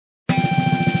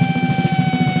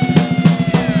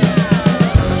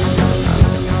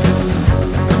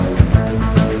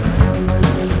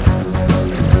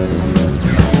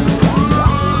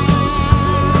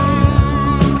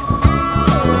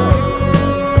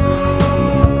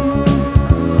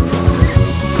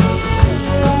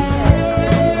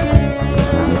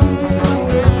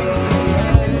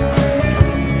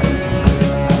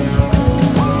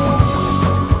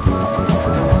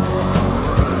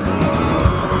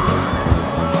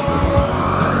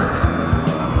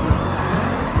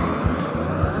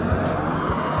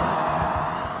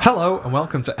Hello and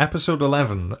welcome to episode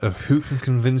 11 of Who Can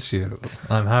Convince You?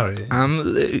 I'm Harry. I'm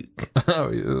Luke. How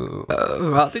are you?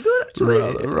 Rather good,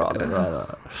 actually.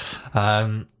 Rather.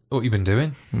 What you been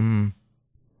doing?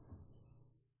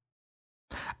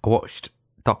 I watched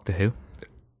Doctor Who.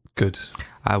 Good.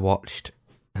 I watched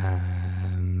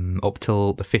up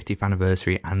till the 50th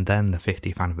anniversary and then the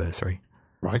 50th anniversary.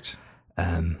 Right.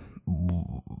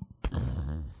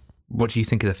 What do you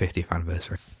think of the 50th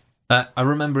anniversary? I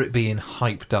remember it being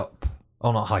hyped up.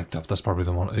 Oh, not hyped up, that's probably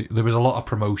the one. There was a lot of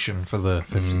promotion for the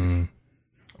 50th.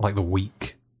 Like the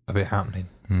week of it happening.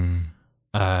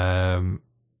 And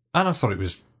I thought it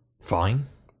was fine.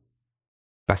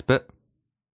 Best bit?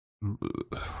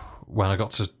 When I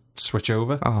got to switch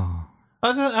over. Oh.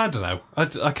 I don't know.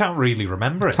 I can't really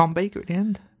remember it. Tom Baker at the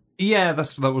end? Yeah,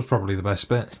 that was probably the best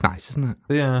bit. It's nice, isn't it?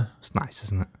 Yeah. It's nice,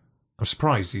 isn't it? I'm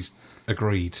surprised he's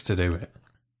agreed to do it.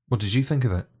 What did you think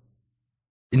of it?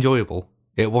 Enjoyable.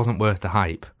 It wasn't worth the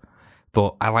hype.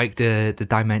 But I like the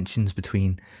dimensions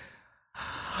between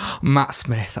Matt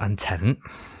Smith and Tennant.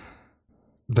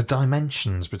 The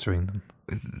dimensions between them.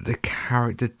 The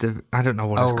character... I don't know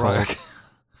what it's called. Right.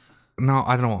 No,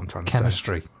 I don't know what I'm trying to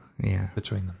Chemistry say. Yeah.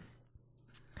 between them.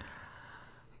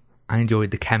 I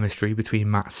enjoyed the chemistry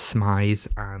between Matt Smythe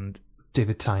and...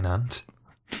 David Tennant.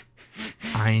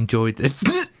 I enjoyed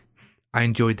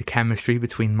the chemistry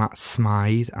between Matt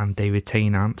Smythe and David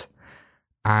Tennant.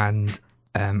 And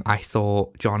I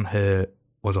thought John Hurt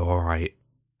was alright.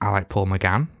 I like Paul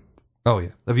McGann. Oh,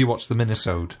 yeah. Have you watched the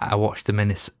Minisode? I watched the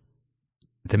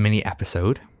mini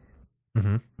episode.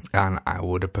 Mm-hmm. And I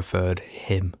would have preferred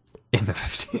him. In the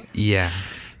 50th? Yeah.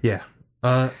 Yeah.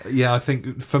 I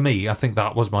think, for me,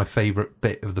 that was my favourite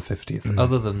bit of the 50th,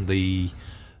 other than the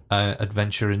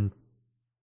adventure in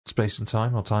space and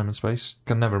time, or time and space.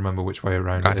 Can never remember which way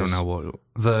around I don't know what...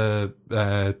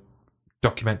 The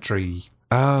documentary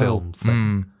film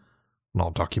thing.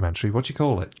 Not documentary, what do you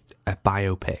call it? A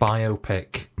biopic.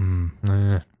 Biopic.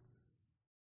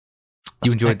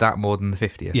 You enjoyed that more than the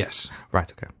 50th? Yes.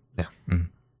 Right, okay.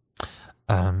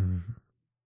 Yeah.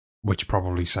 Which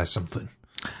probably says something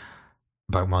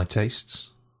about my tastes.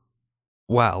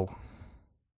 Well...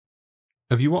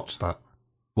 Have you watched that?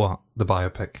 What? The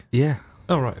biopic? Yeah.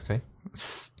 Oh, right, okay.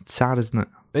 It's sad, isn't it?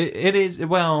 It is,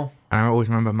 well... And I always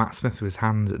remember Matt Smith with his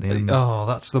hands at the end. Oh,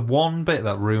 that's the one bit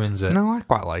that ruins it. No, I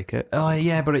quite like it. Oh,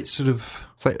 yeah, but it's sort of...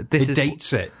 It's like,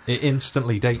 dates it. It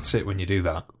instantly dates it when you do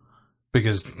that.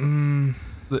 Because...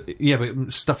 yeah,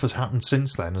 but stuff has happened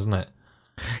since then, hasn't it?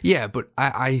 Yeah, but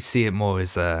I see it more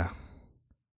as...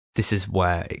 this is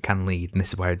where it can lead, and this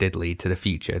is where it did lead to the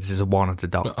future. This is one of the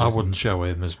Doctors. I wouldn't show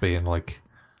him as being like,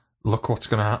 look what's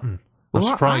going to happen. Well,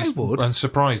 I'm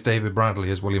surprised David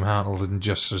Bradley as William Hartnell didn't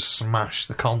just sort of smash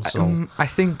the console. I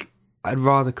think I'd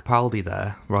rather Capaldi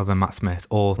there rather than Matt Smith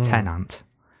or Tennant,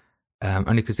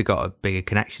 only because they got a bigger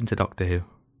connection to Doctor Who.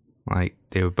 Like,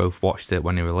 they were both watched it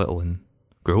when they were little and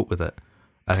grew up with it.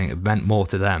 I think it meant more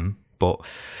to them, but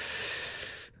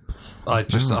I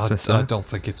don't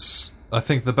think it's... I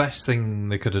think the best thing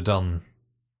they could have done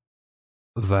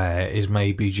there is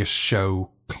maybe just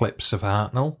show clips of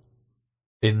Hartnell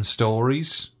in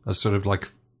stories as sort of like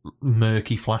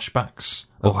murky flashbacks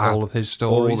of all of his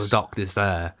stories. All the Doctors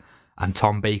there, and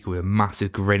Tom Baker with a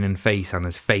massive grinning face and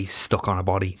his face stuck on a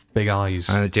body. Big eyes.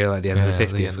 And a jail at the end of the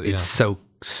 50th. It's so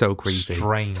creepy.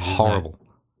 Strange. It's horrible.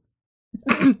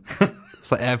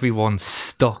 It's like everyone's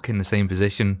stuck in the same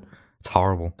position. It's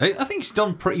horrible. I think it's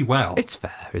done pretty well. It's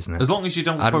fair, isn't it? As long as you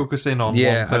don't focus in on one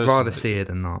person. I'd rather see it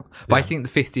than not. But I think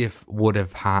the 50th would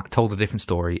have told a different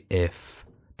story if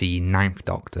the 9th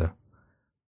Doctor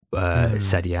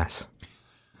said yes.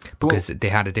 Because they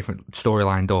had a different story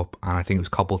lined up, and I think it was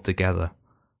cobbled together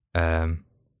in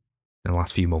the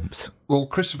last few months. Well,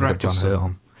 Christopher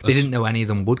Eccleston... They didn't know any of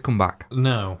them would come back.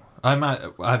 No.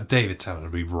 David Tennant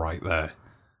would be right there.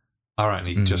 I reckon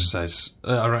he just says...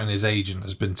 I reckon his agent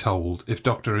has been told, if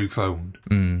Doctor Who phoned,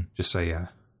 just say yeah.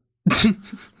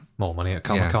 More money at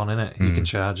Comic-Con, innit? You can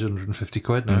charge 150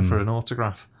 quid now for an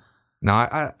autograph. No,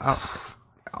 I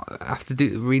have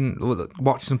to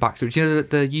watch some backstory. Do you know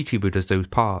the YouTuber who does those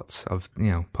parts of,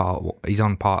 he's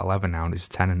on part 11 now and it's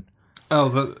Tennant.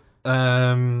 Oh,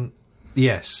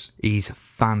 yes. He's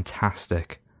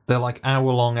fantastic. They're like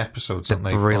hour-long episodes, aren't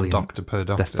they? Brilliant. On Doctor per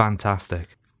Doctor. They're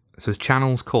fantastic. So his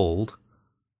channel's called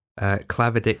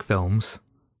Clever Dick Films,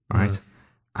 right?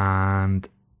 And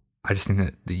I just think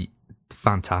that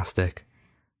fantastic.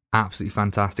 Absolutely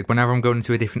fantastic. Whenever I'm going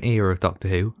into a different era of Doctor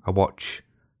Who, I watch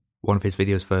one of his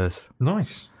videos first.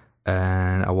 Nice.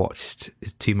 And I watched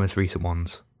his two most recent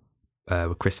ones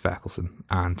with Christopher Eccleston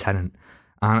and Tennant.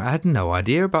 And I had no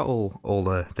idea about all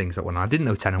the things that went on. I didn't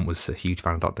know Tennant was a huge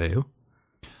fan of Doctor Who.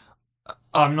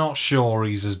 I'm not sure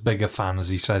he's as big a fan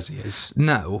as he says he is.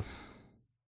 No.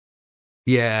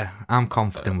 Yeah, I'm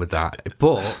confident with that.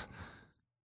 But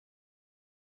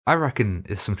I reckon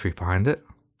there's some truth behind it.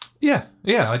 Yeah,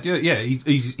 I do. Yeah,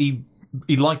 he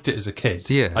liked it as a kid.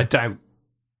 Yeah. I doubt.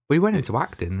 We went into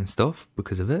acting and stuff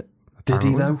because of it. Did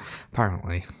he, though?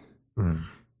 Apparently.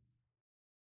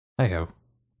 Hey-ho.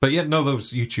 But yeah, no,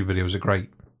 those YouTube videos are great.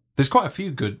 There's quite a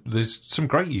few good... There's some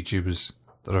great YouTubers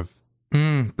that I've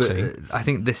seen. I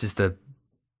think this is the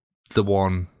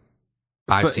one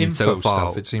I've For seen info so far.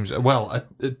 stuff, it seems... Well,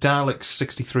 Daleks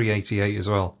 6388 as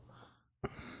well.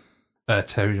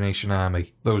 Terry Nation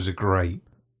Army. Those are great.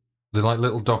 They're like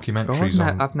little documentaries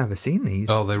on... I've never seen these.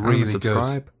 Oh, they're really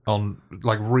good. On,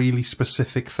 like, really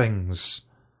specific things.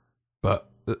 But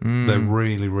they're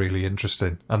really, really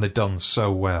interesting. And they're done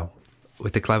so well.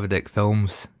 With the Clever Dick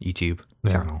Films YouTube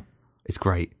channel. It's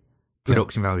great.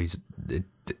 Production values.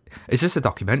 It's just a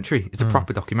documentary. It's a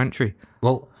proper documentary.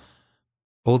 Well,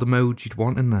 all the modes you'd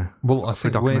want in there. Well, I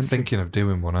think we're thinking of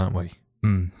doing one, aren't we?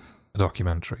 A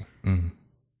documentary.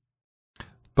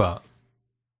 But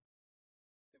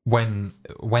when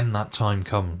that time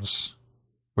comes,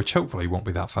 which hopefully won't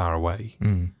be that far away,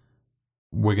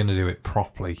 we're going to do it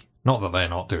properly. Not that they're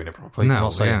not doing it properly. I'm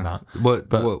not saying that.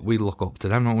 But we look up to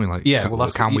them, don't we? Like,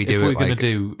 can we do it? If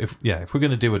we're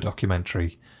going to do a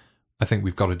documentary, I think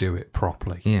we've got to do it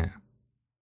properly. Yeah.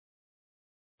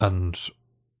 And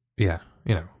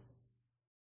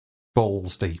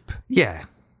balls deep. Yeah.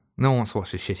 No one wants to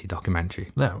watch a shitty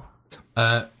documentary. No.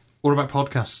 What about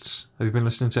podcasts? Have you been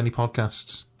listening to any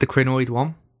podcasts? The Crinoid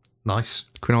one. Nice.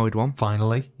 Crinoid one.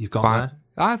 Finally, you've got there.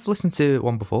 I've listened to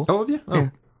one before. Oh, have you? Oh. Yeah.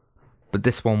 But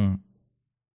this one,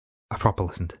 I proper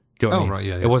listened. Do you know what I mean? Right,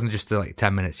 yeah. It wasn't just like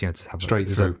 10 minutes, to have straight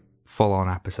through. A full-on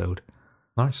episode.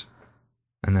 Nice.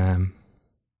 And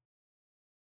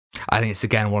I think it's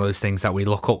again one of those things that we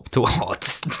look up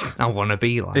towards and want to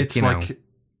be like. It's like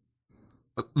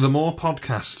the more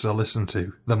podcasts I listen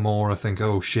to, the more I think,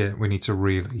 oh shit, we need to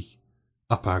really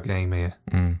up our game here.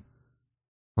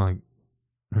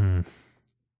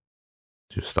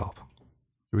 Just stop.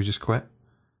 Should we just quit?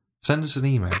 Send us an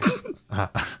email.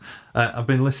 I've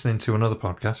been listening to another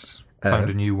podcast. Found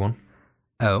a new one.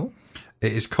 Oh?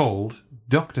 It is called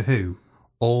Doctor Who,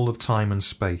 All of Time and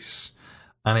Space.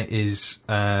 And it is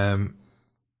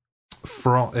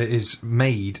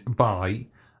made by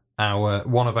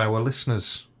one of our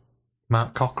listeners,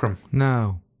 Mark Cockram.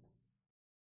 No.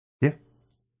 Yeah.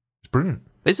 It's brilliant.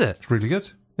 Is it? It's really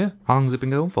good. Yeah. How long has it been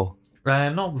going for?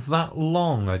 Not that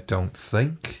long, I don't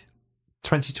think.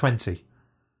 2020.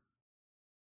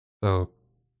 So,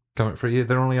 coming for you.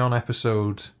 They're only on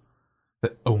episode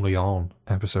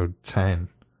 10.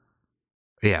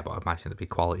 Yeah, but I imagine it'd be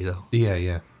quality though.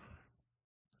 Yeah.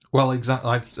 Well, exactly.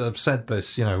 I've said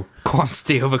this,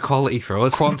 Quantity over quality for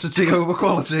us. Quantity over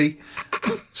quality.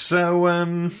 So,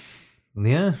 yeah.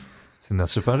 I think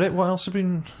that's about it. What else have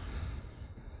been...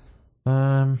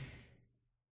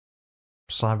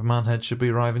 Cyberman head should be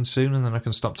arriving soon, and then I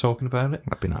can stop talking about it.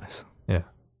 That'd be nice. Yeah.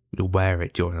 You'll wear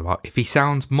it during the part. If he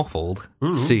sounds muffled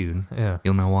soon,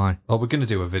 you'll know why. Oh, we're going to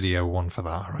do a video one for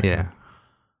that, right? Yeah.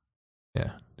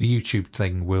 Yeah. The YouTube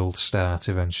thing will start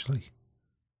eventually.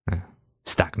 Yeah.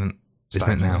 Stagnant, isn't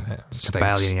it now? Yeah.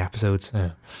 Barely any episodes.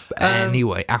 Yeah. But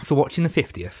anyway, after watching the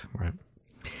 50th, right,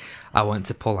 I went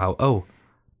to pull out,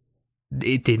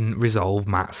 it didn't resolve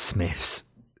Matt Smith's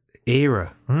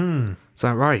era.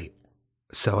 So, right.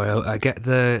 So I get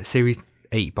the Series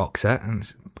 8 box set, and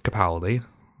it's Capaldi.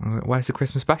 I was like, where's the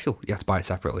Christmas special? You have to buy it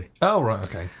separately. Oh, right,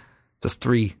 okay. There's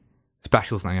 3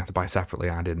 specials now you have to buy separately.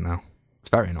 I didn't know.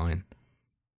 It's very annoying.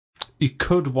 You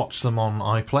could watch them on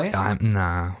iPlayer.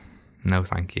 Nah. No,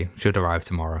 thank you. Should arrive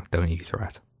tomorrow. Don't you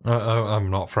threat.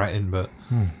 I'm not fretting, but...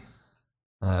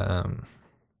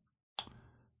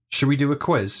 should we do a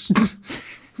quiz?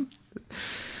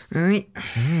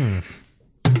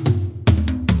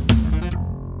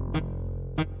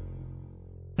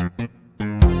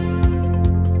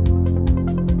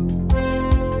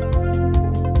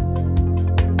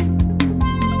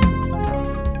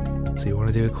 So you want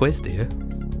to do a quiz, do you?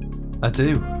 I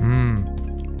do.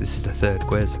 This is the 3rd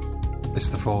quiz. It's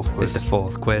the 4th quiz. It's the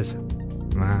 4th quiz.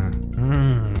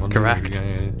 Correct.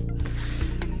 Yeah.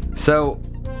 So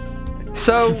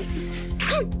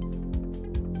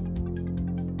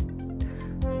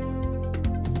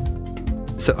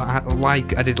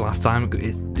like I did last time,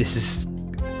 this is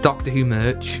Doctor Who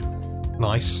merch.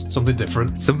 Nice. Something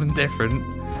different.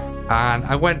 And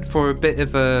I went for a bit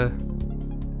of a...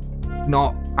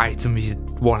 not items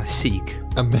you'd want to seek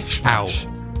a mishmash.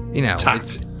 out. You know,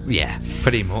 Tact. yeah,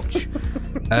 pretty much.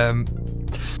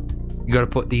 You got to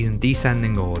put these in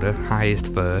descending order,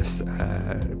 highest first,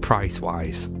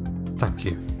 price-wise. Thank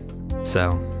you.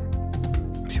 So,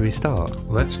 should we start?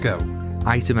 Let's go.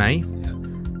 Item A,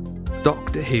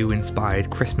 Doctor Who inspired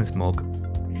Christmas mug,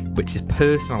 which is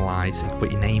personalised, so you can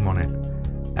put your name on it.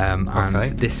 And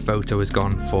this photo has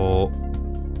gone for,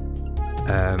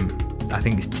 I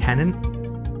think it's Tennant.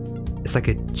 It's like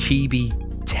a chibi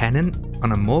Tennant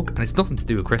on a mug, and it's nothing to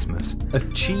do with Christmas. A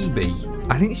chibi?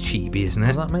 I think it's chibi, isn't it?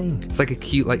 What does that mean? It's like a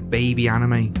cute, like, baby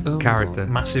anime character.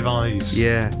 Massive eyes.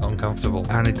 Yeah. Uncomfortable.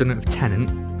 And they've done it with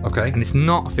Tennant. Okay. And it's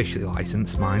not officially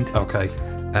licensed, mind. Okay.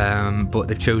 But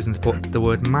they've chosen to put the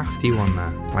word Matthew on there,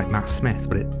 like Matt Smith,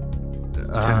 but it...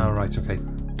 right, okay.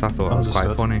 So I thought that was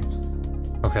quite funny.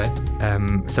 Okay.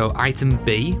 So item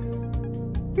B,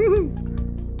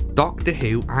 Doctor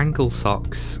Who ankle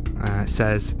socks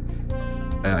says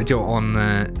on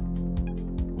the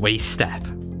where you step.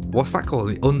 What's that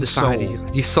called? The underside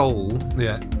of your sole.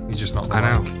 Yeah, you're just not the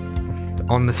I know. leg.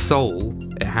 On the sole,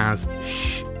 it has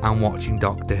 "Shh, I'm watching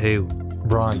Doctor Who."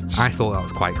 Right. I thought that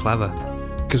was quite clever.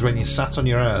 Because when you sat on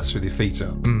your ass with your feet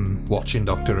up, watching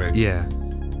Doctor Who, Yeah.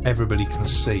 everybody can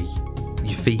see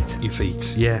Your feet. your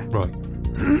feet. Yeah. Right.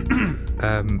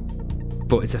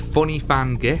 But it's a funny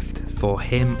fan gift for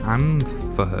him and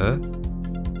for her.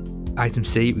 Item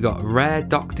C, we got a rare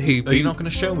Doctor Who Are you not going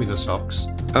to show me the socks?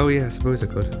 Oh yeah, I suppose I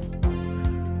could.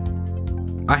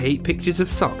 I hate pictures of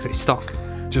socks. It's stock.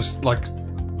 Just like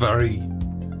very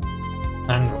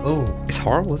angle. Oh, It's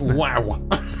horrible, isn't it? wow.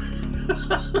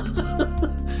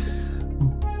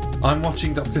 I'm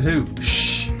watching Doctor Who.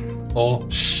 Shh. Or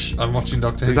shh. I'm watching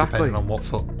Doctor Who. Exactly. Depending on what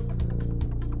foot.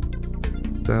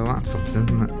 So that's something,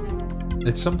 isn't it?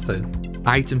 It's something.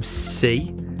 Item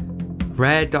C,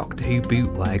 rare Doctor Who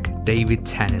bootleg David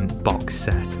Tennant box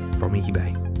set from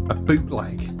eBay. A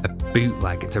bootleg. A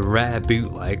bootleg. It's a rare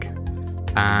bootleg,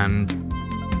 and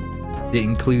it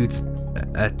includes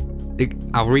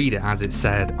I'll read it as it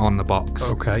said on the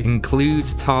box. Okay.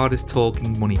 Includes TARDIS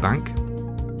talking money bank.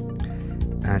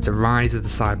 It's a Rise of the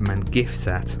Cybermen gift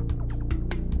set,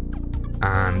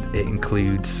 and it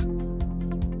includes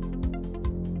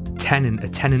a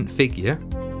Tennant figure.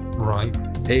 Right.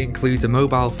 It includes a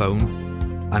mobile phone,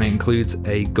 and it includes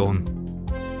a gun.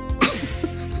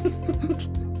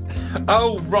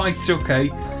 Oh, right, okay.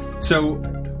 So,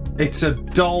 it's a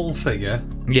doll figure.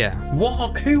 Yeah.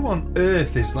 Who on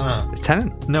earth is that? It's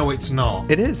Tennant. No, it's not.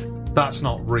 It is. That's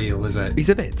not real, is it? He's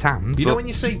a bit tanned. You know when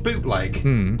you say bootleg,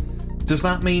 does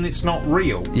that mean it's not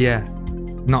real? Yeah.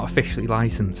 Not officially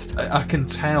licensed. I can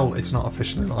tell it's not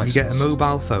officially licensed. You get a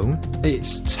mobile phone.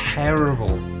 It's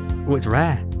terrible. Oh, it's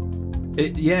rare.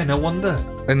 Yeah, no wonder.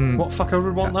 And what fucker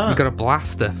would want that? You got a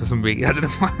blaster for some reason. I don't know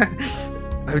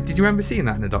why. Did you remember seeing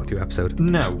that in a Doctor Who episode?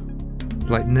 No.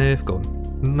 Like Nerf gun.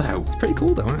 No. It's pretty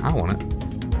cool, though, isn't it? I want it.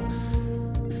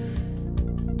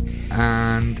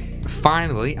 And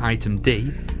finally, item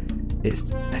D.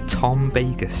 It's a Tom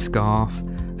Baker scarf,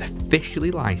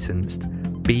 officially licensed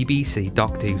BBC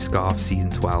Doctor Who scarf season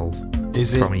 12.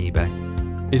 Is it from eBay?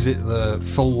 Is it the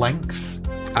full length?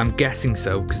 I'm guessing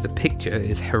so, because the picture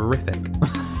is horrific.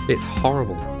 It's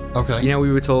horrible. Okay. You know,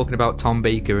 we were talking about Tom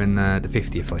Baker in the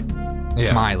 50th flick,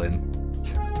 smiling.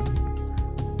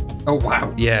 Oh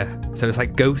wow. Yeah. So it's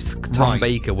like ghost Tom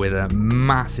Baker with a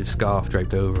massive scarf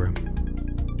draped over him.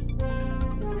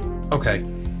 Okay.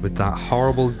 With that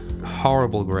horrible,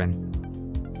 horrible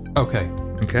grin. Okay.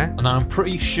 Okay. And I'm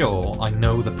pretty sure I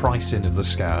know the pricing of the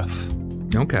scarf.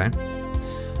 Okay.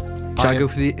 Shall I go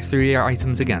for the 3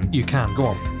 items again? You can, go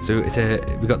on. So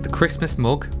we got the Christmas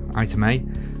mug, item A.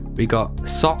 We got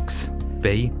socks,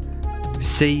 B.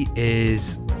 C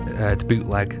is the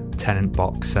bootleg Tennant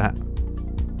box set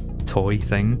toy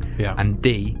thing. Yeah. And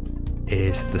D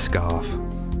is the scarf.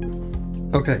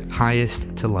 Okay.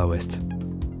 Highest to lowest.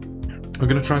 We're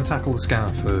going to try and tackle the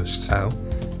scarf first. Oh.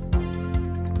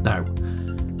 Now,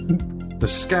 the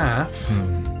scarf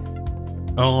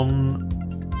on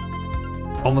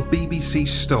the BBC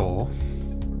store,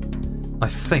 I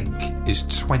think, is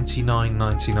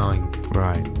 $29.99.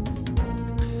 Right.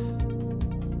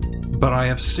 But I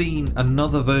have seen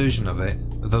another version of it.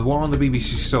 The one on the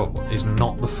BBC store is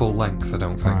not the full length, I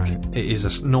don't think. Right. It is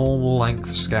a normal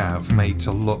length scarf made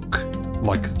to look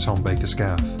like the Tom Baker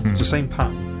scarf. It's the same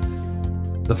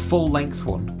pattern. The full length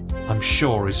one, I'm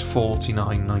sure, is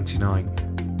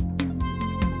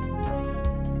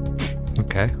 $49.99.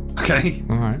 Okay. Okay?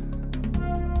 Alright.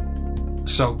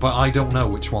 So, but I don't know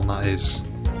which one that is.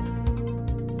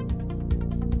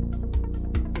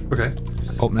 Okay.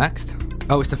 Up next.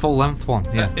 Oh, it's the full length one.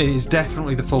 Yeah. It is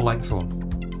definitely the full length one.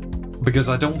 Because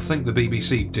I don't think the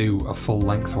BBC do a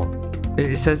full-length one.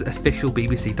 It says official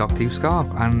BBC Doctor Who scarf,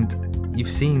 and you've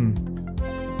seen...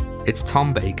 It's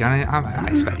Tom Baker, and I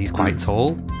expect he's quite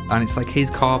tall, and it's like his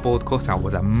cardboard cutout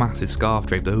with a massive scarf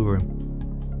draped over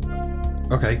him.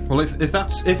 Okay, well, if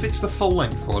it's the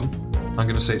full-length one, I'm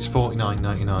going to say it's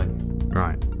 $49.99.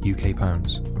 Right. UK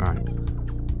pounds. Right.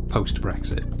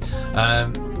 Post-Brexit.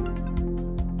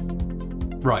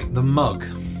 Right, the mug.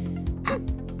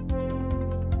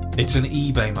 It's an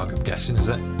eBay mug, I'm guessing, is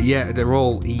it? Yeah, they're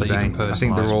all That you can eBay. I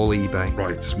think they're personalise. all eBay.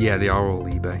 Right. Yeah, they are all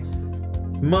eBay.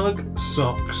 Mug,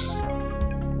 socks,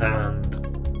 and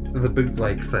the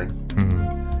bootleg thing.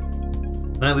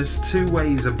 Now, there's two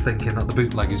ways I'm thinking that the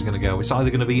bootleg is going to go. It's either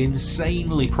going to be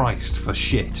insanely priced for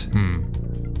shit,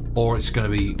 or it's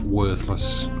going to be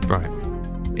worthless. Right.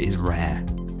 It is rare.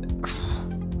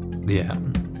 Yeah.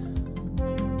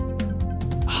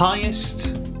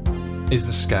 Highest is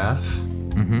the scarf.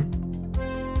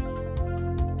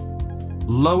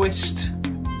 Lowest,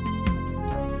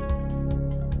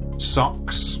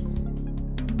 socks.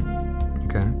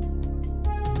 Okay.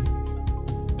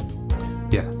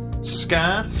 Yeah.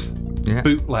 Scarf, Yeah.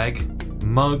 bootleg,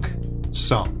 mug,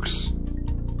 socks.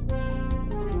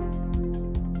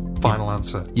 Final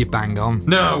answer. You bang on.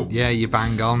 No! Yeah, you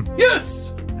bang on.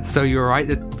 Yes! So you're right.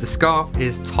 The scarf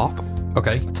is top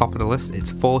Okay. of the list.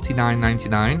 It's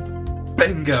 $49.99.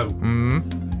 Bingo!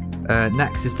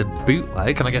 Next is the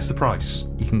bootleg. Can I guess the price?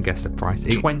 You can guess the price.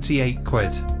 It's 28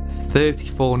 quid.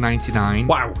 $34.99.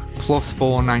 Wow. Plus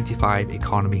 $4.95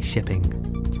 economy shipping.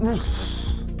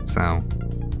 So,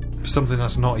 Something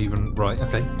that's not even right.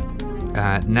 Okay.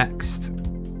 next.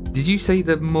 Did you say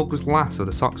the mug was last or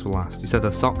the socks were last? You said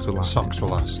the socks were last. Socks were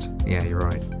last. Yeah, you're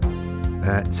right.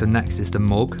 So next is the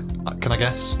mug. Can I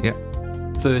guess? Yep.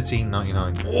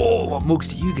 $13.99. Oh, what mugs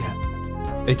do you get?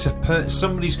 It's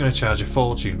somebody's going to charge a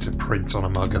fortune to print on a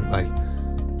mug, aren't they?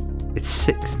 It's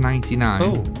 $6.99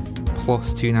 Oh.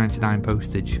 plus $2.99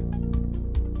 postage.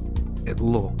 It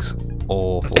looks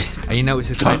awful. And you know it's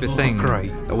the type Doesn't of thing look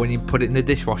great. that when you put it in the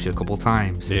dishwasher a couple of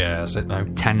times, Yeah, that's it now.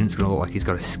 tenant's going to look like he's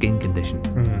got a skin condition.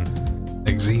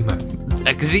 Eczema.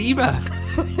 Eczema!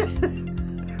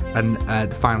 And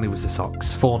finally was the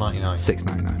socks. $4.99.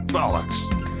 $6.99. Bollocks.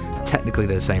 Technically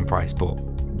they're the same price, but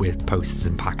with posters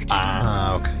and packaging.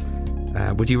 Ah, okay.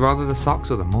 Would you rather the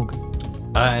socks or the mug?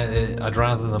 I'd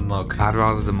rather the mug. I'd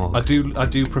rather the mug. I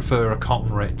do prefer a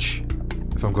cotton rich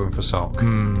if I'm going for sock.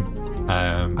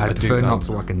 I'd prefer not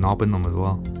to like a knob in them as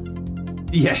well.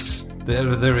 Yes,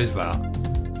 there is that.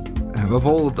 Of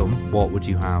all of them, what would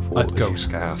you have? I'd go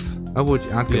scarf. I'd go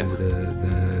Yeah.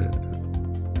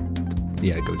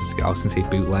 with go to scarf. I was going to say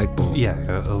bootleg, but Yeah,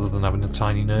 other than having a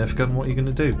tiny Nerf gun, what are you going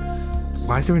to do?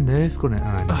 why is there a Nerf gun in it?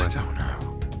 I don't know.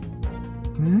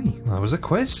 That was a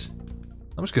quiz.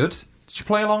 That was good. Did you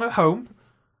play along at home?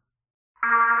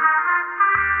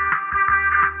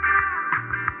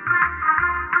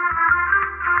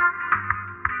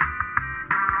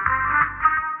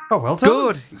 Oh, well done.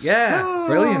 Good. Yeah.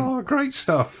 Brilliant. Oh, great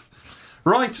stuff.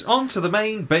 Right, on to the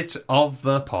main bit of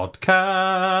the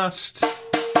podcast.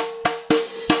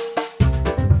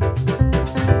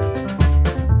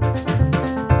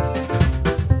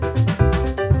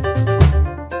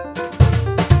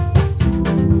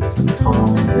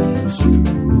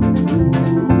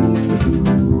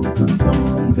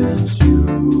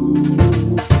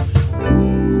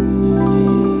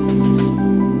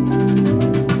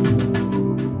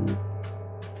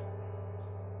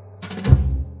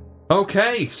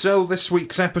 Okay, so this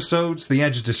week's episode's The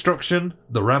Edge of Destruction,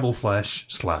 The Rebel Flesh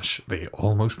 / The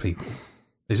Almost People.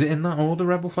 Is it in that order,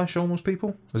 Rebel Flesh, Almost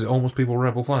People? Is it Almost People,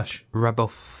 Rebel Flesh?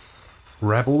 Rebel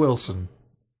Wilson.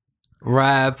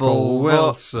 Rebel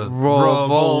Wilson.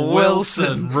 Rebel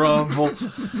Wilson.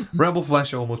 Rebel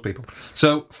Flesh, Almost People.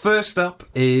 So, first up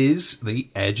is The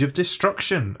Edge of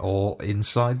Destruction, or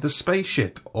Inside the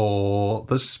Spaceship, or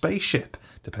The Spaceship,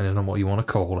 depending on what you want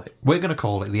to call it. We're going to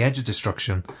call it The Edge of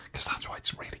Destruction, because that's what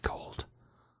it's really called.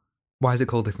 Why is it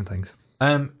called different things?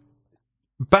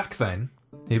 Back then,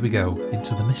 here we go,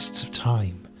 into the mists of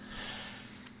time.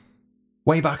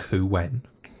 Way back who, when?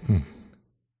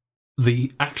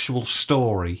 The actual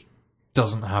story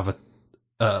doesn't have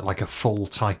a full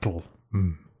title.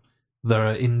 There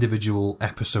are individual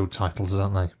episode titles,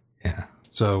 aren't they? Yeah.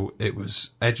 So it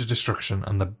was Edge of Destruction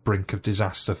and The Brink of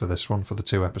Disaster for this one, for the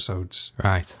 2 episodes.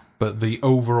 Right. But the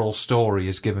overall story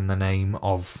is given the name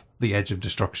of The Edge of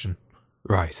Destruction.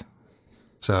 Right.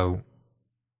 So,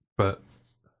 but,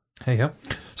 hey, yeah.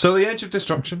 So The Edge of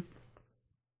Destruction,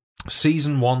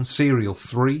 Season 1, Serial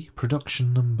 3,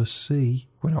 Production Number C.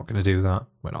 We're not going to do that.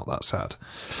 We're not that sad.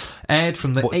 Aired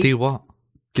from the... Do what?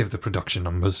 give the production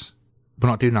numbers. We're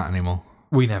not doing that anymore.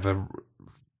 We never...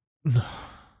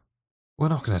 We're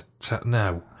not going to...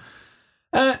 No.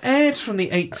 Aired from the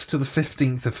 8th to the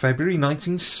 15th of February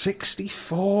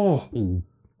 1964. Ooh.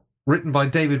 Written by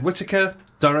David Whittaker,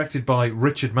 directed by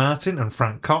Richard Martin and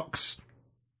Frank Cox,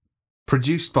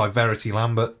 produced by Verity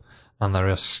Lambert, and there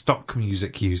is stock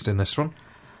music used in this one.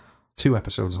 2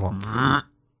 episodes long.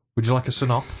 Would you like a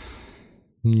synop?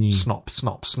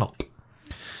 Snop.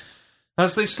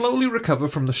 As they slowly recover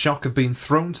from the shock of being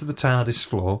thrown to the TARDIS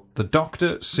floor, the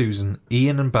Doctor, Susan,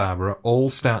 Ian and Barbara all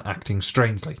start acting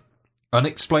strangely.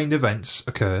 Unexplained events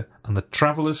occur, and the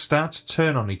travellers start to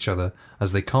turn on each other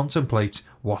as they contemplate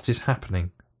what is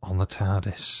happening on the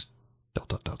TARDIS. ...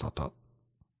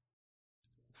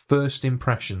 First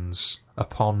impressions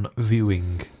upon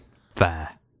viewing.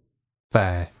 Fair.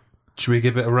 Should we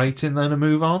give it a rating then and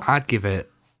move on? I'd give it...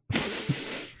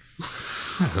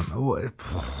 I don't know.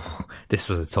 This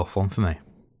was a tough one for me.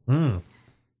 In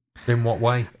what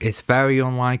way? It's very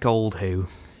unlike Old Who.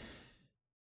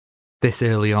 This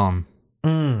early on.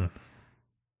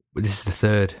 This is the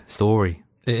 3rd story.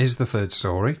 It is the 3rd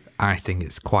story. I think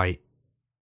it's quite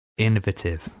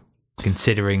innovative,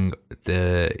 considering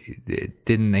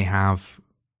didn't they have...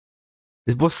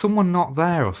 Was someone not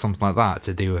there or something like that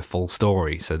to do a full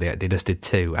story? So they just did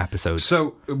 2 episodes.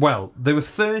 So, well, there were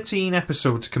 13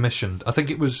 episodes commissioned. I think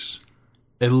it was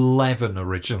 11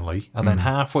 originally, and then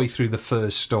halfway through the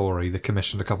first story, they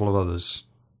commissioned a couple of others.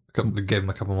 They gave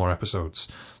them a couple more episodes.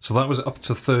 So that was up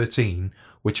to 13,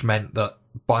 which meant that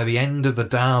by the end of the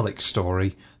Dalek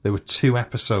story, there were 2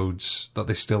 episodes that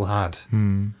they still had.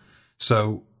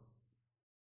 So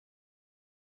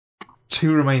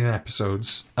 2 remaining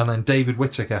episodes, and then David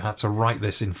Whittaker had to write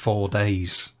this in 4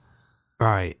 days.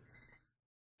 Right.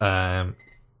 So,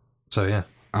 yeah.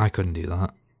 I couldn't do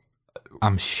that.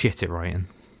 I'm shit at writing.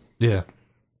 Yeah.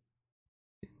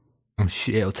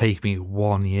 It'll take me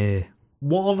 1 year.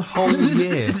 1 whole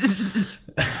year.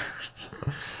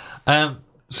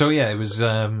 So yeah, it was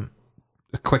a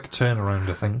quick turnaround,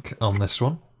 I think, on this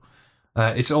one.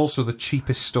 It's also the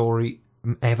cheapest story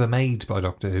ever made by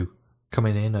Doctor Who,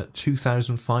 coming in at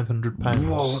 £2,500.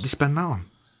 Whoa, what did they spend that on?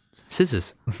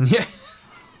 Scissors. Yeah.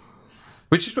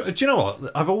 Which is, do you know what?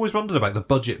 I've always wondered about the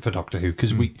budget for Doctor Who,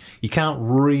 because you can't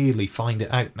really find it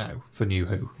out now for New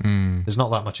Who. There's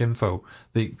not that much info.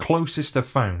 The closest I've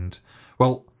found,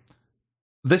 well,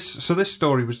 this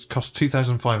story cost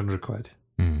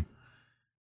 £2,500.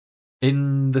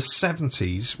 In the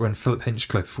 70s, when Philip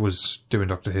Hinchcliffe was doing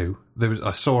Doctor Who,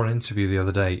 I saw an interview the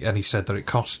other day, and he said that it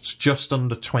costs just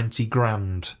under 20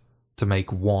 grand to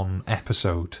make 1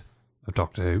 episode of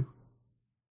Doctor Who.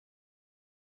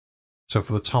 So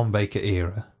for the Tom Baker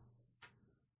era.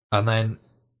 And then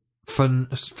for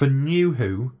New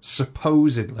Who,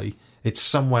 supposedly, it's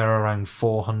somewhere around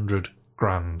 400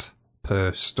 grand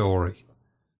per story.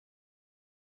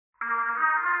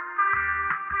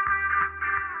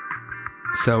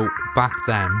 So back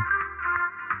then,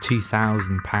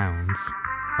 £2,000,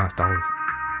 that's dollars.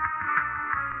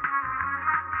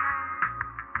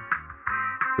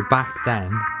 But back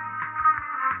then,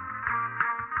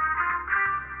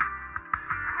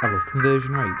 I love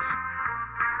conversion rates.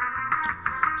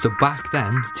 So back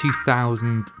then,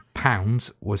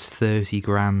 £2,000 was 30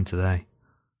 grand today.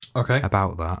 Okay.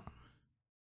 About that.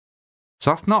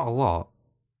 So that's not a lot.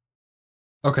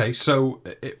 Okay, so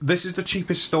this is the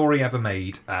cheapest story ever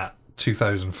made at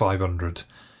 2,500.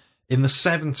 In the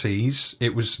 70s,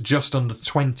 it was just under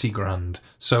 20 grand.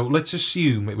 So let's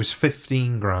assume it was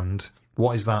 15 grand.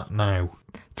 What is that now?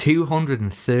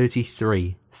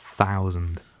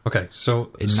 233,000. Okay, so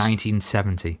in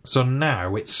 1970. So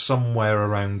now it's somewhere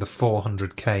around the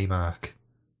 400k mark.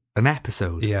 An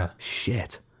episode? Yeah.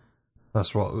 Shit.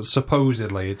 That's what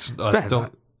supposedly it's. It's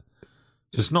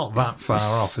not that far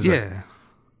off, is it? Yeah.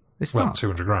 It's well, not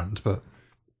 200 grand, but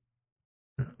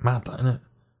mad, that, isn't it?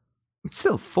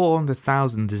 Still,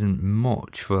 400,000 isn't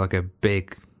much for like a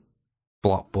big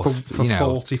blockbuster. For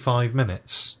 45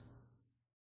 minutes.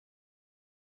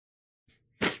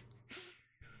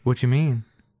 What do you mean?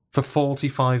 For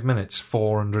 45 minutes,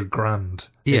 400 grand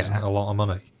isn't a lot of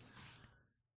money.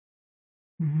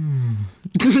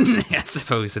 I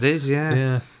suppose it is, yeah.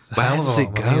 Yeah. Where does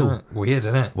it go? Weird,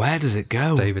 isn't it? Where does it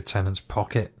go? David Tennant's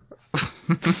pocket.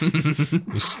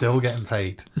 He's still getting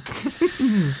paid.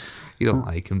 You don't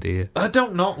like him, do you? I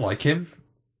don't not like him.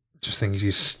 Just think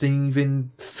he's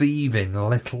thieving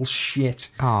little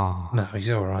shit. Oh. No, he's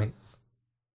alright.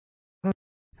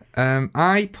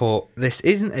 I put, this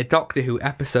isn't a Doctor Who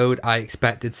episode I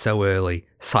expected so early.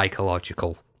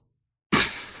 Psychological.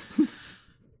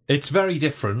 It's very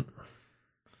different.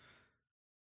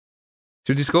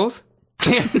 Should we do scores?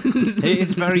 It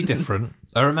is very different.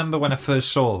 I remember when I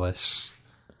first saw this,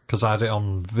 because I had it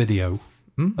on video.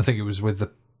 I think it was with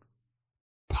the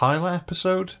pilot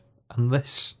episode and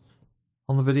this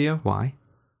on the video. Why?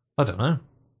 I don't know.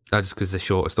 Just because they're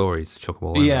shorter stories, chuck them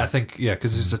all in. Yeah, I think,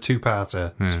 because it's a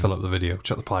 2-parter to fill up the video.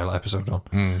 Chuck the pilot episode on.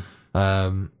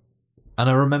 And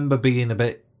I remember being a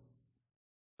bit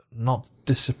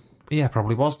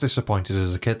probably was disappointed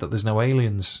as a kid that there's no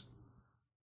aliens.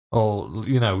 Or,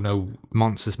 no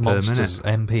monsters per monsters,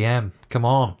 minute. MPM. Come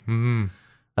on.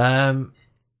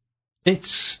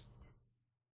 It's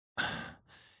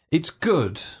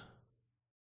good,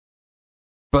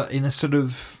 but in a sort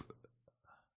of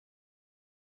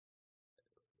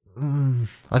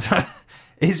I don't.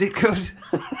 Is it good?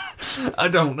 I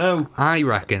don't know. I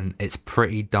reckon it's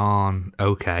pretty darn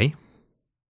okay.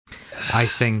 I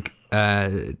think,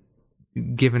 given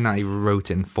that he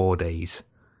wrote it in 4 days,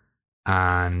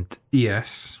 and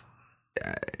yes,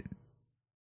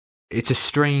 it's a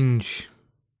strange.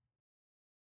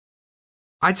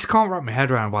 I just can't wrap my head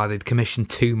around why they'd commission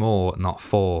 2 more, not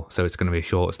 4, so it's going to be a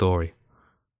short story.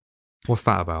 What's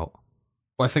that about?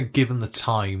 Well, I think given the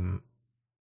time,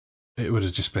 it would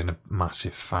have just been a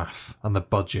massive faff, and the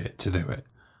budget to do it.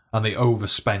 And they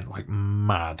overspent like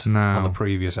mad on the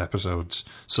previous episodes.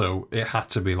 So it had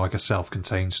to be like a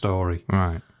self-contained story.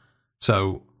 Right.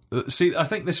 So, see, I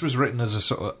think this was written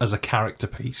as a character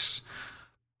piece,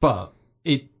 but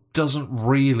it doesn't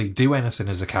really do anything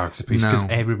as a character piece because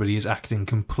everybody is acting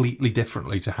completely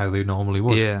differently to how they normally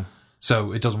would. Yeah.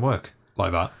 So it doesn't work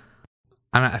like that.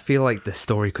 And I feel like the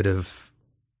story could have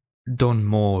done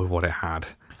more with what it had.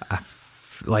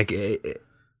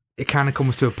 It kind of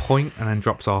comes to a point and then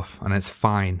drops off, and it's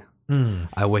fine.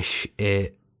 I wish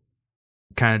it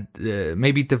kind of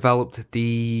maybe developed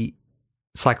the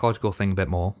psychological thing a bit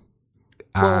more,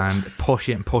 and push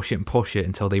it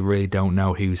until they really don't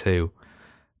know who's who.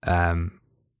 And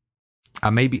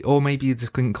maybe you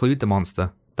just include the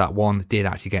monster. That one did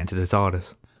actually get into the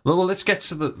TARDIS. Well, let's get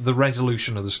to the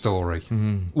resolution of the story.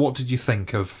 What did you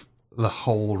think of the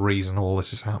whole reason all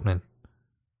this is happening?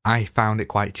 I found it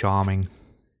quite charming.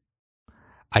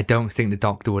 I don't think the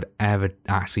Doctor would ever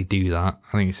actually do that.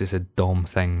 I think it's just a dumb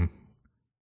thing.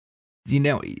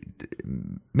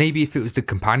 Maybe if it was the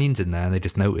companions in there and they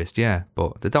just noticed, yeah,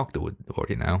 but the Doctor would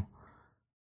already know.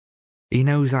 He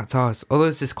knows that TARDIS. Although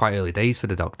it's just quite early days for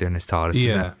the Doctor in his TARDIS,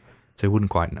 isn't it? So he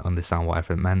wouldn't quite understand what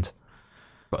everything meant.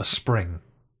 But a spring.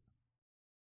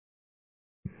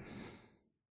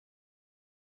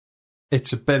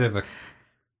 It's a bit of a...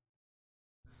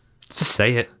 Just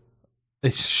say it.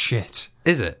 It's shit.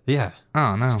 Is it? Yeah.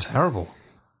 Oh, no. It's terrible.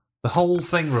 The whole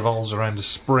thing revolves around a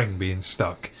spring being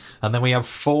stuck. And then we have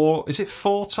 4... Is it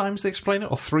 4 times they explain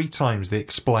it? Or 3 times they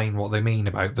explain what they mean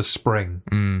about the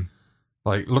spring?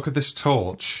 Like, look at this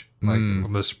torch. Like,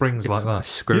 the spring's like that.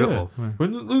 Screw it.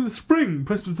 When the spring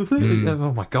presses the thing.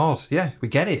 Oh my god. Yeah, we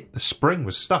get it. The spring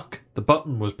was stuck. The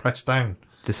button was pressed down.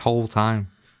 This whole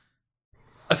time.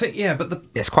 I think, yeah, but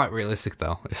it's quite realistic,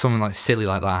 though. If something like silly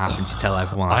like that happens, you tell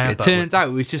everyone. It turns out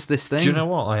it was just this thing. Do you know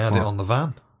what? I had it on the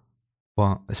van.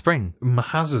 What? A spring? My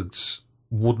hazards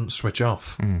wouldn't switch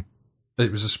off.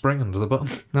 It was a spring under the button.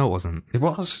 No, it wasn't. It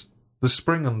was. The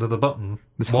spring under the button.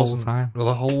 This whole time?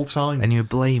 The whole time. And you were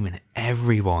blaming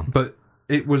everyone. But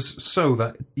it was so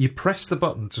that you press the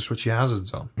button to switch your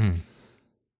hazards on.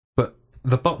 But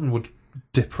the button would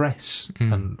depress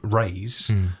and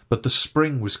raise, but the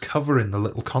spring was covering the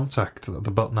little contact that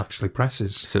the button actually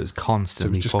presses. So it was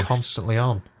constantly constantly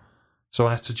on. So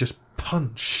I had to just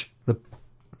punch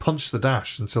the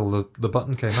dash until the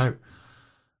button came out.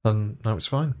 And now it's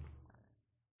fine.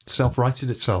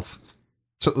 Self-righted itself.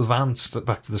 Took the van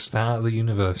back to the start of the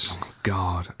universe. Oh,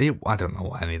 God. I don't know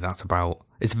what any of that's about.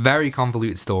 It's a very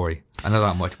convoluted story. I know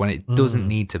that much, when it doesn't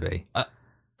need to be.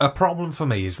 A problem for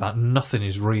me is that nothing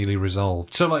is really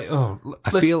resolved. So, like,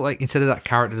 I feel like instead of that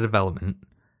character development,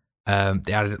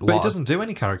 they added a lot. But it doesn't do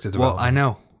any character development. Well, I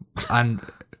know. And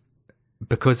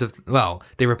because of,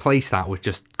 they replaced that with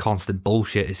just constant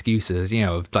bullshit excuses,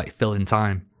 of like filling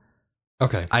time.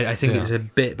 Okay. I think it was a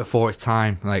bit before its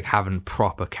time, like having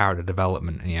proper character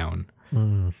development,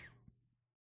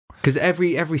 because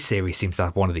every series seems to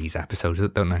have one of these episodes,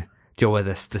 don't they? Do you know where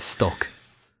they're stuck?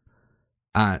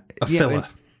 A filler.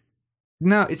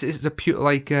 No, it's a pure,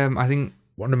 like, I think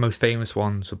one of the most famous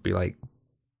ones would be like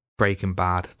Breaking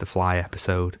Bad, the Fly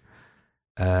episode,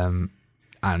 and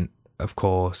of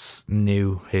course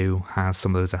New Who has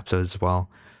some of those episodes as well,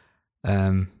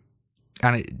 and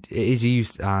it is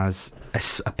used as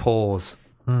a pause.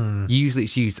 Usually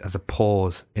it's used as a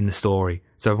pause in the story,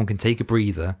 so everyone can take a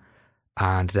breather,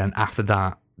 and then after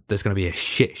that there's going to be a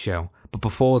shit show. But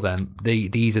before then,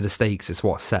 these are the stakes. It's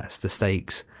what sets the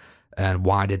stakes and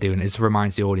why they're doing it. It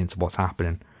reminds the audience of what's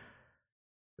happening.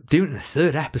 Doing the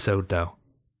third episode, though,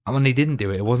 I mean, they didn't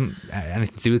do it. It wasn't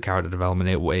anything to do with character development.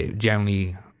 It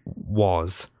generally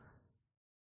was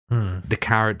the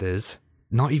characters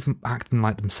not even acting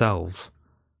like themselves.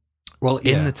 Well,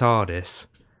 in the TARDIS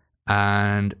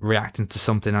and reacting to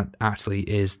something that actually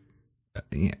is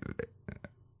a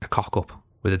cock up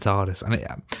with the TARDIS,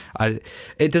 and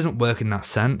it doesn't work in that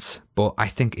sense. But I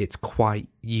think it's quite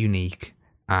unique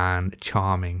and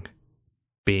charming,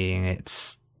 being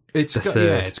it's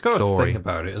got a thing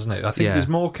about it, isn't it? I think there's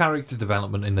more character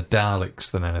development in the Daleks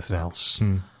than anything else.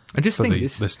 I just think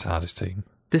this TARDIS team.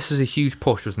 This was a huge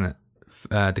push, wasn't it?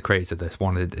 The creators of this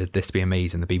wanted this to be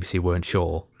amazing. The BBC weren't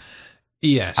sure.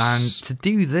 Yes. And to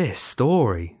do this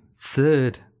story,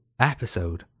 third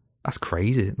episode, that's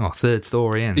crazy. No, third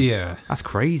story in. Yeah. That's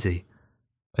crazy.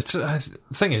 It's the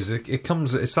thing is,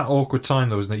 it's that awkward time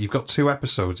though, isn't it? You've got 2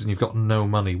 episodes and you've got no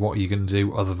money. What are you going to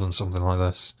do other than something like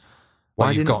this?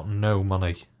 You've got no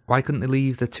money. Why couldn't they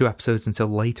leave the 2 episodes until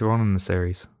later on in the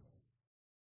series?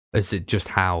 Is it just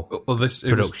how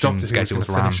production schedules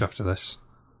ran? Finish after this.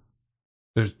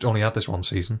 It only had this 1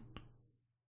 season.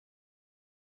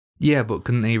 Yeah, but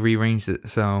couldn't they rearrange it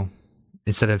so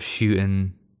instead of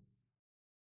shooting?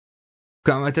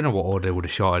 I don't know what order they would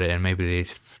have shot it in. Maybe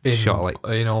they shot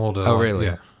in order. Oh, really?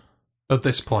 Yeah. At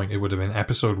this point, it would have been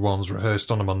episode 1's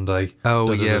rehearsed on a Monday.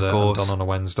 Oh, yeah, of course. And done on a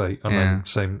Wednesday, and then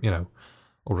same,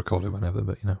 or record it whenever,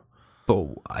 but But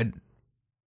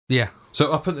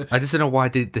So I just don't know why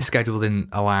the schedule didn't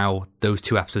allow those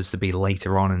 2 episodes to be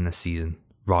later on in the season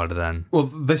rather than. Well,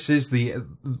 this is the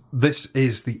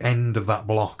end of that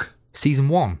block. Season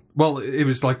 1. Well, it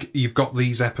was like you've got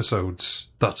these episodes.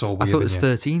 That's all. I thought it was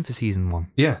 13 for season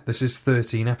 1. Yeah, this is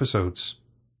 13 episodes.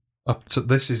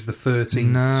 This is the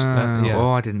 13th.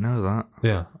 No, I didn't know that.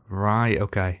 Yeah, right.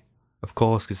 Okay, of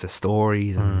course, because they're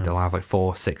stories and they'll have like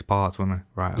 4-6 parts, won't they?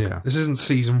 Right. Okay. Yeah. This isn't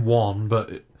season 1,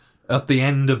 but at the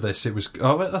end of this, it was.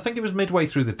 I think it was midway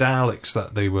through the Daleks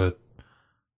that they were.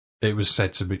 It was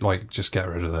said to be like, just get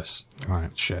rid of this.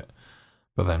 Right. Shit.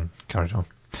 But then carried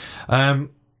on.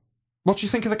 What do you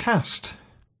think of the cast?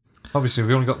 Obviously,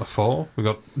 we've only got the 4. We've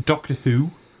got Doctor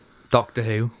Who,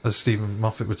 as Stephen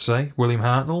Moffat would say, William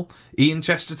Hartnell, Ian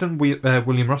Chesterton,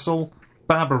 William Russell,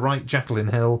 Barbara Wright, Jacqueline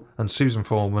Hill, and Susan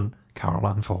Foreman, Carol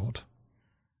Ann Ford.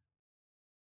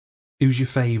 Who's your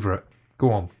favourite?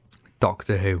 Go on.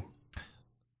 Doctor Who.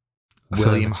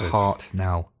 William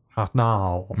Hartnell.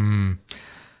 Hartnell.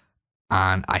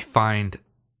 And I found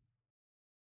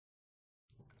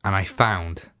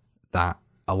that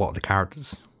a lot of the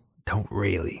characters don't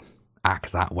really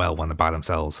act that well when they're by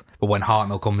themselves. But when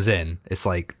Hartnell comes in, it's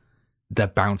like they're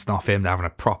bouncing off him, they're having a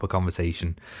proper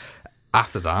conversation.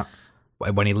 After that,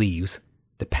 when he leaves,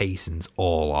 the pacing's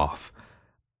all off.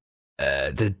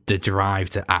 The drive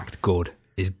to act good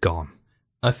is gone.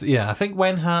 I think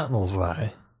when Hartnell's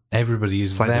there, everybody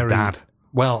is like very... the dad.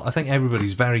 Well, I think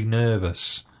everybody's very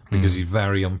nervous because he's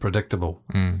very unpredictable.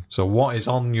 So what is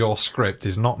on your script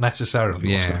is not necessarily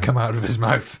what's going to come out of his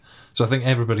mouth. So I think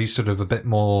everybody's sort of a bit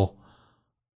more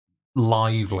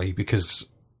lively because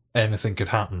anything could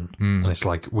happen. And it's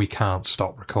like, we can't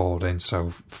stop recording,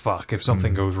 so fuck, if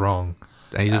something goes wrong.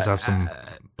 And he does have some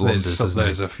blunders,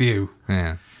 there's a few.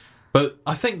 Yeah. But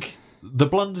I think the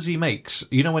blunders he makes,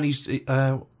 when he's...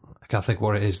 I can't think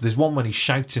what it is. There's one when he's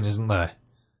shouting, isn't there?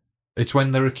 It's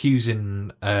when they're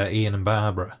accusing Ian and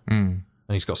Barbara, and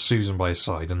he's got Susan by his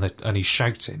side, and he's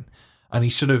shouting, and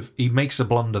he makes a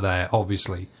blunder there,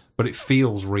 obviously, but it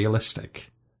feels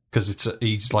realistic because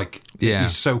he's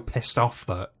so pissed off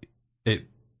that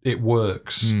it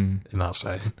works in that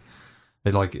setting.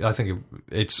 I think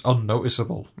it's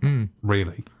unnoticeable,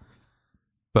 really.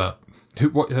 But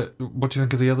what do you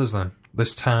think of the others then?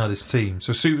 This TARDIS team.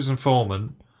 So Susan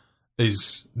Foreman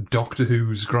is Doctor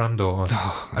Who's granddaughter.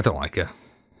 Oh, I don't like her.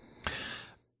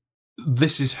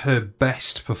 This is her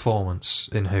best performance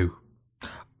in Who.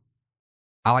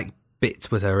 I like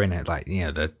bits with her in it, like,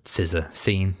 the scissor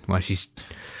scene where she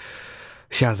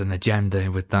has an agenda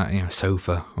with that,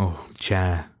 sofa or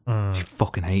chair. She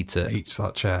fucking hates it. Hates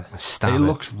that chair. It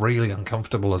looks really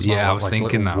uncomfortable as well. Yeah, I was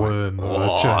thinking that. Worm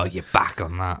you're back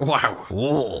on that. Wow.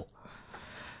 Whoa.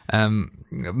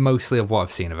 Mostly of what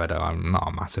I've seen of her, though, I'm not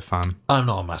a massive fan. I'm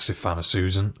not a massive fan of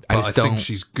Susan, but I think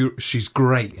she's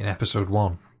great in episode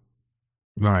 1.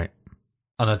 Right.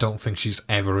 And I don't think she's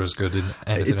ever as good in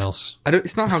anything else.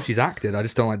 It's not how she's acted. I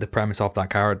just don't like the premise of that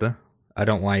character. I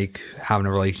don't like having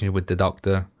a relationship with the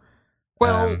Doctor.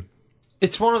 Well,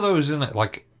 it's one of those, isn't it?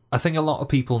 Like, I think a lot of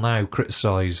people now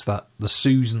criticise that the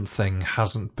Susan thing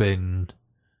hasn't been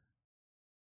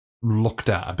looked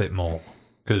at a bit more,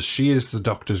 because she is the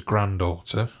Doctor's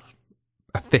granddaughter.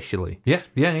 Officially.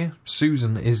 Yeah.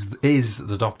 Susan is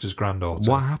the Doctor's granddaughter.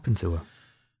 What happened to her?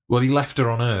 Well, he left her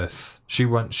on Earth. She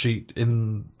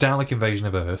in Dalek Invasion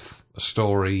of Earth, a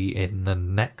story in the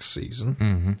next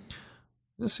season.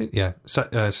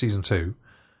 Mm-hmm. Season 2.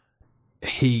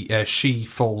 She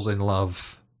falls in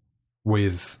love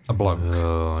with a bloke.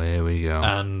 Oh, here we go.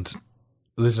 And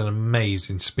there's an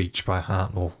amazing speech by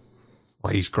Hartnell.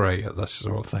 Like, he's great at this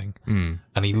sort of thing.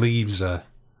 And he leaves her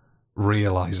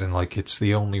realising like it's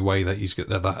the only way that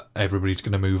that everybody's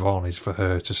going to move on is for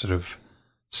her to sort of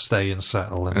stay and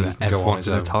settle, and he can go on his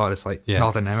own. TARDIS, like,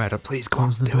 nodding their head, please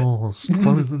close the doors.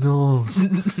 Close the doors.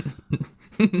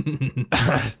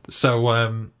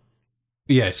 So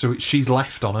she's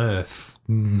left on Earth.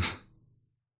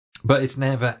 But it's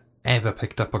never, ever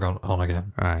picked up on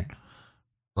again. Right.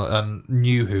 And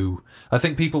New Who, I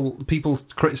think people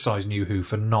criticise New Who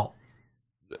for not,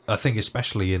 I think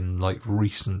especially in like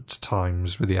recent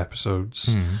times with the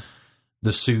episodes,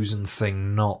 the Susan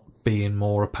thing not being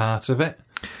more a part of it.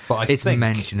 But it's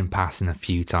mentioned in passing a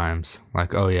few times,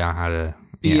 like, oh yeah, I had a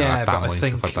family and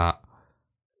stuff like that.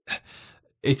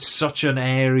 It's such an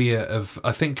area of,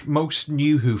 I think most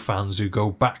New Who fans who go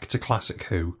back to Classic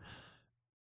Who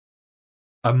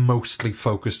are mostly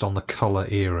focused on the colour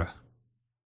era,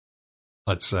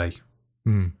 I'd say.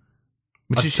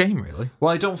 Which is a shame, really.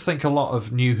 Well, I don't think a lot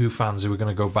of New Who fans who are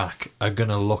going to go back are going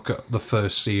to look at the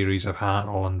first series of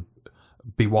Hartnell and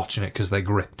be watching it because they're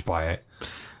gripped by it.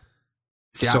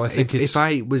 See, so I think if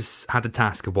I had the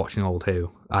task of watching Old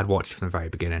Who, I'd watch it from the very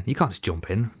beginning. You can't just jump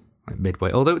in like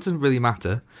midway, although it doesn't really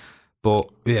matter. But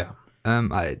yeah,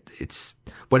 it's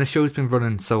when a show's been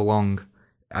running so long,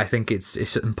 I think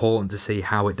it's important to see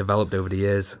how it developed over the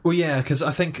years. Well, yeah, because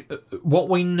I think what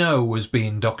we know as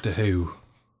being Doctor Who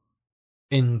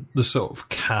in the sort of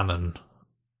canon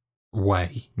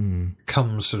way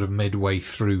comes sort of midway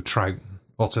through Troughton,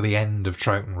 or to the end of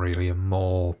Troughton, really, and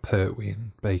more Pertwee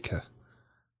and Baker.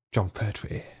 John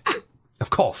Pertwee. Of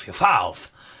course, yourself.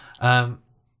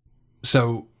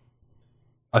 So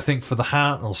I think for the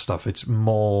Hartnell stuff, it's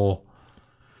more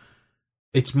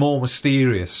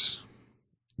mysterious,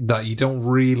 that you don't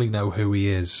really know who he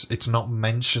is. It's not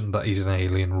mentioned that he's an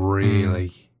alien,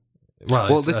 really.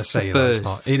 Well, it's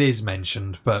not. It is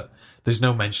mentioned, but there's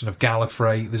no mention of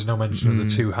Gallifrey. There's no mention of the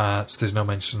Two Hearts. There's no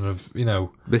mention of,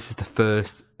 This is the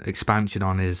first expansion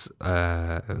on his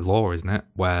lore, isn't it?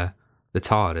 Where the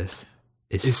TARDIS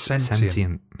is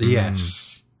sentient.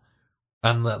 Yes.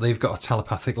 And that they've got a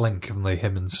telepathic link, haven't they?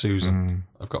 Him and Susan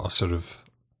have got a sort of...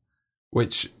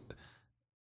 Which...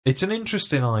 It's an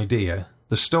interesting idea.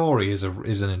 The story is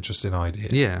an interesting idea.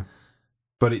 Yeah.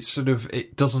 But it's sort of...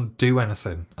 It doesn't do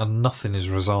anything, and nothing is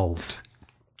resolved.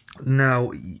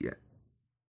 No.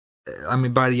 I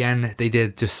mean, by the end, they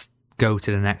did just go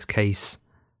to the next case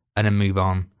and then move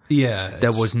on. Yeah.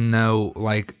 There was no,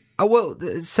 like... Oh, well,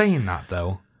 saying that,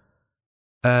 though,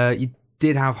 you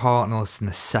did have Hartnell in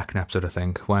the second episode, I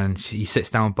think, when he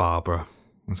sits down with Barbara.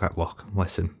 It's like, look,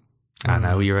 listen, I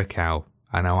know you're a cow.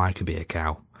 I know I could be a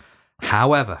cow.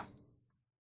 However...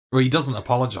 Well, he doesn't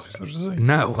apologise, does he?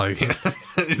 No.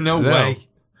 There's no way.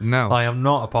 No. I am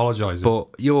not apologising. But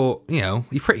you're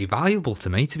pretty valuable to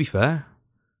me, to be fair.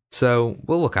 So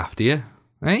we'll look after you,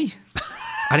 eh?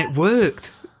 And it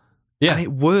worked. Yeah. And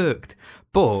it worked.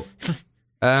 But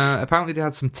apparently they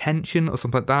had some tension or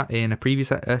something like that in a previous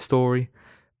story.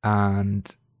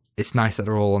 And it's nice that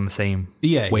they're all on the same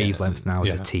wavelength now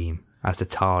as a team, as the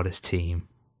TARDIS team.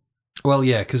 Well,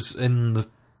 yeah, because in the...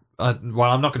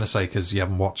 well, I'm not going to say because you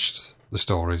haven't watched the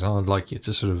stories. I'd like you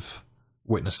to sort of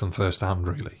witness them firsthand,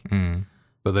 really.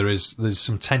 But there's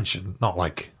some tension. Not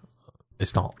like...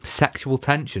 It's not... Sexual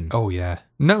tension? Oh, yeah.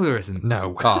 No, there isn't.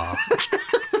 No. Oh.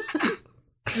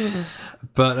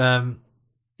 But,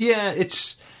 yeah,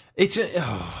 it's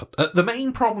the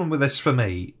main problem with this for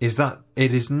me is that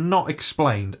it is not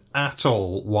explained at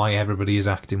all why everybody is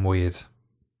acting weird.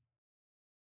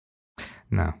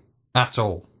 No. At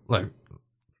all. Like...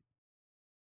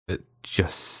 They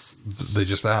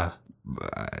just are.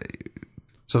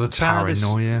 So the TARDIS,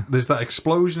 paranoia. There's that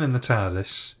explosion in the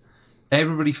TARDIS.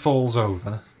 Everybody falls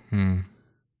over, and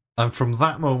from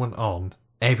that moment on,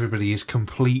 everybody is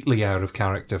completely out of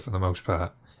character for the most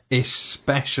part,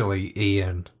 especially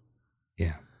Ian.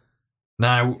 Yeah.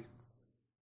 Now,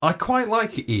 I quite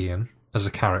like Ian as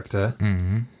a character.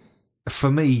 For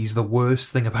me, he's the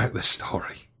worst thing about this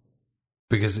story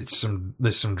because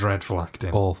there's some dreadful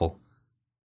acting. Awful.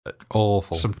 But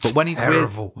when he's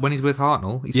with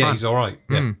Hartnell, he's fine. He's all right.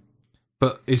 Yeah.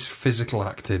 But his physical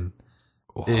acting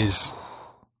is...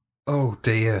 Oh,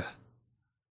 dear.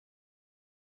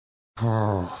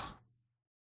 Oh.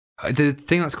 The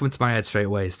thing that's coming to my head straight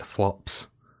away is the flops.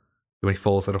 When he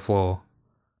falls to the floor.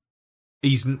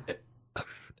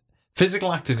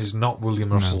 Physical acting is not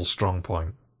William Russell's strong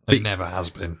point. It never has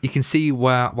been. You can see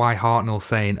why Hartnell's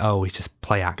saying, "Oh, he's just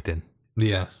play acting."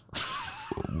 Yeah,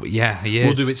 yeah, he is.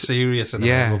 We'll do it serious, and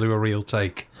we'll do a real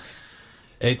take.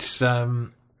 It's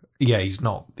he's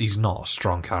not a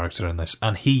strong character in this,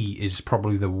 and he is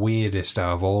probably the weirdest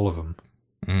out of all of them.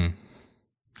 Mm.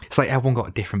 It's like everyone got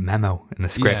a different memo in the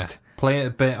script. Yeah. Play it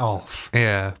a bit off.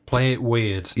 Yeah, play it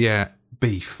weird. Yeah,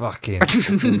 be fucking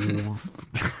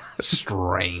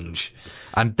strange.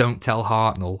 And don't tell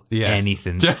Hartnell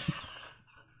anything.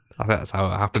 That's how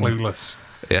it happened. Clueless.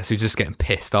 Yeah, so he's just getting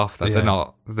pissed off that they're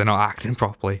not acting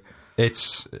properly.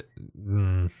 It's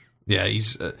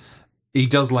he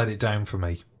does let it down for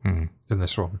me in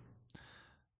this one.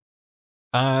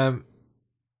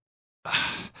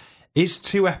 Is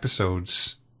 2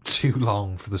 episodes too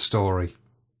long for the story?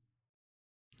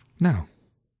 No.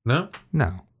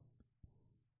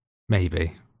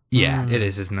 Maybe. Yeah, it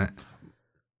is, isn't it?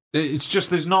 It's just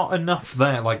there's not enough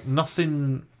there, like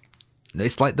nothing.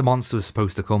 It's like the monster was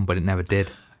supposed to come, but it never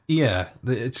did. Yeah,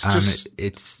 it's just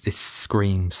it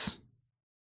screams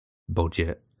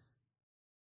budget.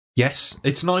 Yes,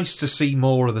 it's nice to see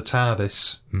more of the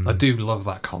TARDIS. I do love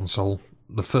that console.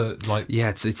 The first,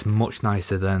 it's much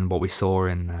nicer than what we saw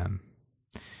in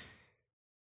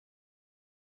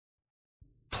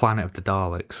Planet of the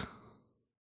Daleks.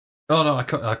 Oh no, I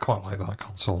quite like that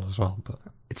console as well, but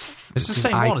it's the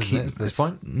same one, isn't it? At this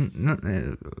point.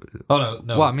 No.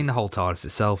 Well, I mean the whole TARDIS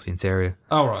itself, the interior.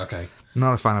 Oh right, okay. I'm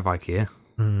not a fan of IKEA.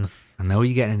 I know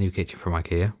you're getting a new kitchen from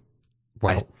IKEA.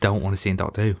 Well, I don't want to see in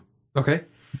Doctor Who. Okay,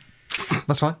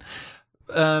 that's fine.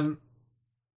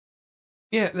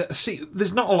 See,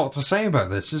 there's not a lot to say about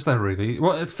this, is there? Really?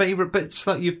 What favourite bits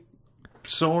that you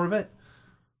saw of it?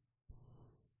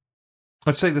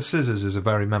 I'd say the scissors is a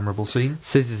very memorable scene.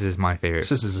 Scissors is my favourite.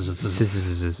 Scissors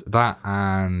is that,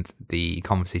 and the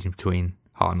conversation between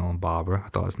Hartnell and Barbara. I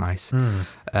thought it was nice.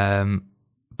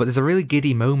 But there's a really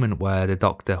giddy moment where the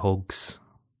Doctor hugs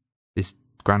his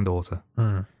granddaughter.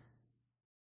 It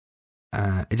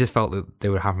just felt that they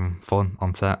were having fun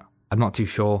on set. I'm not too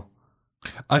sure.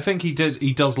 I think he did.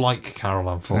 He does like Carol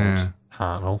Ann Ford,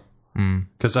 Hartnell.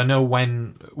 Because I know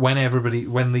when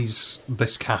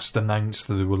this cast announced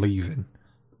that they were leaving,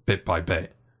 bit by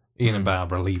bit, Ian and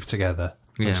Barbara leave together,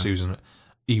 and Susan,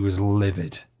 he was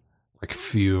livid, like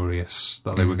furious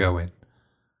that they were going.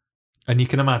 And you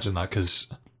can imagine that, because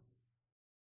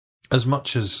as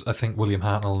much as I think William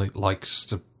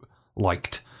Hartnell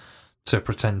liked to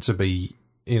pretend to be,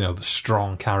 the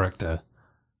strong character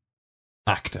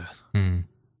actor,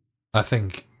 I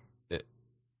think.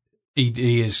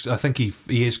 He is. I think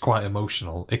he is quite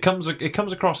emotional. It comes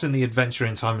across in the Adventure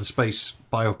in Time and Space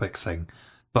biopic thing,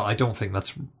 but I don't think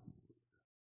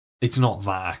it's not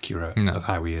that accurate of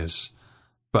how he is.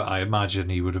 But I imagine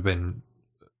he would have been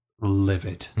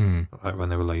livid when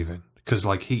they were leaving, because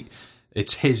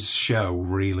it's his show,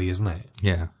 really, isn't it?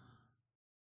 Yeah.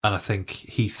 And I think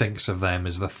he thinks of them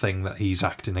as the thing that he's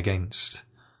acting against.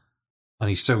 And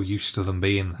he's so used to them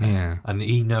being there. Yeah. And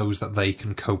he knows that they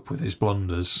can cope with his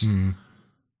blunders.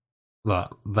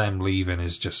 That them leaving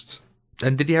is just...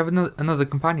 And did he have another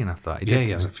companion after that? He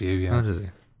has a few, yeah. How does he?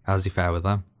 How does he fare with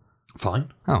them?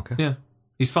 Fine. Oh, okay. Yeah.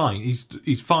 He's fine.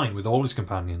 He's fine with all his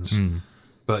companions.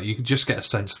 But you can just get a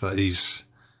sense that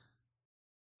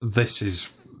this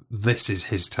is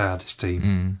his TARDIS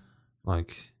team.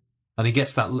 And he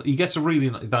gets a really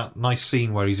that nice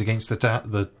scene where he's against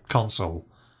the console.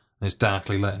 It's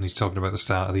darkly lit, and he's talking about the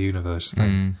start of the universe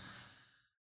thing.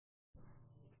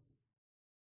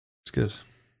 It's good.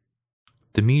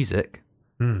 The music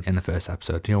in the first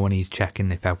episode, when he's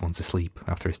checking if everyone's asleep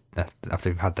after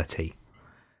they've had their tea.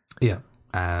 Yeah.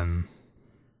 Now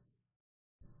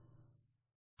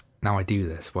I do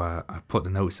this where I put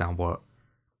the notes down what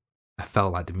I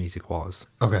felt like the music was.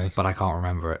 Okay. But I can't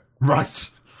remember it. Right.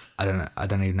 I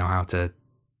don't even know how to...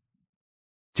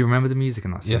 Do you remember the music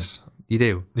in that scene? Yes. You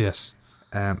do? Yes.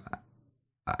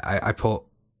 I put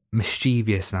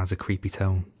mischievous and has a creepy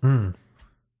tone.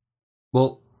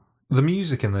 Well, the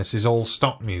music in this is all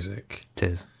stock music. It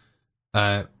is.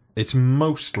 It's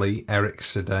mostly Eric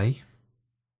Sidé.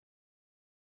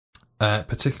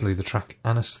 Particularly the track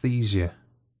Anesthesia,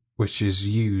 which is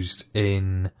used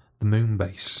in the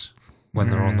Moonbase when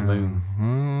they're on the moon.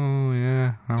 Oh,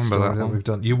 yeah. I remember story that one. we've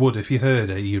done. You would, if you heard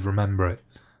it, you'd remember it.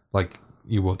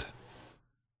 You would.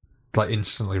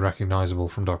 Instantly recognisable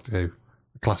from Doctor Who.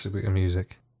 classic bit of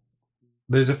music.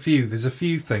 There's a few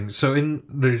things. So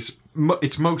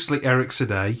it's mostly Eric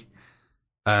Sadé.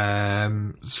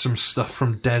 Some stuff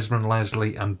from Desmond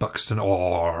Leslie and Buxton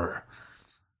Orr.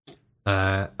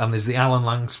 And there's the Alan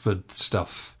Langsford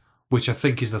stuff, which I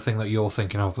think is the thing that you're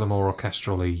thinking of, the more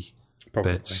orchestral-y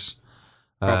bits.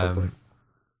 Probably.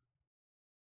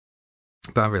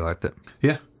 But I really liked it.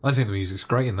 Yeah, I think the music's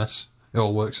great in this. It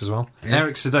all works as well. Yeah.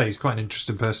 Eric Sadé is quite an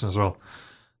interesting person as well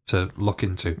to look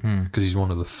into, because he's one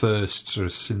of the first sort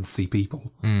of synthy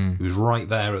people. He was right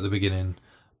there at the beginning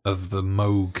of the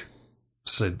Moog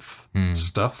synth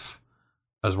stuff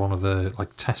as one of the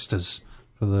testers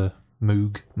for the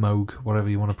Moog, whatever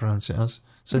you want to pronounce it as,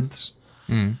 synths.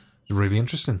 It's really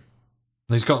interesting.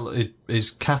 And he's got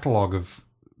his catalogue of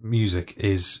music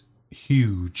is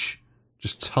huge,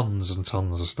 just tons and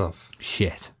tons of stuff.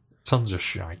 Shit, tons of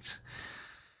shite.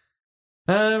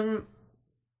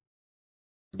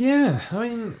 Yeah, I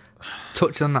mean,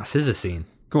 touch on that scissor scene.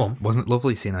 Go on. Wasn't it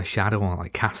lovely seeing her shadow on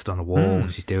cast on a wall and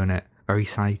she's doing it? Very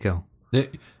Psycho.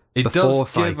 It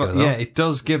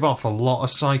does give off a lot of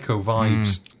Psycho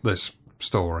vibes, this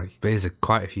story. But it's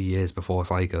quite a few years before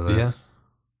Psycho, this. Yeah.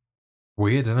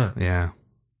 Weird, isn't it? Yeah.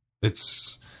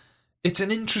 It's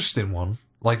an interesting one.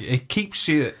 It keeps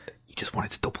you... You just want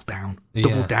it to double down.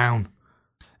 Double down.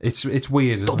 It's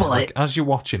weird, isn't double it? As you're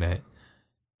watching it,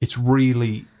 it's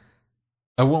really...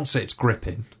 I won't say it's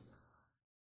gripping,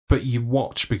 but you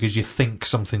watch because you think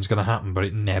something's going to happen, but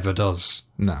it never does.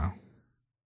 No.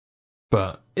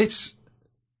 But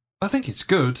I think it's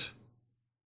good.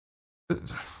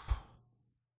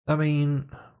 I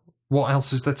mean, what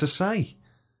else is there to say?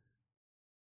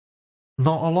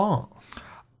 Not a lot.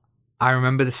 I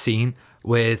remember the scene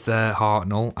with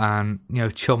Hartnell and,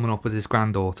 chumming up with his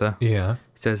granddaughter. Yeah.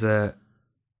 He says,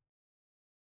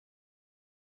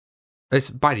 it's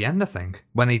by the end, I think.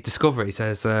 When he discovers it, he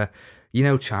says,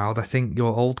 child, I think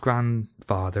your old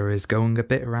grandfather is going a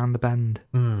bit around the bend.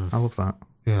 I love that.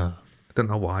 Yeah. I don't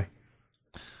know why.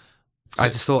 I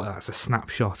just thought that's a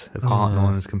snapshot of Hartnell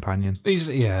and his companion.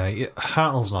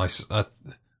 Hartnell's nice.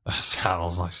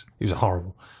 Hartnell's nice. He was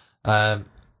horrible.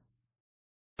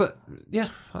 But yeah,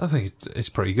 I think it's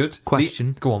pretty good.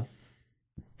 Question. Go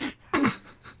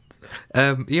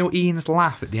on. Ian's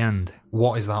laugh at the end.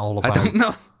 What is that all about? I don't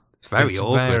know. It's very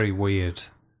awkward. Very weird.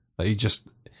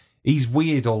 He's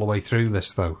weird all the way through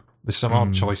this, though. There's some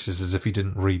odd choices as if he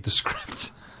didn't read the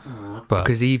script. But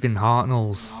because even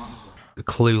Hartnell's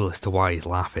clueless to why he's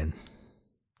laughing.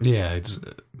 Yeah, it's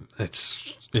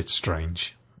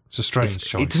strange. It's a strange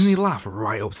choice. Doesn't he laugh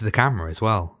right up to the camera as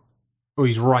well? Oh,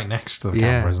 he's right next to the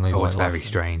camera, isn't he? It's very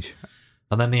strange.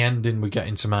 And then the ending, we get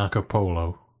into Marco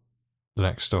Polo, the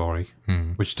next story,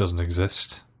 which doesn't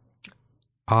exist.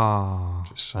 Oh.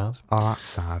 It's sad. Oh, that's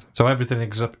sad. So everything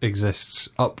exists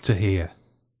up to here.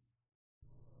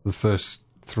 The first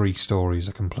 3 stories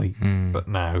are complete, but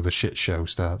now the shit show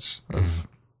starts of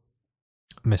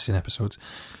missing episodes.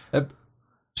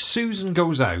 Susan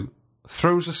goes out,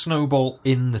 throws a snowball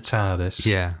in the TARDIS.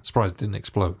 Yeah. Surprised it didn't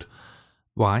explode.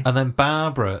 Why? And then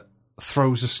Barbara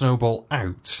throws a snowball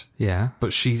out. Yeah.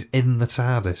 But she's in the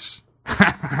TARDIS.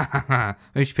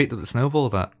 Maybe she picked up the snowball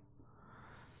that.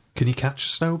 Can you catch a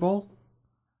snowball?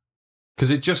 Because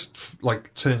it just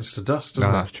turns to dust, doesn't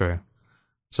it? No, that's true.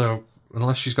 So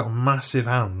unless she's got massive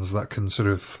hands that can sort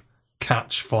of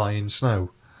catch flying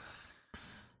snow.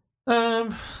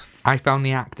 I found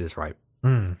the actors right.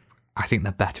 I think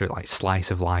they're better at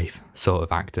slice of life sort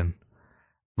of acting,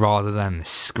 rather than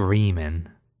screaming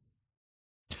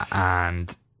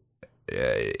and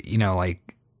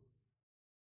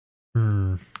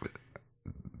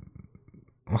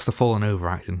what's the falling over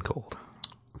acting called?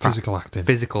 Physical acting.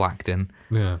 Physical acting.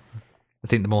 Yeah. I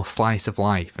think the more slice of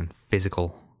life and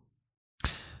physical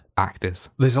actors.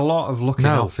 There's a lot of looking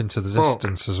off into the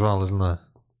distance as well, isn't there?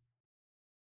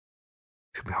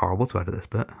 It's going to be horrible to edit this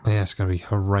bit. Yeah, it's going to be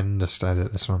horrendous to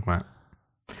edit this one. Right.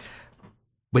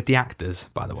 With the actors,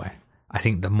 by the way, I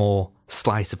think the more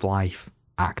slice of life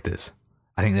actors,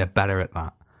 I think they're better at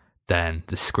that than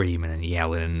the screaming and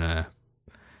yelling and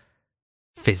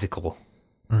physical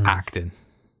acting.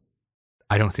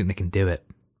 I don't think they can do it.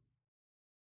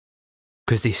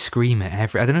 Because they scream at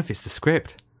I don't know if it's the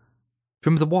script.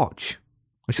 Remember The Watch?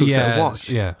 When she looks at a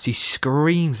watch, she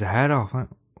screams her head off.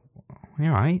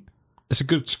 You're right. It's a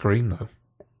good scream, though.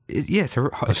 It's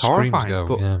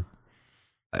horrifying.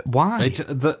 But why?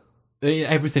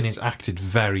 Everything is acted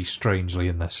very strangely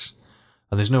in this,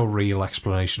 and there's no real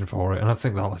explanation for it. And I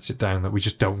think that lets it down that we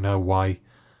just don't know why.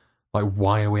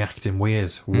 Why are we acting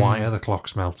weird? Why are the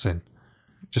clocks melting?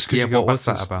 Just because you go what back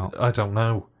was that about? I don't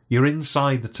know. You're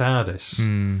inside the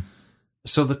TARDIS,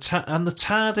 So the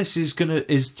TARDIS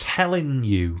is telling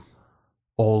you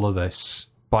all of this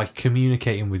by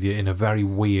communicating with you in a very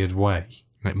weird way,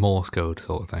 like Morse code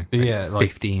sort of thing. Yeah, like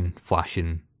 15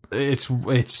 flashing.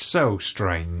 It's so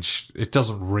strange. It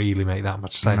doesn't really make that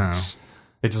much sense. No.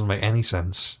 It doesn't make any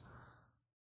sense.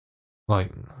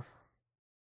 Like,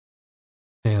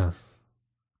 yeah.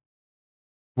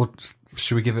 What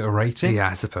should we give it a rating? Yeah,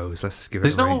 I suppose. Let's give it.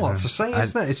 There's a rating. There's not a lot to say,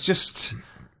 is there? It's just,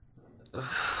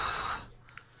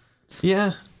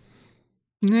 yeah.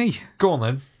 Nee. Go on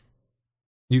then.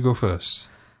 You go first.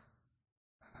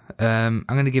 I'm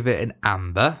going to give it an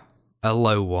amber, a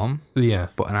low one. Yeah,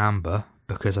 but an amber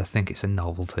because I think it's a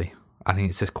novelty. I think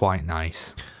it's just quite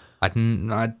nice.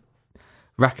 I'd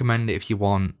recommend it if you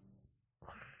want.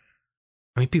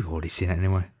 I mean, people have already seen it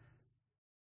anyway.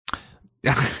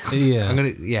 Yeah, I'm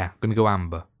gonna go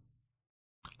amber.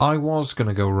 I was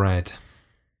gonna go red.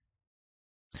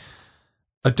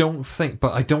 I don't think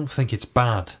it's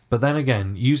bad. But then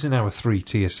again, using our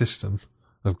 3-tier system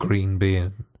of green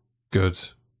being good,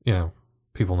 you know,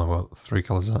 people know what 3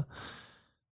 colours are.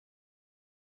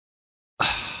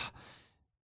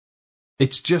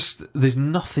 It's just, there's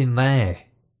nothing there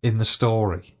in the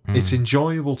story. It's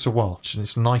enjoyable to watch, and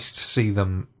it's nice to see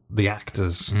them, the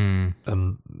actors, and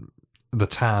the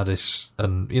TARDIS,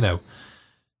 and, you know,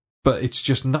 but it's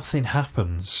just nothing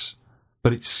happens.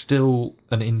 But it's still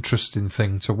an interesting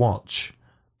thing to watch.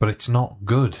 But it's not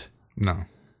good. No.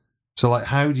 So, like,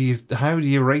 how do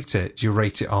you rate it? Do you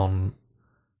rate it on?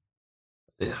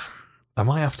 I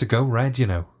might have to go red, you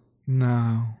know.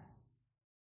 No.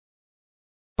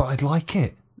 But I'd like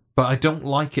it. But I don't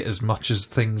like it as much as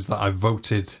things that I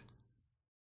voted.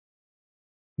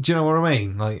 Do you know what I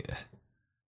mean? Like,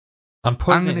 I'm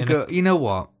gonna go. You know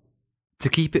what? To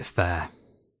keep it fair,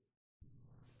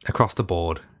 across the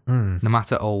board, no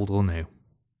matter old or new,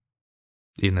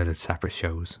 even though they're separate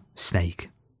shows, Snake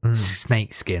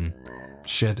skin,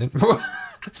 shedding.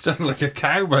 Sounded like a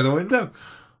cow by the window.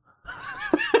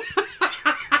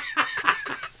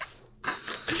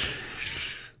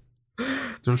 Do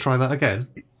you want to try that again?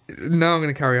 No, I'm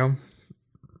going to carry on.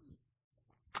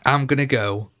 I'm going to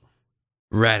go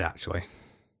red, actually.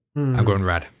 I'm going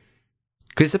red.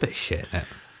 Because it's a bit shit, isn't it?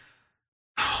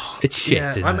 It's shit,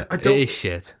 isn't it? It is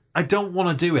shit. I don't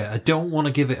want to do it. I don't want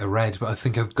to give it a red, but I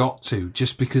think I've got to,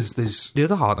 just because there's... The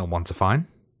other Hartnell ones are fine.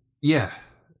 Yeah.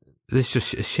 It's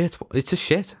just shit. It's a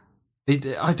shit.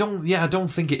 I don't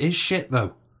think it is shit,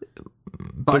 though.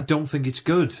 But I don't think it's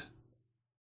good.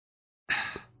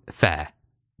 Fair.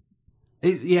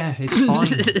 It's fine.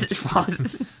 It's fine.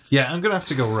 Yeah, I'm going to have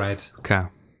to go red. Okay.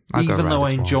 Even though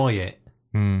I enjoy it.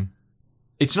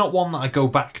 It's not one that I go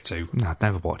back to. No, I'd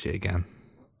never watch it again.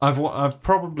 I've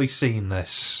probably seen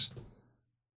this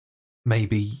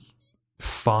maybe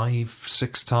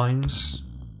 5-6 times.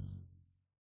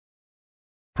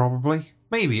 Probably.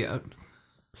 Maybe.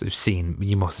 So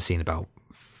you must have seen about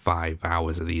 5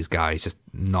 hours of these guys just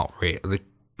not really,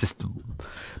 just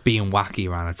being wacky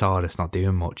around a TARDIS, not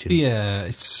doing much. Yeah,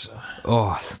 it's...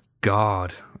 Oh,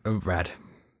 God. Red.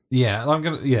 Yeah,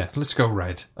 let's go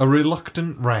red. A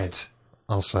reluctant red,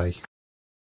 I'll say.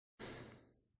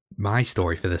 My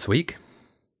story for this week.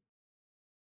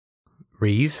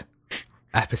 Ree's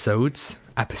episode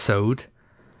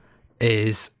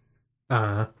is...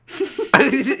 The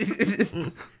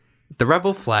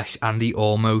Rebel Flesh and the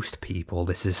Almost People.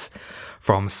 This is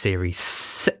from series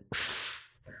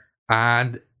 6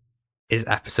 and is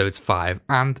episodes 5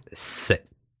 and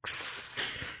 6.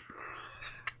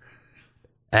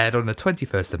 Aired on the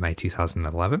 21st of May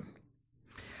 2011,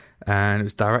 and it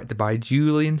was directed by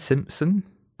Julian Simpson.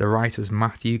 The writer was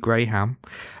Matthew Graham.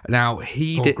 Now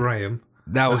Graham,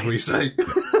 as we say.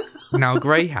 Now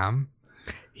Graham,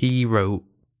 he wrote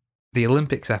the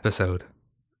Olympics episode.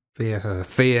 Fear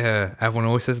Her. Everyone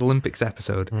always says Olympics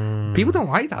episode. People don't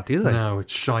like that, do they? No,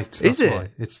 it's shite. Is it? Why.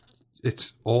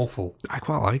 It's awful. I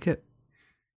quite like it.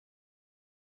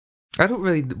 I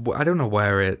don't know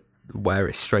where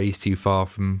it strays too far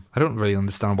from. I don't really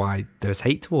understand why there's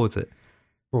hate towards it.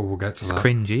 Well, we'll get to that. It's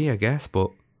cringy, I guess,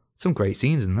 but some great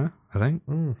scenes in there, I think.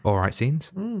 All right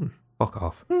scenes. Fuck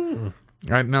off.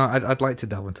 Right, no, I'd like to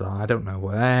delve into that. I don't know.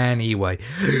 Anyway,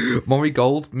 Murray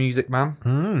Gold, music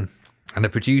man. And the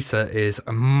producer is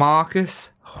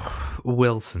Marcus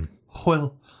Wilson.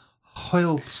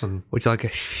 Wilson. Would you like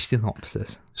a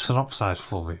synopsis? Synopsis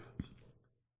for me.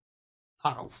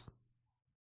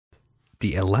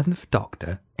 The 11th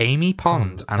Doctor, Amy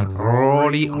Pond, and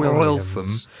Rory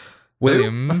Williams.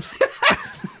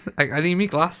 I need me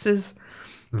glasses.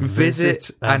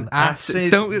 Visit an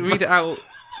acid. Don't read it out.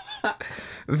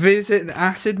 Visit an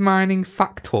acid mining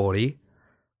factory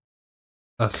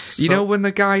You know when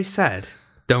the guy said,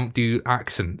 don't do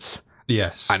accents?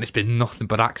 Yes. And it's been nothing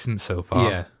but accents so far.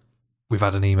 Yeah. We've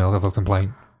had an email of a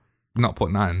complaint. Not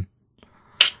putting that in.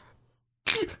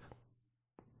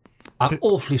 I'm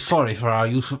awfully sorry for our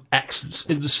use of accents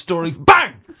in the story.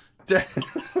 Bang! Do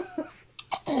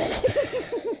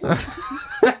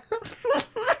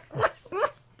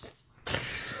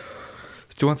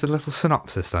you want a little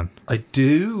synopsis then? I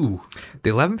do. The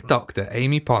 11th Doctor,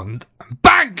 Amy Pond, and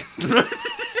bang!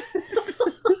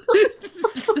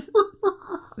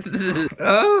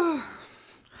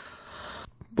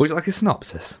 Would you like a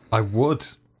synopsis? I would.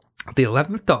 The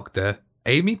 11th Doctor,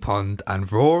 Amy Pond,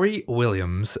 and Rory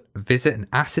Williams visit an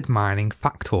acid mining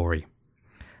factory.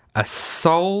 A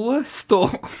solar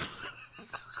storm.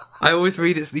 I always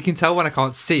read it, so you can tell when I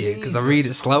can't see it because I read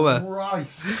it slower.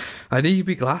 Christ. I need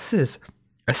big glasses.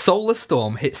 A solar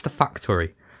storm hits the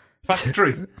factory.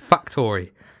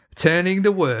 Factory. Turning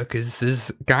the workers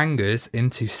as gangers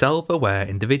into self-aware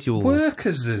individuals.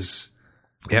 Workers.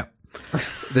 Yep.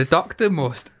 The Doctor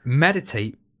must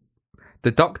meditate.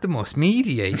 The Doctor must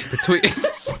mediate between...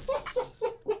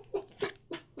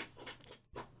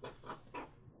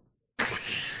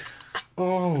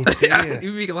 Oh, dear.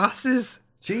 Give me glasses.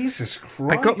 Jesus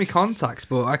Christ. I got me contacts,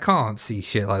 but I can't see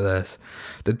shit like this.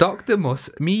 The Doctor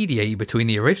must mediate between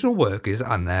the original workers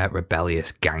and their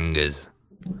rebellious gangers.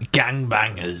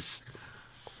 Gangbangers.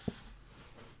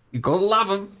 You gotta love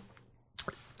them.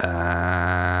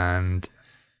 And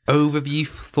overview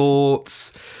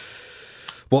thoughts.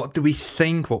 What do we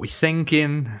think? What we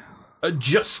thinking?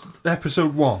 Just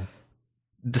episode 1.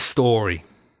 The story.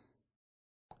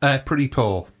 Pretty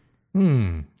poor.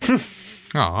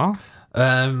 Aw.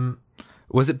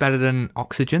 Was it better than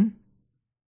Oxygen?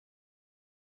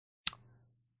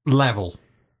 Level.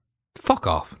 Fuck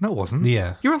off. No, it wasn't.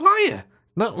 Yeah. You're a liar.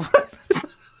 No.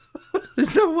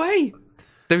 There's no way.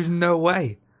 There's no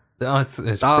way. It's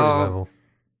pretty level.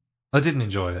 I didn't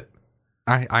enjoy it.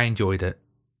 I enjoyed it.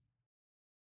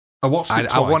 I watched it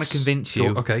twice. I want to convince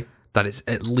you Okay. that it's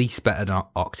at least better than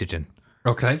Oxygen.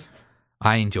 Okay.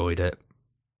 I enjoyed it.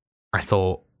 I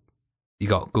thought you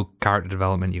got good character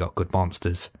development, you got good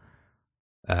monsters,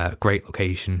 great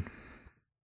location,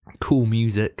 cool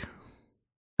music.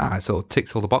 It sort of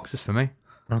ticks all the boxes for me.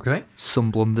 Okay. Some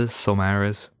blunders, some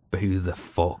errors, but who the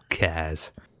fuck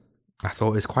cares? I thought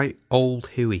it was quite old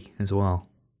Huey as well.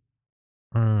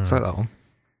 It's like that one.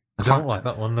 I don't like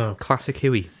that one, no. Classic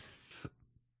Huey.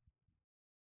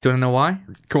 Do you want to know why?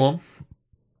 Go on.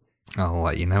 I'll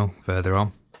let you know further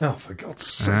on. Oh, for God's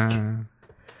sake.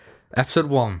 Episode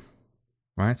 1,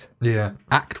 right? Yeah.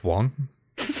 Act 1.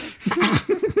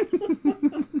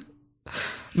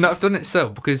 No, I've done it so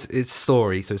because it's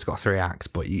story, so it's got 3 acts,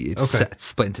 but it's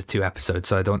split into 2 episodes.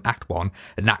 So I don't Act 1,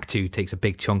 and Act 2 takes a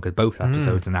big chunk of both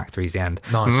episodes, and Act 3 is the end.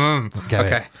 Nice.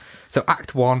 Okay. So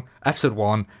Act 1, Episode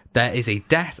 1, there is a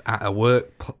death at a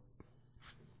work...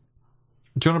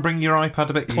 Do you want to bring your iPad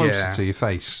a bit closer to your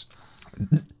face?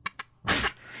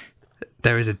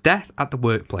 There is a death at the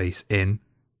workplace in...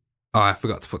 Oh, I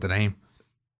forgot to put the name.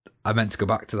 I meant to go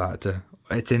back to that.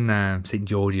 It's in St.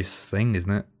 George's thing,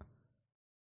 isn't it?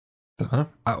 Don't know.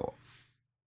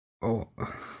 Oh.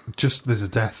 Just there's a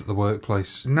death at the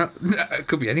workplace. No, it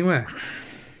could be anywhere.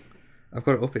 I've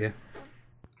got it up here.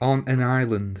 On an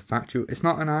island. Factual. It's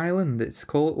not an island. It's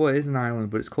called... Well, it is an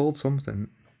island, but it's called something.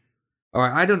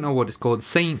 Alright, I don't know what it's called.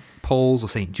 St. Paul's or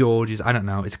St. George's. I don't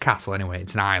know. It's a castle anyway.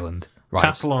 It's an island. Right.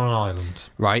 Castle on an island.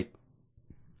 Right.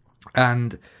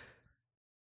 And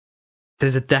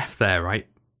there's a death there, right?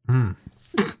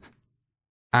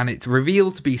 And it's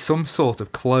revealed to be some sort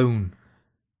of clone.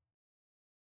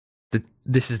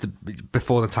 This is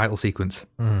before the title sequence.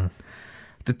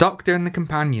 The Doctor and the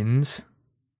companions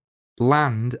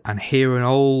land and hear an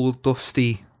old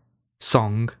dusty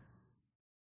song.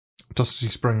 Dusty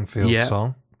Springfield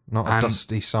song. Not a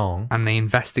dusty song. And they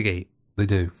investigate. They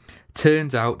do.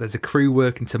 Turns out there's a crew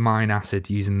working to mine acid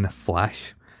using the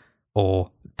flesh,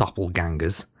 or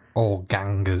doppelgangers. Or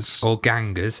gangers. Or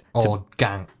gangers. Or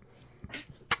gang.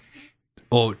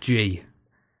 Or G.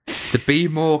 To be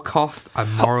more cost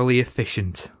and morally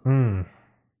efficient. I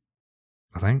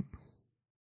think.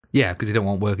 Yeah, because they don't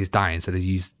want workers dying, so they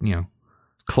use,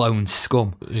 clone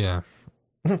scum. Yeah.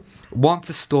 Once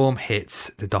a storm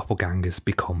hits, the doppelgangers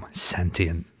become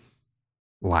sentient.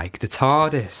 Like the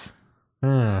TARDIS.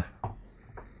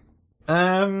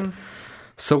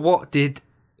 So what did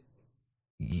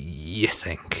you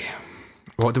think?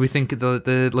 What do we think of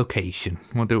the location?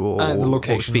 The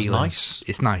location's nice.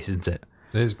 It's nice, isn't it?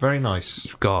 It is very nice.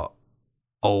 You've got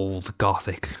old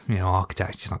Gothic,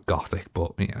 architecture. It's not Gothic,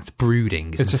 but it's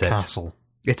brooding, isn't it? It's a castle.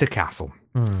 It's a castle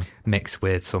mixed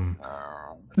with some.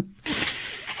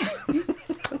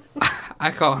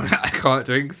 I can't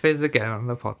drink fizz again on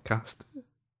the podcast.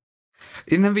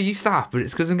 It never used to happen.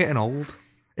 It's because I'm getting old.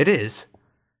 It is.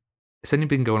 It's only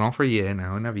been going on for a year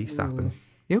now. It never used to happen.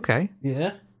 You okay?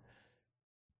 Yeah.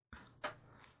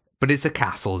 But it's a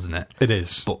castle, isn't it? It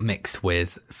is. But mixed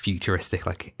with futuristic,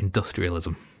 like,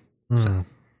 industrialism. So,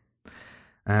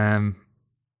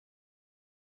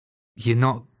 you're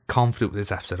not confident with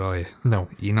this episode, are you? No.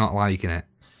 You're not liking it.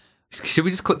 Should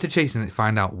we just cut to chase and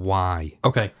find out why?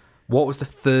 Okay. What was the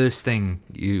first thing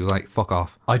you, like, fuck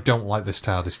off? I don't like this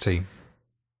TARDIS team.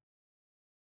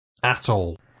 At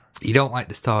all. You don't like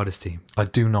the TARDIS team? I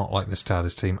do not like this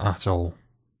TARDIS team at all.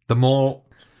 The more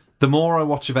I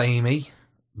watch of Amy,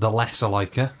 the less I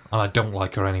like her, and I don't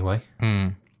like her anyway.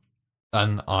 Mm.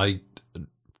 And I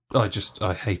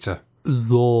hate her.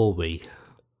 Rory.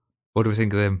 What do we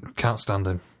think of him? Can't stand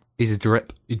him. He's a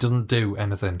drip. He doesn't do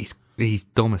anything. He's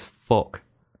dumb as fuck.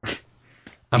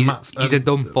 And he's a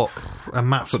dumb fuck. And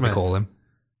Matt That's what Smith. they call him.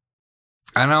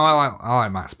 I know. I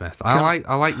like Matt Smith. I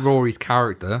like Rory's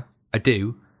character. I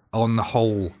do. On the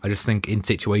whole, I just think in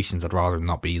situations I'd rather him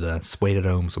not be there. Swayed at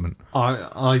home, something.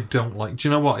 I don't like. Do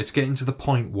you know what? It's getting to the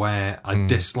point where I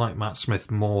dislike Matt Smith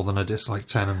more than I dislike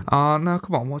Tennant. Oh no!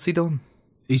 Come on, what's he done?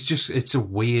 He's just. It's a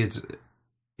weird.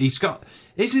 He's got.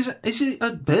 Has he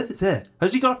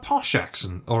got a posh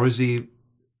accent, or is he?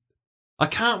 I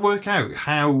can't work out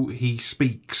how he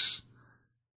speaks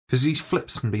because he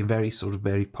flips from being very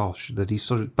posh. That he's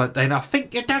sort of. But then I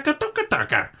think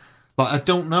like, I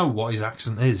don't know what his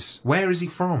accent is. Where is he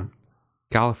from?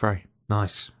 Gallifrey.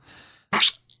 Nice.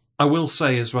 I will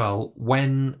say as well,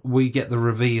 when we get the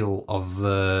reveal of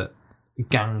the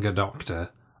Ganga Doctor,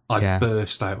 I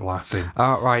burst out laughing.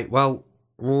 Right, well,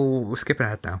 we're skipping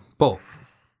ahead now. But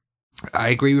I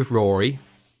agree with Rory,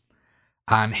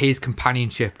 and his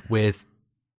companionship with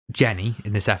Jenny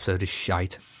in this episode is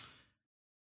shite.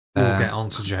 We'll get on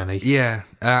to Jenny. Yeah,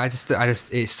 I just,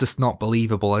 it's just not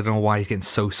believable. I don't know why he's getting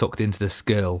so sucked into this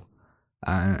girl.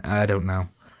 I don't know.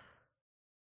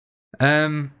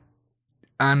 And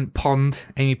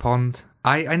Amy Pond.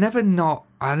 I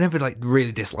never like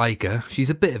really dislike her. She's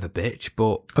a bit of a bitch,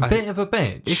 but a bit of a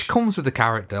bitch. It comes with the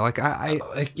character. Like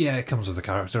yeah, it comes with the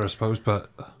character, I suppose. But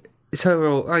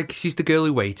so like she's the girl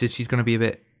who waited. She's going to be a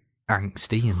bit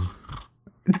angsty and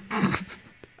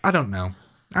I don't know.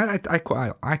 I like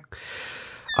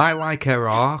her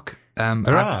arc.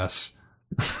 Her ass.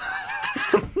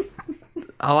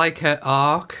 I like her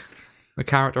arc, the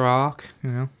character arc. You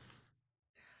know.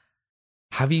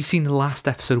 Have you seen the last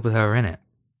episode with her in it?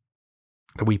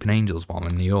 The Weeping Angels one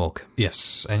in New York.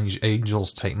 Yes,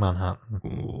 Angels Take Manhattan.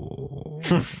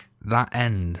 That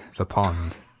end for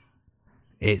Pond,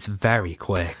 it's very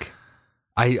quick.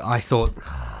 I thought.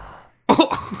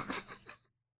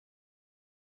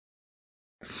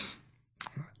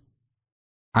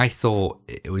 I thought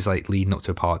it was like leading up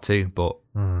to a part 2, but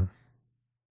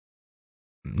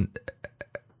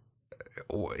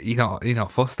you're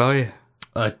not fussed, are you?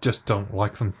 I just don't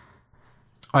like them.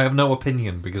 I have no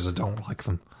opinion because I don't like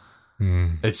them.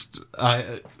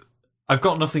 I've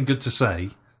got nothing good to say,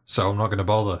 so I'm not going to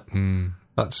bother.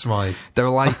 That's my. They're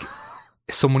like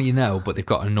someone you know, but they've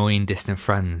got annoying distant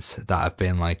friends that have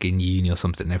been like in uni or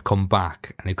something. They've come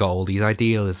back and they've got all these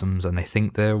idealisms, and they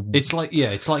think they're. It's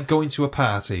like going to a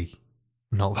party.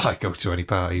 Not that I go to any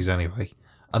parties anyway.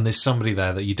 And there's somebody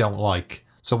there that you don't like.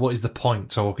 So what is the point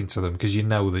talking to them? Because you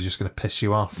know they're just going to piss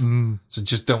you off. So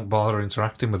just don't bother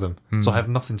interacting with them. So I have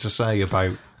nothing to say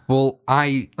about. Well,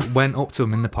 I went up to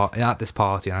him at this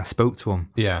party and I spoke to him.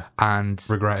 Yeah. And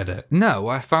regretted it. No,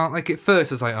 I found like at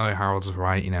first I was like, oh, Harold was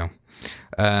right, you know.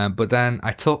 But then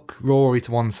I took Rory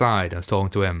to one side. I was talking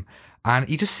to him, and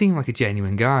he just seemed like a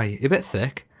genuine guy. A bit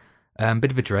thick,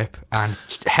 bit of a drip, and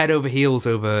head over heels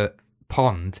over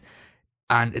Pond.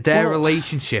 And their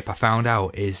relationship, I found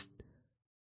out, it's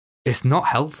not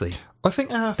healthy. I think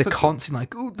they're constantly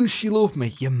like, oh, does she love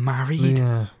me? You're married.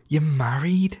 Yeah. You're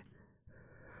married.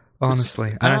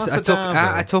 Honestly, and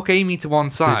I took Amy to one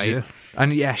side,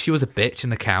 and yeah, she was a bitch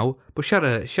and a cow, but she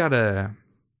had a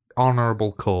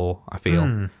honourable core, I feel,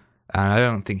 and I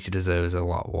don't think she deserves a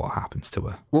lot of what happens to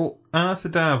her. Well, Arthur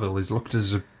Darvill is looked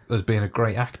as being a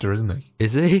great actor, isn't he?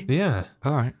 Is he? Yeah.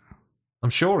 All right. I'm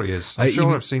sure he is. I'm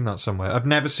sure I've seen that somewhere. I've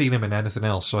never seen him in anything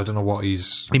else, so I don't know what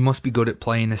he's. He must be good at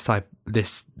playing this type.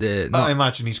 I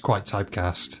imagine he's quite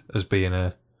typecast as being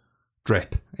a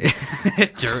drip.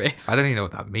 Drip. I don't even know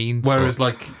what that means. Whereas,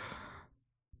 like,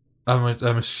 I'm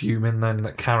assuming then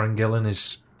that Karen Gillan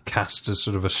is cast as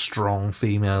sort of a strong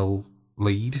female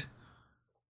lead.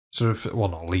 sort of, well,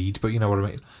 not lead, but you know what I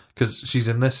mean. Because she's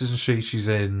in this, isn't she? She's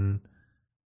in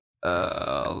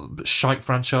Shite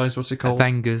franchise. What's it called?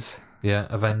 Avengers. Yeah,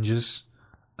 Avengers.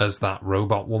 As that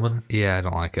robot woman. Yeah, I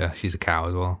don't like her. She's a cow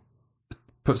as well.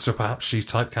 Puts her perhaps she's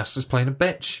typecast as playing a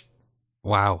bitch.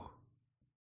 Wow.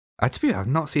 I've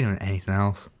not seen her in anything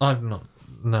else. I've not.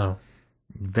 No.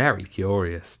 Very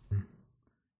curious.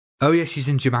 Oh yeah, she's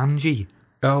in Jumanji.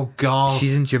 Oh God.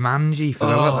 She's in Jumanji.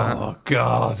 Forgot about that. Oh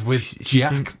God, with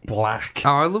Jack Black. Oh,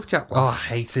 I love Jack Black. Oh, I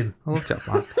hate him. I love Jack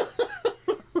Black.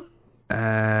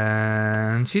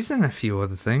 And she's in a few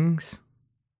other things.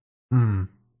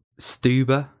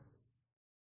 Stuber.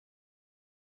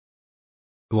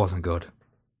 It wasn't good.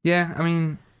 Yeah, I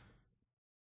mean...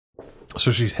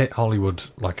 So she's hit Hollywood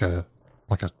like a...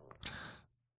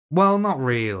 Well, not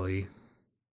really.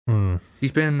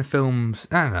 She's been in the films...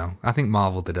 I don't know. I think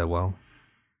Marvel did her well.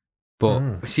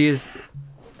 But she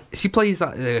plays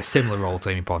that a similar role to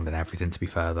Amy Pond in everything, to be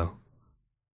fair, though.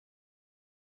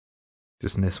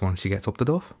 Just in this one, she gets up the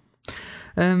duff.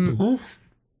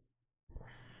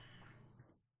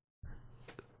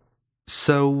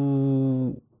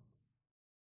 So...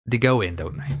 They go in,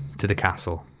 don't they, to the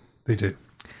castle. They do.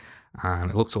 And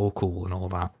it looks all cool and all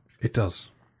that. It does.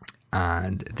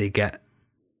 And they get...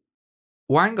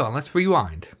 Well, hang on, let's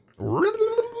rewind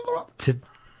to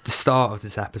the start of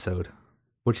this episode.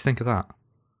 What do you think of that?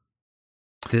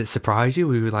 Did it surprise you?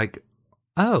 We were like,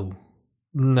 oh.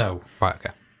 No. Right,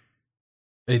 okay.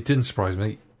 It didn't surprise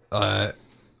me.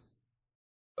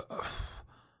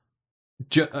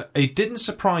 It didn't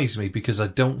surprise me because I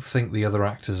don't think the other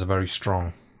actors are very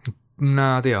strong.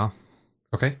 No, they are.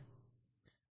 Okay.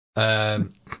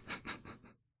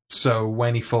 So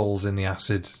when he falls in the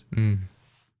acid,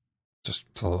 just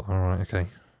thought, all right, okay,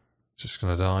 just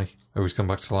gonna die. Oh, he's come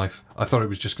back to life. I thought it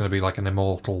was just gonna be like an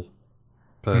immortal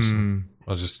person.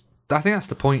 I think that's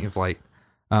the point of like,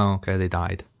 oh, okay, they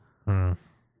died.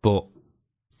 But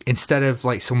instead of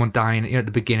like someone dying at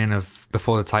the beginning of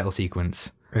before the title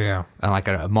sequence, yeah, and like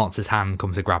a monster's hand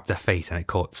comes to grab their face and it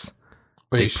cuts,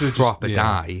 they proper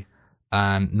die,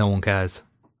 and no one cares.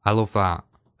 I love that.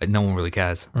 Like, no one really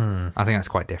cares. I think that's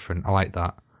quite different. I like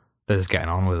that. They're just getting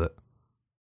on with it.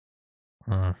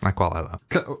 I quite like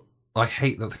that. I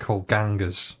hate that they're called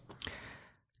gangers.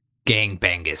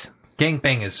 Gangbangers.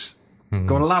 Gangbangers.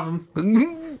 Gotta love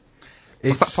them.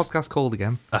 What's that podcast called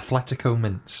again? Athletico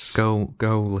Mints. Go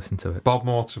listen to it. Bob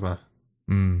Mortimer.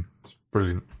 It's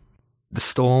brilliant. The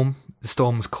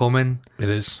storm's coming. It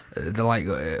is. They're like,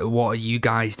 what are you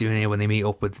guys doing here when they meet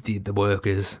up with the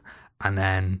workers? And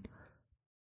then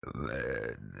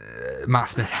Matt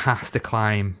Smith has to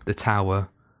climb the tower,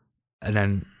 and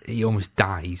then he almost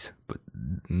dies, but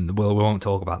we won't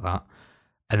talk about that.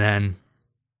 And then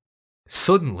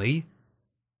suddenly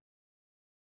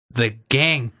the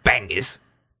gangbangers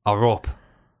are up,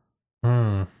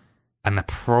 and they're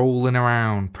prowling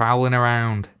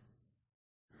around,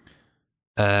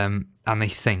 and they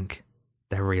think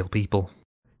they're real people,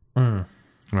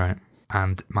 right?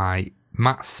 And my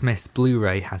Matt Smith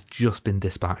Blu-ray has just been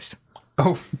dispatched.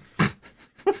 Oh.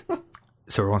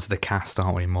 So we're on to the cast,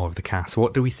 aren't we? More of the cast.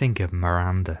 What do we think of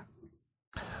Miranda?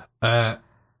 The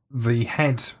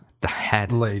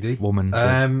head lady.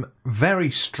 Woman.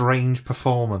 Very strange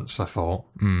performance, I thought.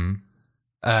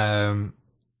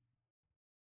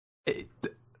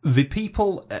 The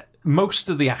people, most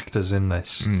of the actors in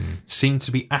this seem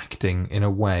to be acting in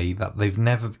a way that they've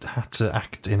never had to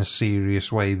act in a serious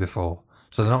way before.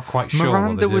 So they're not quite sure Miranda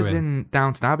what they're doing. was in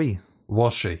Downton Abbey.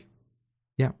 Was she?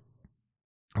 Yeah.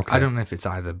 Okay. I don't know if it's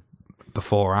either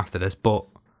before or after this, but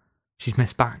she's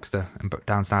Miss Baxter in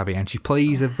Downton Abbey, and she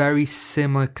plays a very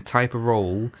similar type of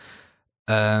role.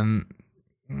 I'd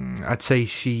say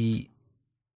she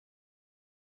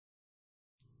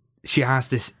has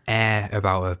this air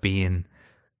about her being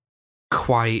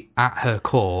quite, at her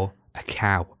core, a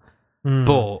cow.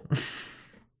 But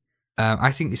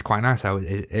I think it's quite nice how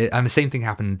and the same thing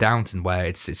happened in Downton, where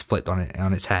it's flipped on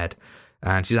its head,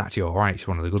 and she's actually all right. She's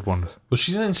one of the good ones. Well,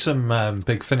 she's in some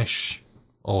Big Finish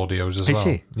audios as well. Is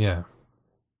she? Yeah.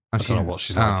 I don't know what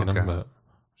she's like in them, but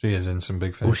she is in some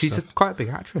Big Finish. Well, she's quite a big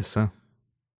actress, so.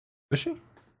 Is she?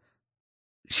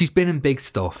 She's been in big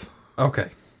stuff.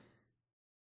 Okay.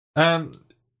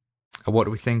 What do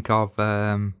we think of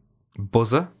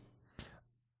Buzzer?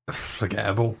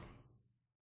 Forgettable.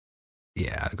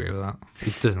 Yeah, I'd agree with that.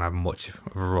 He doesn't have much of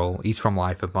a role. He's from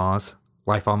Life on Mars.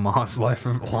 Life on Mars. Life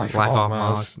on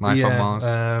Mars.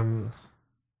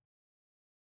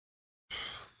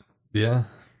 Yeah.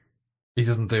 He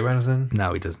doesn't do anything.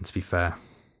 No, he doesn't, to be fair.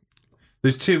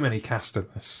 There's too many cast in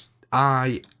this.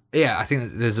 I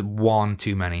think there's one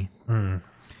too many.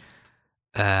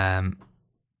 I'm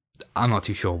not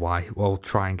too sure why. We'll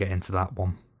try and get into that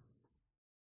one.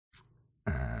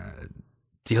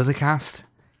 The other cast,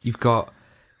 you've got.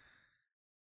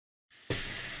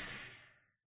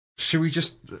 Should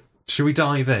we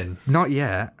dive in? Not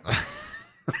yet.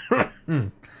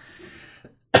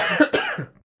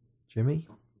 Jimmy?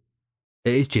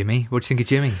 It is Jimmy. What do you think of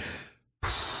Jimmy?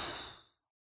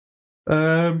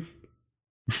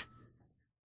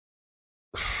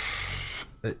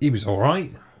 He was all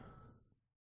right.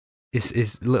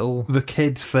 Is little the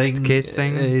kid thing?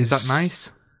 Is that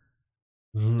nice?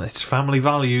 It's family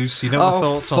values. You know my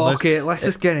thoughts on this. Fuck it. Let's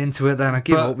just get into it then. I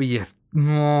give up with you.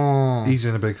 Oh. He's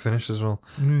in a Big Finish as well.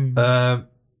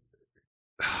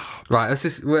 Right,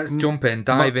 let's jump in,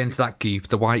 dive into that goop,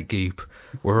 the white goop.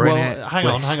 We're in it. Hang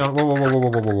on.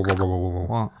 Whoa.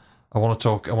 What? I want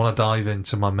to dive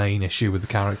into my main issue with the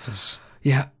characters.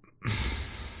 Yeah.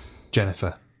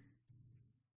 Jennifer.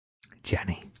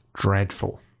 Jenny.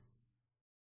 Dreadful.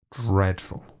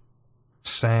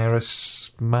 Sarah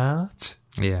Smart?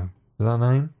 Yeah. Is that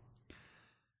her name?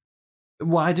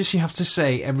 Why does she have to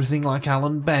say everything like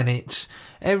Alan Bennett?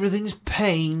 Everything's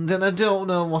pained and I don't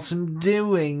know what I'm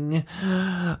doing.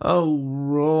 Oh,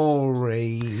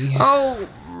 Rory. Oh,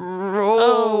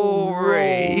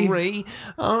 Rory.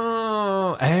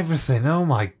 Oh, everything. Oh,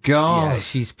 my God. Yeah,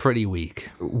 she's pretty weak.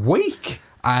 Weak?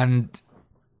 And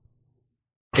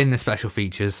in the special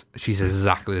features, she's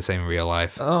exactly the same in real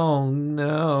life. Oh,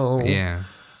 no. Yeah.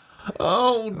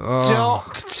 Oh,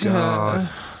 Doctor. God.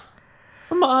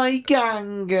 My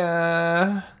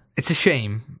Ganga. It's a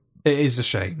shame. It is a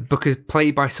shame. Because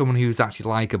played by someone who's actually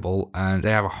likeable, and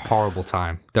they have a horrible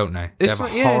time, don't they? It's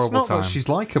not that she's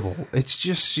likeable. It's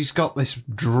just she's got this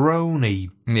drony,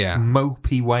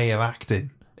 mopey way of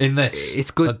acting in this.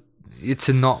 It's good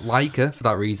to not like her for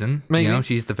that reason. Maybe. You know,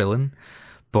 she's the villain.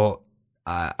 But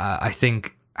I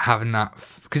think having that...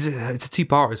 Because it's a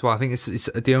two-part as well. I think it's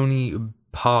the only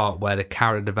part where the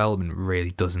character development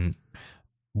really doesn't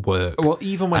work. Well,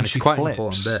 even when she quite flips, an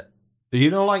important bit.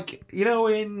 In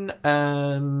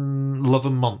Love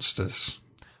and Monsters,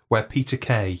 where Peter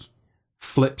Kay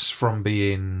flips from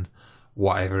being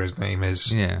whatever his name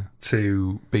is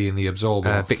to being the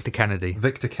Absorber. Victor Kennedy.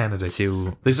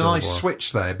 There's a nice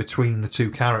switch there between the two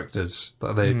characters.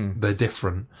 That they're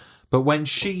different. But when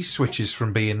she switches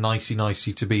from being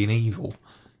nicey to being evil,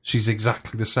 she's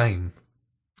exactly the same.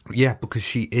 Yeah, because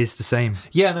she is the same.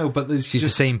 Yeah, no, but she's the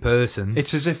same person.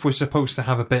 It's as if we're supposed to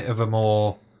have a bit of a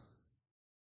more,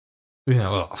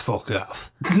 fuck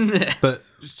off. But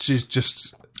she's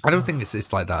just... I don't think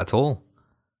it's like that at all.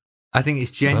 I think it's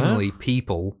genuinely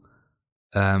people.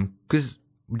 Because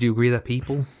would you agree they're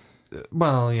people?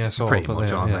 Well, yeah, sort pretty of.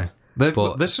 Much, aren't they?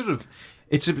 They're sort of...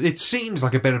 It seems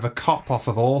like a bit of a cop-off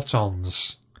of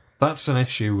Autons. That's an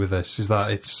issue with this, is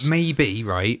that it's... Maybe,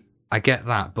 right? I get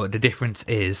that, but the difference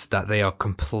is that they are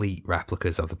complete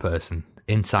replicas of the person,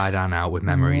 inside and out, with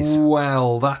memories.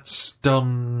 Well, that's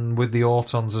done with the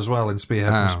Autons as well in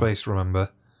Spearhead from Space, remember?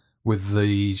 With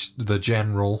the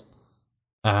General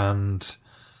and...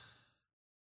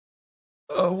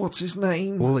 Oh, what's his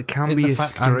name? Well, it can be... The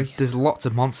factory. There's lots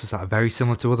of monsters that are very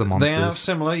similar to other monsters. They are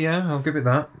similar, yeah, I'll give it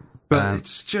that. But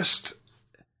it's just...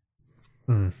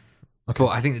 Okay. But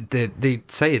I think they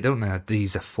say it, don't they?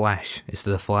 These are flesh. It's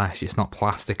the flesh. It's not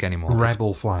plastic anymore.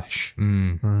 Rebel flesh.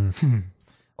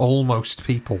 Almost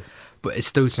people. But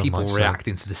it's those people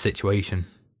reacting to the situation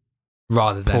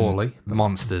rather than poorly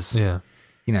monsters. Yeah.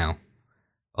 You know.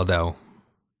 Although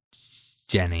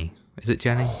Jenny. Is it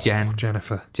Jenny?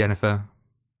 Jennifer.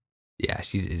 Yeah,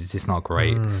 it's just not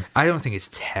great. I don't think it's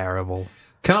terrible.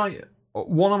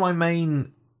 One of my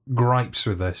main gripes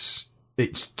with this,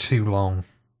 it's too long.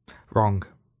 Wrong.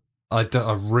 I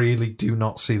really do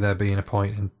not see there being a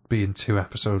point in being 2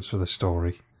 episodes for the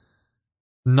story.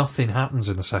 Nothing happens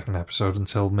in the second episode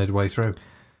until midway through.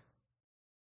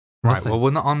 Right, well,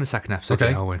 we're not on the second episode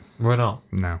yet, are we? We're not.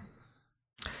 No.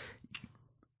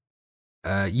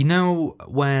 You know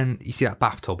when you see that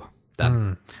bathtub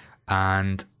then?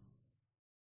 And...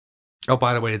 Oh,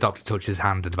 by the way, the Doctor touches his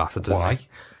hand in the bathtub, doesn't he?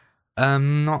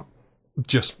 Not...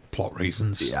 Just plot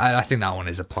reasons. I think that one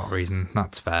is a plot reason.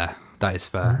 That's fair. That is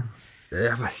fair. They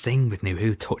have a thing with New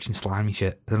Who touching slimy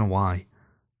shit. I don't know why.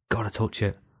 Gotta touch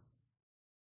it.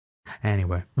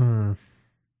 Anyway. And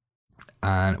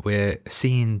we're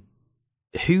seeing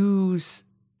is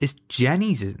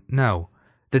Jenny's? No.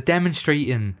 They're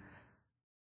demonstrating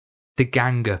the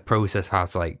Ganga process, how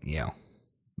it's like,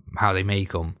 how they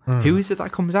make them. Who is it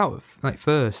that comes out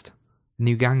first?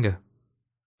 New Ganga.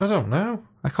 I don't know.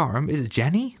 I can't remember. Is it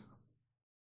Jenny?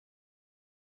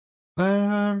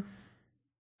 I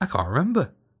can't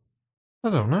remember. I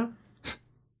don't know.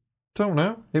 Don't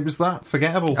know. It was that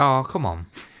forgettable. Oh, come on.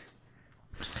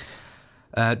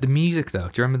 The music, though.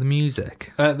 Do you remember the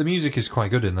music? The music is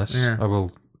quite good in this. Yeah.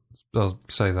 I'll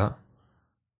say that.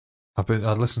 I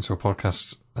listened to a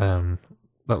podcast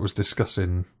that was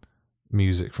discussing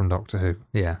music from Doctor Who.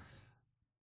 Yeah.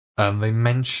 And they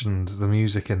mentioned the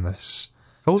music in this.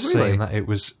 Oh, really? Saying that it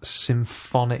was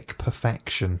symphonic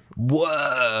perfection.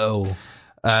 Whoa.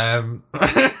 I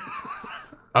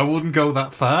wouldn't go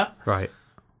that far. Right.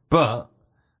 But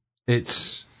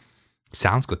it's...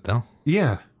 Sounds good, though.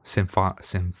 Yeah. It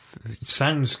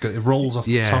sounds good. It rolls off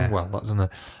the tongue well, doesn't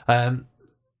it?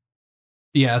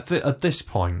 At this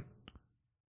point,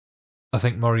 I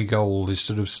think Murray Gold is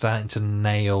sort of starting to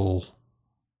nail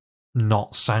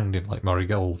not sounding like Murray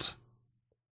Gold.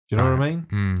 Do you know what I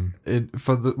mean?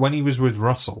 When he was with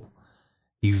Russell,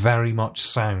 he very much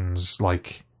sounds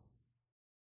like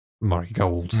Murray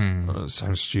Gold. It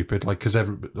sounds stupid, like because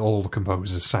all the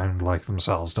composers sound like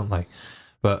themselves, don't they?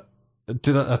 But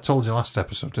I told you last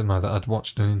episode, didn't I, that I'd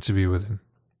watched an interview with him?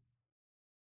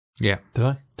 Yeah. Did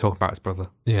I? Talk about his brother.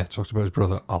 Yeah, talked about his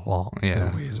brother a lot.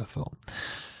 Yeah. Weird, I thought.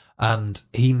 And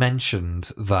he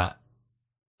mentioned that,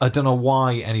 I don't know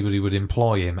why anybody would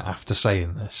employ him after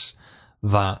saying this,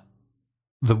 that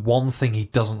the one thing he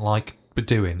doesn't like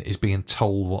doing is being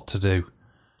told what to do.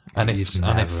 And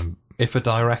if a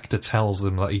director tells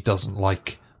them that he doesn't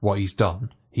like what he's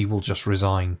done, he will just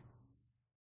resign.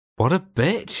 What a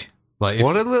bitch. Like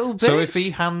what a little bitch. So if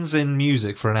he hands in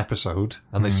music for an episode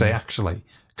and they say, actually,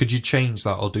 could you change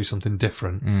that or do something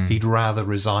different? He'd rather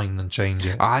resign than change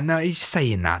it. I know, he's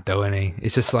saying that though, isn't he?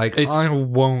 It's just like, I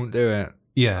won't do it.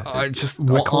 Yeah.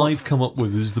 What I've come up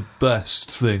with is the best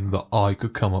thing that I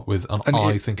could come up with, and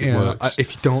I think it works.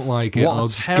 If you don't like it, I'll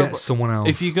just get someone else.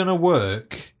 If you're going to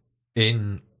work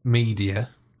in media,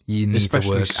 you need to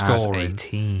work scoring, as a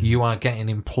team. You are getting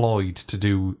employed to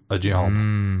do a job.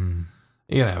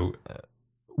 You know,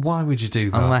 why would you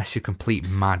do that? Unless you're complete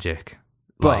magic.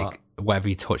 Like, whatever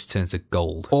you touch turns to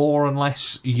gold. Or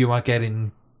unless you are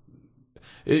getting...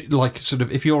 Like, sort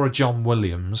of, if you're a John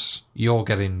Williams, you're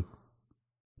getting...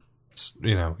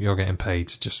 you're getting paid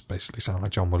to just basically sound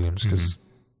like John Williams, because...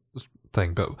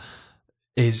 thing, but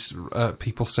is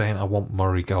people saying, I want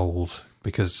Murray Gold,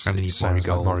 because it sounds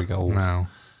like Murray Gold. No.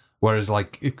 Whereas,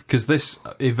 like, because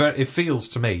it feels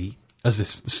to me as if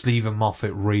Stephen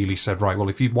Moffat really said, right, well,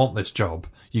 if you want this job,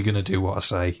 you're going to do what I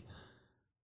say.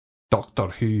 Doctor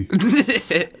Who.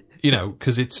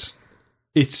 Because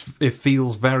it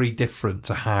feels very different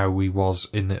to how he was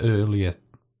in the earlier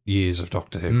years of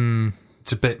Doctor Who.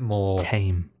 It's a bit more...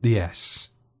 tame. Yes.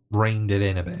 Reined it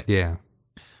in a bit. Yeah.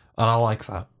 And I like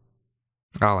that.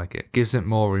 I like it. Gives it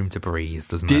more room to breathe,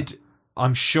 doesn't it?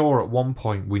 I'm sure at one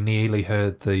point we nearly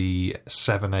heard the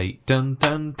 7/8 dun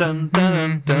dun dun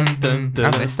dun dun dun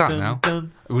dun. I missed that now.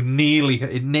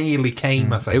 It nearly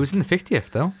came, I think. It was in the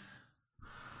 50th, though.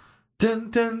 Dun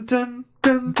dun dun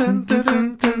dun dun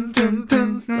dun dun dun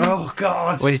dun. Oh,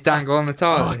 God. When he's dangling on the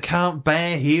toilet. I can't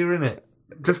bear hearing it.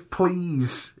 Just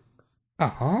please.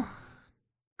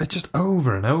 It's just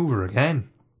over and over again.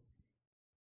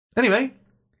 Anyway.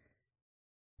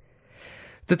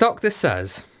 The Doctor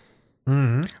says,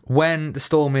 when the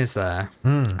storm is there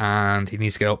and he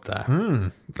needs to get up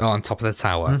there on top of the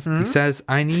tower, he says,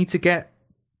 I need to get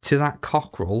to that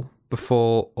cockerel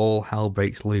before all hell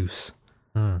breaks loose.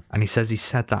 And he says he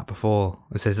said that before.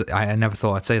 He says, I never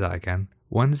thought I'd say that again.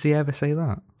 When does he ever say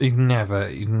that? He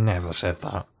never said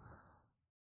that.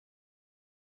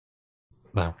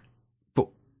 No. But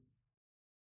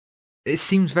it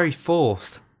seems very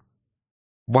forced.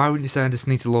 Why wouldn't you say I just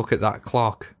need to look at that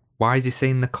clock? Why is he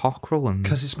saying the cockerel?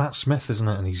 Because it's Matt Smith, isn't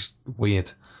it? And he's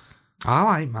weird. I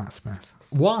like Matt Smith.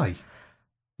 Why?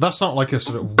 That's not like a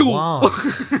sort of why.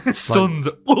 Stunned.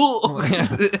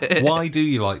 Why do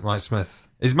you like Matt Smith?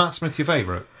 Is Matt Smith your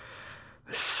favourite?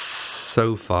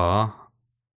 So far.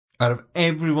 Out of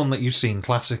everyone that you've seen,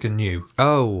 classic and new.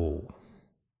 Oh.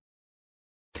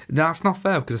 That's not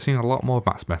fair, because I've seen a lot more of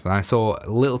Matt Smith, and I saw a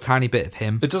little tiny bit of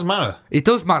him. It doesn't matter. It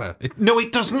does matter. No,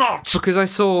 it does not! Because I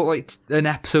saw like an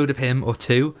episode of him or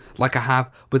two, like I have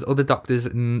with other Doctors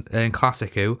in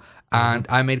Classic Who, and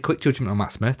I made a quick judgment on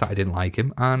Matt Smith that I didn't like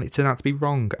him, and it turned out to be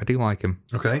wrong. I do like him.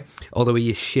 Okay. Although he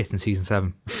is shit in Season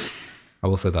 7. I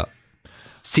will say that.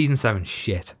 Season 7,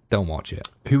 shit. Don't watch it.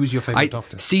 Who was your favourite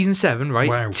Doctor? Season 7, right?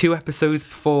 Wow. 2 episodes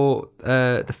before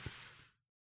the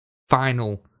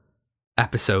final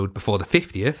episode, before the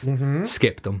 50th,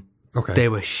 skipped them. Okay. They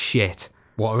were shit.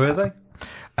 What were they?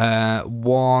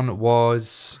 One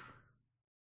was...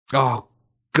 Oh,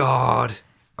 God.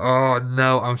 Oh,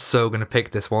 no. I'm so going to pick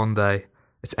this one day.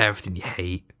 It's Everything You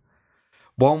Hate.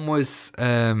 One was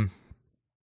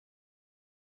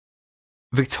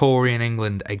Victorian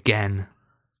England again,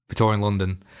 Victorian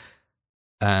London.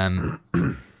 And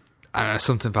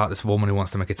something about this woman who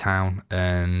wants to make a town,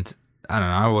 and I don't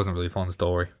know, I wasn't really fond of the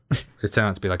story. It turned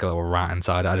out to be like a little rat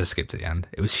inside. I just skipped to the end.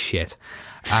 It was shit.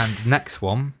 And next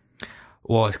one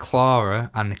was Clara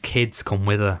and the kids come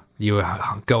with her. You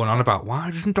were going on about,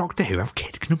 why doesn't Doctor Who have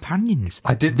kid companions?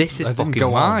 This is fucking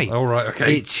why. Oh, right,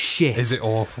 okay. It's shit. Is it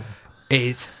awful?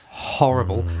 It's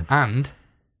horrible. And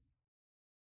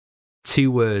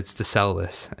 2 words to sell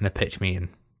this in a pitch meeting.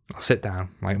 I'll sit down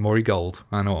like Maury Gold.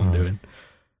 I know what I'm doing.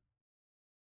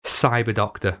 Cyber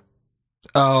Doctor.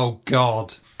 Oh,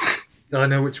 God. I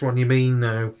know which one you mean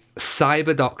now.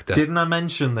 Cyber Doctor. Didn't I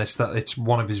mention this, that it's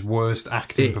one of his worst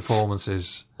acting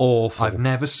performances? Awful. I've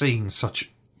never seen such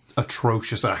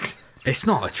atrocious acting. It's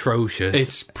not atrocious.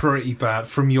 It's pretty bad.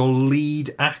 From your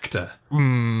lead actor.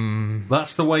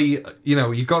 That's the way,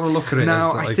 you've got to look at it. No,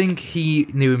 as like, I think he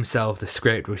knew himself the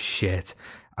script was shit.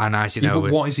 And as you know...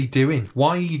 but what is he doing?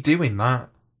 Why are you doing that?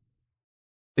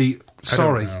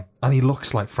 Sorry. And he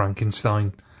looks like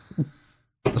Frankenstein.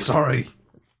 Sorry.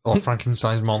 Or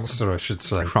Frankenstein's monster, I should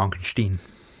say. Frankenstein.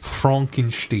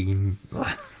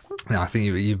 No, I think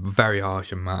you're very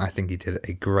harsh on Matt. I think he did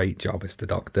a great job as the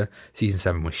Doctor. Season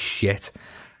 7 was shit.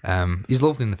 He's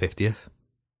loved in the 50th.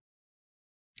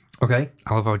 Okay.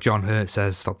 I love how John Hurt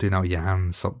says, stop doing that with your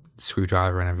hands, stop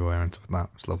screwdrivering everywhere and stuff like that.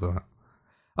 I just love that.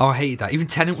 Oh, I hated that. Even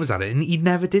Tennant was at it, and he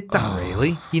never did that,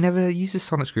 really. He never used his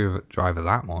sonic screwdriver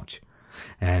that much.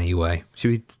 Anyway,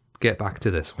 should we get back to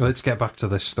this one? Let's get back to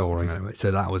this story. Anyway, so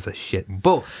that was a shit.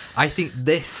 But I think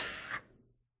this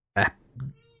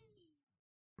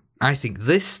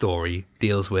story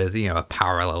deals with, a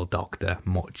parallel Doctor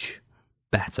much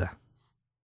better.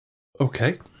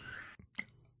 Okay.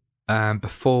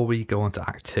 Before we go on to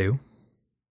Act 2,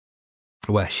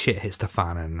 where shit hits the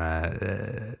fan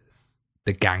and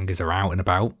the gangers are out and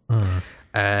about,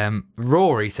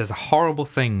 Rory says a horrible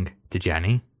thing to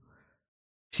Jenny.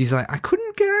 She's like, I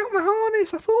couldn't get out my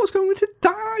harness. I thought I was going to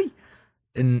die.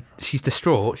 And she's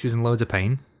distraught. She's in loads of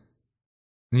pain.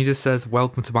 And he just says,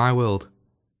 welcome to my world.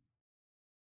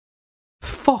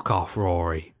 Fuck off,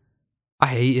 Rory. I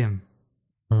hate him.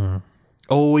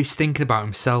 Always thinking about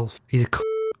himself. He's a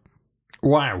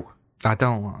Wow. I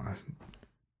don't like...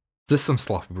 There's some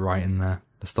sloppy writing there.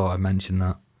 I just thought I'd mention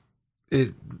that.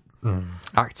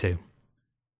 Act 2.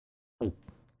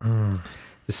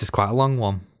 This is quite a long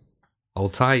one.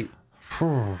 Hold tight.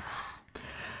 The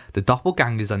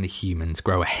doppelgangers and the humans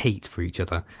grow a hate for each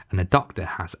other, and the Doctor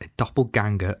has a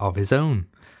doppelganger of his own.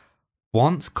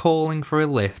 Once calling for a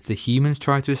lift, the humans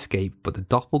try to escape, but the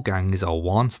doppelgangers are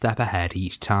one step ahead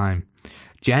each time.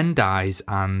 Jen dies,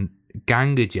 and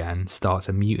Ganger Jen starts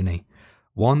a mutiny.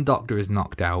 One Doctor is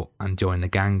knocked out and joins the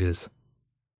gangers.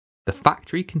 The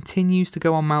factory continues to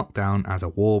go on meltdown as a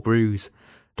war brews.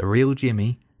 The real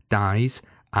Jimmy dies,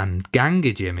 and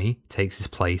Ganger Jimmy takes his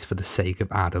place for the sake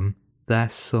of Adam, their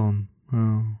son.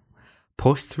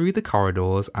 Pushed through the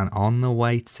corridors and on the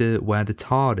way to where the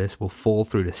TARDIS will fall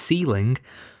through the ceiling,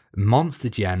 Monster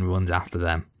Jen runs after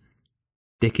them.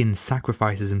 Dickens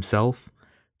sacrifices himself.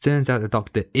 Turns out the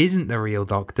Doctor isn't the real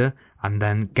Doctor, and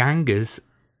then Ganger's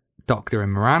Doctor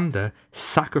and Miranda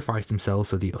sacrifice themselves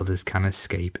so the others can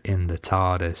escape in the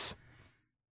TARDIS.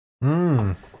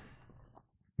 Aye.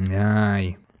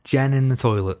 Jen in the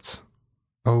toilets.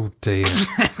 Oh dear.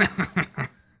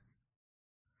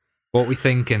 What we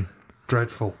thinking?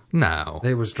 Dreadful. No.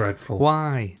 It was dreadful.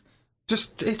 Why?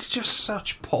 It's just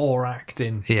such poor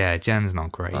acting. Yeah, Jen's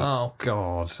not great. Oh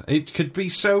God. It could be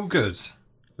so good.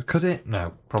 Could it?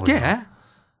 No, probably yeah.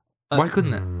 not. Why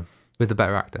couldn't it? With a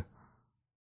better actor.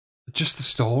 Just the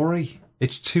story.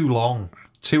 It's too long.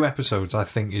 2 episodes, I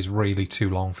think, is really too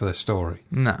long for this story.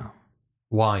 No.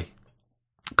 Why?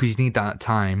 Because you need that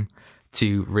time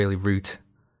to really root.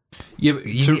 Yeah,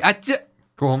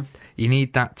 go on. You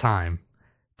need that time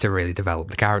to really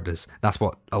develop the characters. That's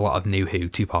what a lot of New Who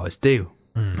 2-parters do,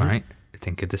 right?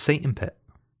 Think of the Satan Pit.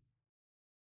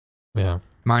 Yeah.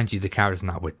 Mind you, the characters in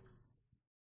that were...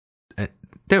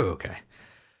 they're okay.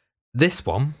 This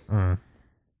one...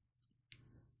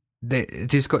 They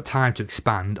just got time to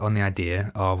expand on the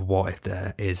idea of what if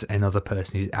there is another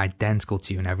person who's identical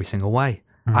to you in every single way.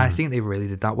 I think they really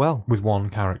did that well. With one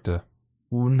character?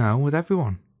 Well, no, with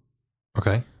everyone.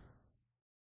 Okay.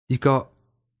 You've got...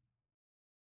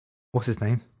 What's his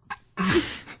name?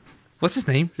 What's his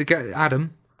name? Is it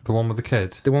Adam? The one with the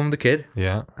kid? The one with the kid?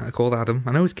 Yeah. Called Adam.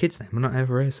 I know his kid's name, but not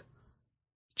ever is.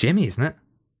 Jimmy, isn't it?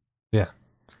 Yeah.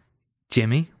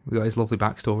 Jimmy. We got his lovely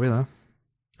backstory there.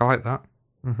 I like that.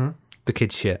 Mm-hmm. The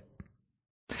kid's shit.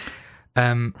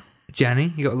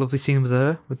 Jenny, you got a lovely scene with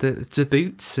her with the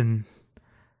boots, and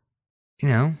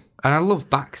and I love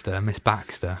Baxter, Miss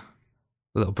Baxter,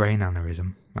 the little brain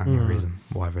aneurysm,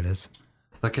 whatever it is.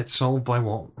 That gets solved by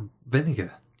what?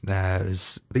 Vinegar.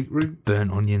 There's beetroot,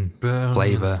 burnt onion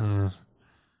flavour,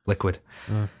 liquid.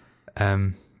 I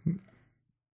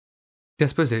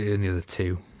suppose the other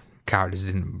two characters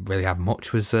didn't really have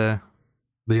much. Was the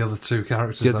other two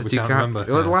characters that we can't remember?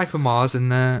 The Life of Mars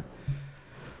and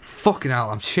fucking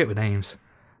hell, I'm shit with names.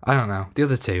 I don't know. The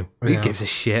other two. Who gives a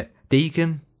shit?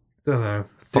 Deacon? Don't know.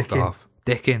 Fuck off.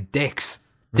 Dickin. Dix.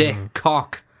 Dick.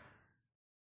 Cock.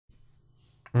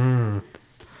 Not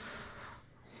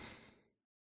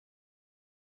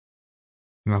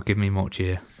giving me much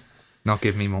here. I'm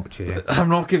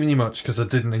not giving you much because I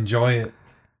didn't enjoy it.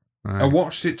 Right. I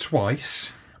watched it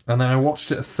twice, and then I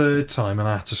watched it a third time, and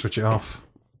I had to switch it off.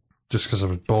 Just because I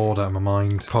was bored out of my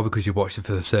mind. Probably because you watched it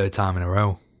for the third time in a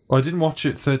row. Well, I didn't watch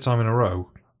it third time in a row.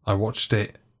 I watched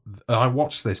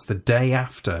this the day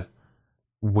after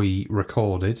we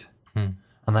recorded, and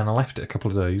then I left it a couple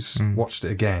of days, watched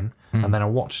it again, and then I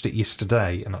watched it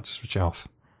yesterday, and I had to switch it off.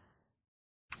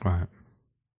 Right.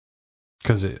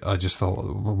 Because I just thought,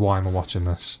 why am I watching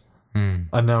this?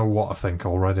 I know what I think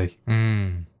already.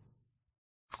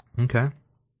 Okay.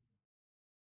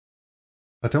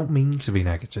 I don't mean to be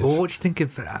negative. Well, what do you think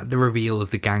of the reveal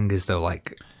of the gangers, though?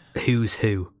 Like, who's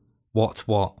who? What's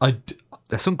what?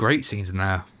 There's some great scenes in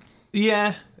there.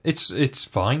 Yeah, it's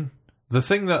fine. The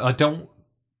thing that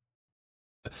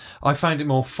I find it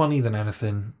more funny than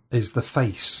anything is the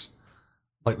face.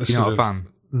 Like the You're not a fan?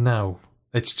 No,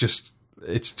 it's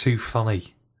too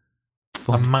funny.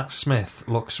 And Matt Smith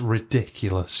looks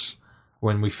ridiculous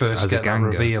when we first get that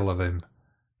reveal of him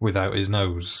without his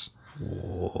nose.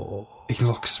 Whoa. He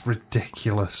looks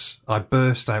ridiculous. I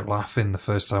burst out laughing the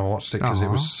first time I watched it because it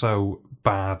was so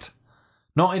bad.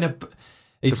 Not in a...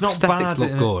 It's not bad.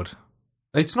 Look good.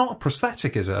 It's not a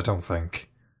prosthetic, is it? I don't think.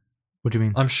 What do you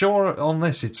mean? I'm sure on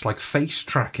this it's like face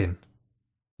tracking.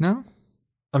 No?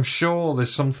 I'm sure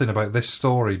there's something about this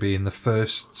story being the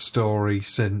first story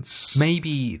since...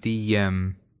 Maybe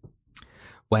the...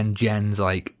 when Jen's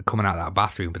like coming out of that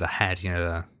bathroom with a head,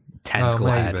 the tentacle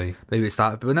head. Maybe it's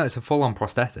that. But no, it's a full-on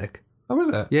prosthetic. Oh, is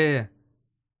it? Yeah.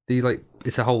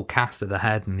 It's a whole cast of the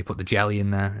head, and you put the jelly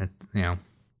in there,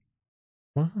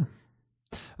 Wow.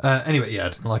 Anyway, yeah, I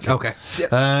didn't like it. Okay.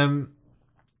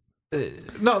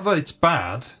 Not that it's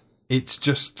bad. It's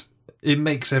just... It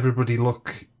makes everybody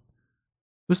look...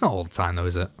 It's not all the time, though,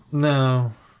 is it?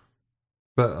 No.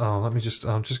 But, I'm just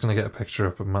going to get a picture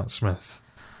up of Matt Smith.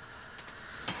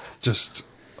 Just...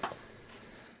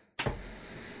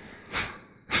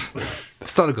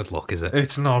 It's not a good look, is it?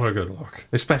 It's not a good look.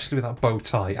 Especially with that bow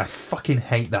tie. I fucking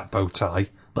hate that bow tie.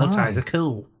 Bow ties are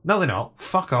cool. No, they're not.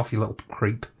 Fuck off, you little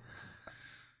creep.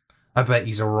 I bet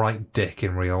he's a right dick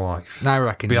in real life. I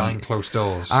reckon behind closed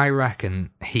doors. I reckon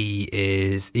he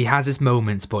is. He has his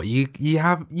moments, but you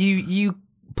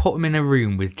put him in a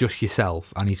room with just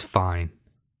yourself, and he's fine.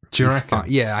 Do you reckon?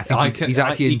 Yeah, I think he's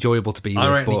actually enjoyable to be with.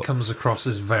 I reckon he comes across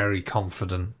as very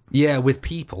confident. Yeah, with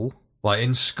people. Like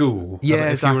in school. Yeah,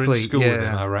 if exactly. you were in school with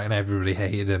him, I reckon everybody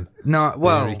hated him. No,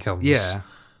 well, here he comes. Yeah.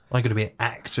 I'm going to be an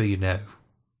actor,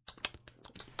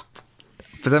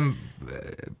 For them,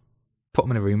 put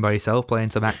him in a room by yourself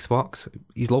playing some Xbox.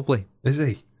 He's lovely. Is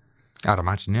he? I'd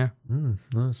imagine, yeah.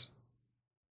 Nice.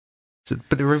 So,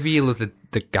 but the reveal of the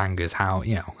gangers, how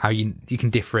you can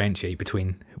differentiate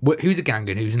between who's a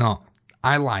ganger and who's not.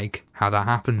 I like how that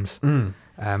happens.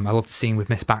 I love the scene with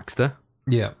Miss Baxter.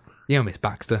 Yeah. Miss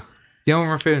Baxter. The one I'm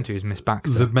referring to is Miss Baxter.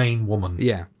 The main woman.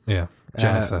 Yeah. Yeah.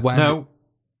 Jennifer.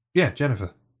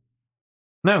 Jennifer.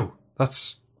 No,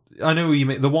 that's... I know who you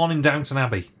mean. The one in Downton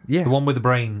Abbey. Yeah. The one with the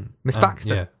brain. Miss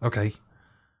Baxter. Yeah, okay.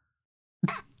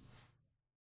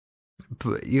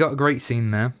 But you got a great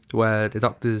scene there where the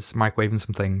doctor's microwaving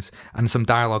some things and some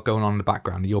dialogue going on in the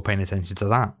background. You're paying attention to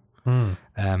that.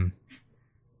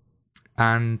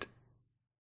 And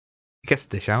he gets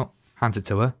the dish out, hands it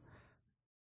to her.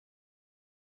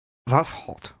 That's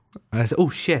hot. And I said, oh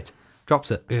shit.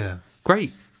 Drops it. Yeah.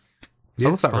 Great. Yeah,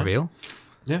 I love that reveal.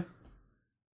 Yeah.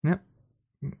 Yeah.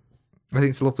 I think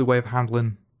it's a lovely way of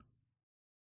handling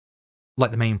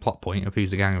like the main plot point of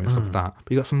who's the ganger and stuff like that.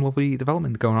 But you got some lovely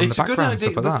development going on in the background and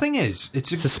stuff like that. The thing is,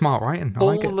 it's a smart writing.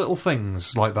 All the little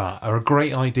things like that are a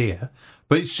great idea,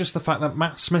 but it's just the fact that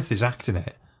Matt Smith is acting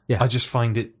it. Yeah. I just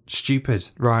find it stupid.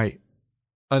 Right.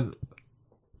 And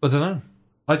I don't know.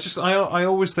 I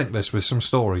always think this with some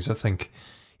stories. I think,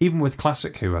 even with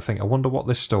Classic Who, I wonder what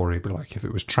this story would be like if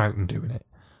it was Troughton doing it.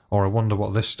 Or I wonder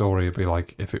what this story would be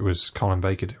like if it was Colin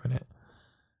Baker doing it.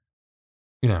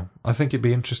 I think it'd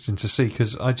be interesting to see,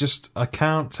 because I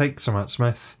can't take to Matt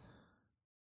Smith.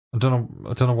 I don't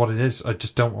know what it is. I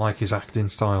just don't like his acting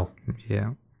style.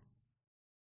 Yeah.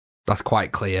 That's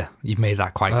quite clear. You've made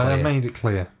that quite clear. I made it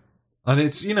clear. And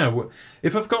it's,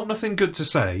 if I've got nothing good to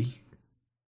say,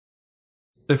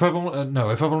 if I've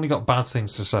only got bad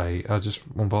things to say, I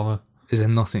just won't bother. Is there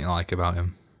nothing you like about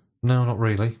him? No, not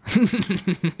really.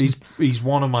 He's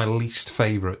one of my least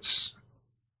favourites.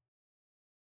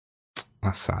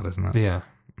 That's sad, isn't it? Yeah.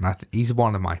 He's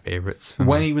one of my favourites.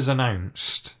 When he was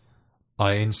announced,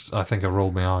 I think I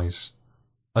rolled my eyes.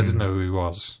 I didn't know who he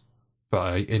was, but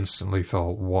I instantly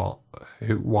thought, what?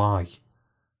 Who? Why?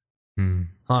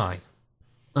 Hi,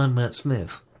 I'm Matt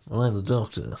Smith. I'm the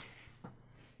Doctor.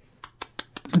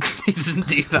 He doesn't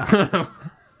do that.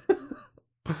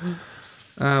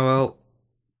 Oh, well.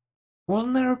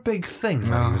 Wasn't there a big thing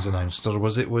when he was announced, or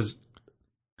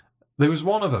there was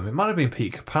one of them, it might have been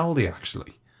Peter Capaldi,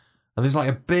 actually, and there's like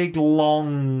a big,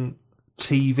 long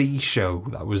TV show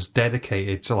that was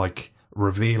dedicated to, like,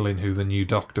 revealing who the new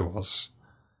Doctor was.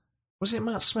 Was it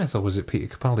Matt Smith, or was it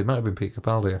Peter Capaldi? It might have been Peter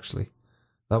Capaldi, actually.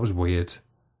 That was weird.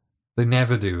 They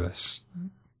never do this.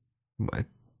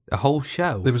 A whole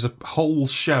show? There was a whole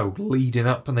show leading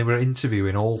up, and they were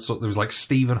interviewing all sorts. There was, like,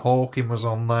 Stephen Hawking was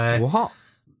on there. What?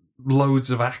 Loads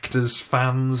of actors,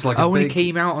 fans. Like, when he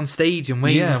came out on stage and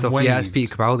waved and stuff. Waved. Yeah, it's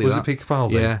Peter Capaldi. Was it Peter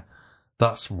Capaldi? Yeah.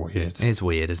 That's weird. It's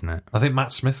weird, isn't it? I think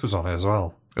Matt Smith was on it as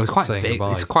well. It was quite big.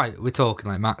 Goodbye. We're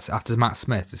talking like after Matt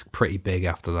Smith, it's pretty big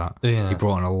after that. Yeah. He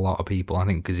brought in a lot of people, I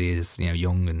think, because he is,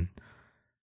 young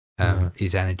and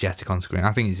he's energetic on screen.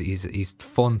 I think he's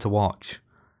fun to watch.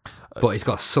 But he's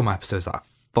got some episodes that are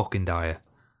fucking dire.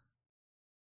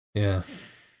 Yeah.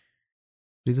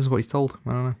 He does what he's told.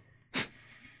 I don't know.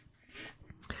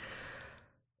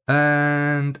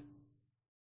 And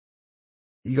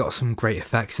you got some great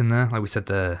effects in there. Like we said,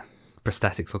 the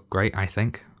prosthetics look great, I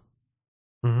think.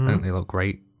 Mm-hmm. I think they look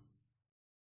great.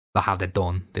 How they're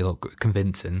done, they look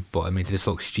convincing, but they just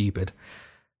look stupid.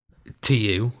 To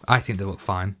you, I think they look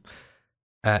fine.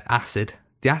 Acid.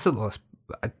 The acid looks...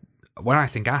 When I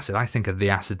think acid, I think of the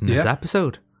acid in this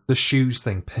episode. The shoes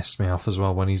thing pissed me off as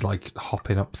well when he's, like,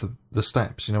 hopping up the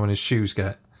steps, when his shoes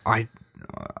get... I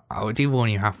do warn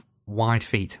you, have wide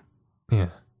feet. Yeah.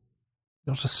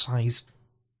 Not a size...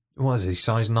 What is he?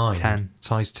 Size 9? 10.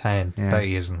 Size 10. Yeah. Bet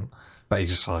he isn't. Bet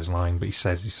he's a size 9, but he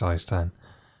says he's size 10.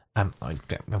 I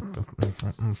don't...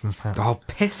 Oh,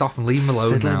 piss off and leave him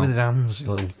alone Fiddling now. with his hands,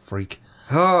 you little freak.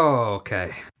 Oh,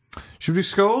 okay. Should we do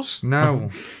scores? No.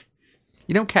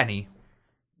 You know Kenny?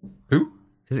 Who?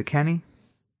 Is it Kenny?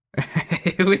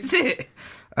 Who is it?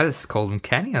 I just called him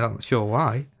Kenny. I'm not sure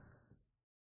why.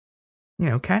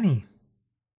 Kenny.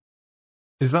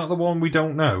 Is that the one we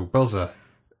don't know? Buzzer?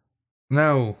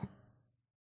 No.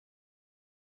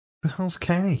 The hell's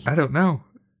Kenny? I don't know.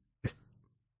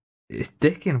 It's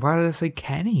Dickon. Why did I say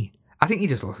Kenny? I think he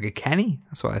just looks like a Kenny.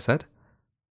 That's what I said.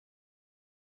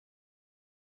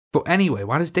 But anyway,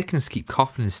 why does Dickens keep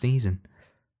coughing and sneezing?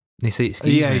 And they say it's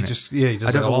Steve. He just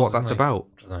I don't know what that's about.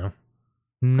 I don't know.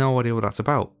 No idea what that's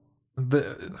about. I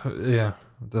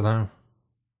don't know.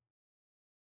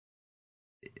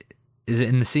 Is it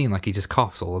in the scene like he just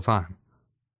coughs all the time?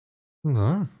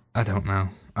 No. I don't know.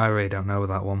 I really don't know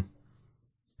that one.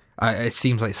 It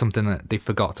seems like something that they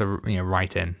forgot to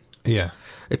write in. Yeah.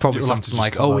 It's probably something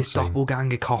like, his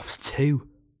doppelganger coughs too.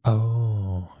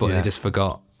 Oh. But they just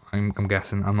forgot. I'm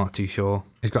guessing. I'm not too sure.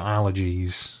 He's got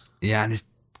allergies. Yeah, and his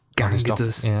ganger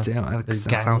does. Yeah.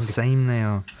 That's how same they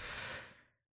are.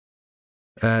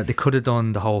 They could have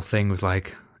done the whole thing with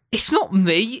like, it's not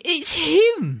me, it's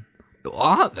him.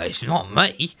 It's not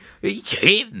me, it's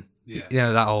him.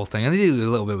 Yeah. That whole thing. And they do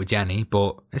a little bit with Jenny,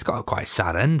 but it's got a quite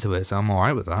sad end to it, so I'm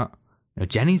alright with that.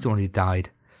 Jenny's the one who died.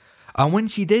 And when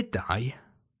she did die,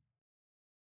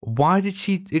 why did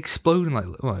she explode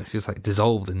and she's like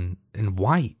dissolved in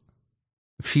white?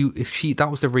 If she that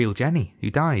was the real Jenny who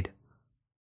died.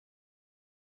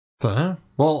 Don't know.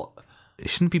 Well, it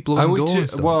shouldn't be blood and gore and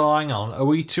stuff. Well, hang on. Are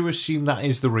we to assume that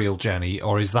is the real Jenny,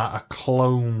 or is that a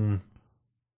clone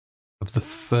of the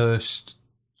first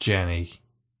Jenny?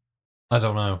 I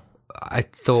don't know. I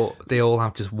thought they all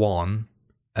have just one,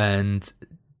 and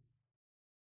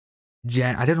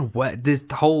I don't know where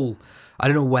I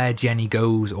don't know where Jenny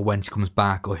goes or when she comes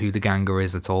back or who the ganger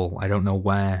is at all. I don't know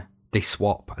where they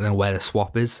swap. I don't know where the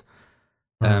swap is.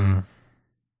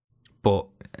 But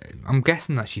I'm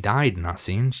guessing that she died in that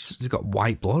scene. She's got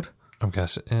white blood. I'm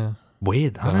guessing, yeah.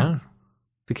 Weird, isn't it?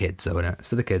 For kids, though, isn't it? It's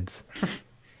for the kids.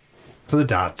 For the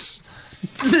dads.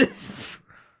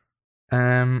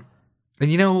 And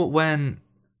when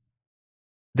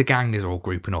the gang is all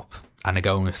grouping up and they're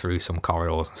going through some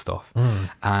corridors and stuff.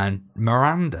 And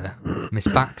Miranda, Miss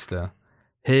Baxter,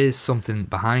 hears something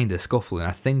behind her scuffling.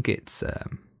 I think it's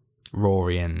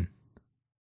Rory and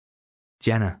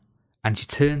Jenna. And she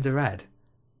turns her head.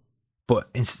 But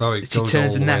it she goes turns all her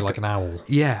the neck way like an owl.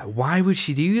 Yeah, why would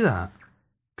she do that?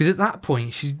 Because at that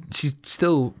point, she's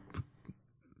still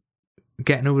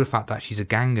getting over the fact that she's a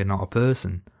ganger, not a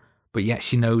person. But yet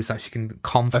she knows that she can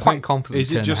quite confidently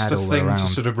turn her head all the way around. Is it just a thing to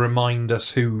sort of remind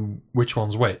us which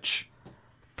one's which?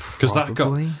 Because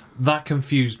that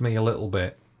confused me a little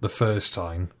bit the first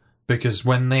time. Because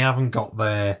when they haven't got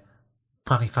their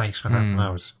funny face with anything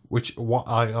else, what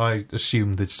I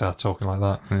assumed they'd start talking like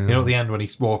that. You know, at the end when he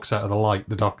walks out of the light,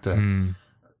 the doctor.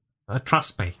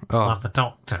 Trust me, I'm the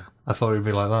doctor. I thought it'd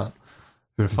be like that.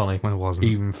 It'd been funny. Well, it wasn't.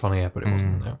 Even funnier, but it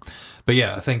wasn't. No. But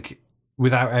yeah, I think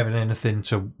without having anything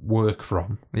to work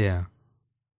from, I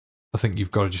think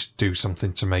you've got to just do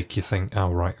something to make you think,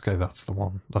 oh, right, okay, that's the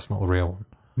one. That's not the real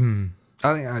one.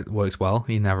 I think that works well.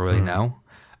 You never really know.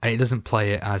 And it doesn't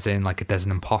play it as in like there's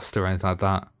an imposter or anything like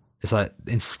that. It's like,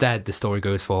 instead, the story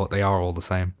goes for they are all the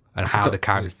same and how the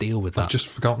characters deal with that. I've just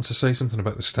forgotten to say something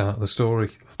about the start of the story.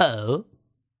 Oh.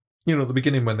 You know, at the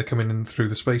beginning when they're coming in through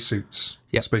the spacesuits,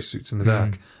 spacesuits in the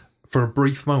dark. For a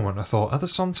brief moment, I thought, are the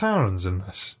Sontarans in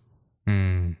this?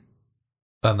 And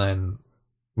then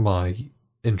my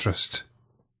interest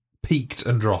peaked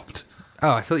and dropped.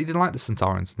 Oh, I thought you didn't like the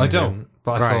Sontarans. I don't,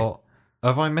 but I thought,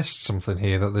 have I missed something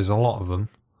here that there's a lot of them?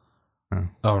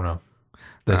 Oh no.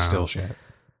 They're still shit.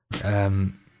 I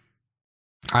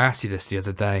asked you this the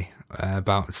other day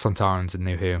about Sontarans in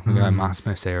New Who, Matt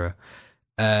Smith's era.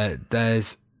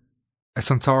 There's a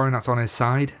Sontaran that's on his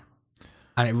side,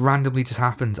 and it randomly just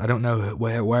happens. I don't know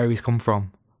where he's come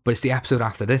from, but it's the episode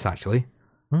after this, actually,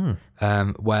 where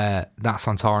that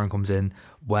Sontaran comes in,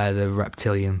 where the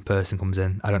reptilian person comes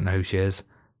in. I don't know who she is.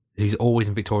 Who's always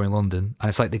in Victorian London, and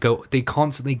it's like they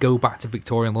constantly go back to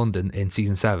Victorian London in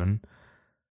season 7.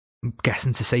 I'm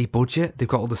guessing to save budget. They've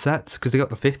got all the sets because they got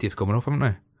the 50th coming up, haven't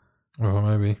they? Oh,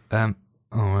 maybe. All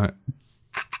right.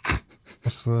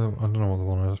 What's I don't know what the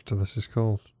one after this is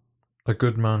called. A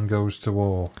Good Man Goes to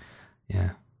War.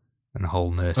 Yeah. And the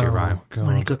whole nursery rhyme. God.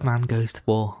 When a good man goes to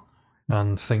war.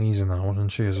 And Thingy's in that one, isn't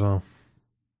she, as well?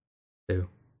 Who?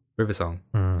 River Song.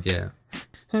 Yeah.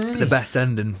 Hey. The best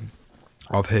ending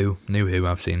of New Who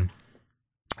I've seen.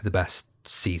 The best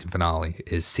season finale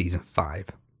is season 5.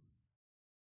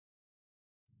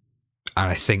 And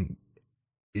I think,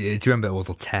 do you remember all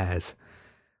the tears?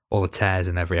 All the tears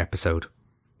in every episode.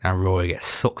 And Roy gets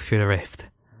sucked through the rift.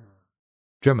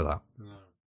 Do you remember that? No.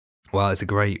 Well, it's a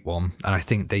great one. And I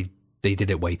think they did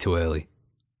it way too early.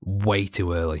 Way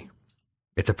too early.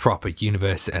 It's a proper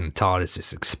universe and TARDIS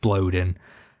is exploding.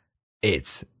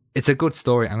 It's a good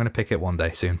story. I'm going to pick it one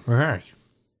day soon. All right.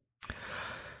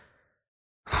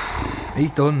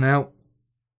 He's done now.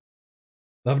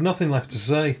 I have nothing left to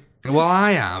say. Well,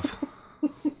 I have.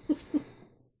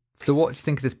 So what do you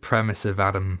think of this premise of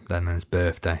Adam then and his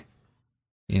birthday?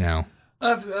 You know.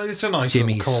 It's a nice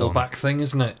Jimmy's little callback thing,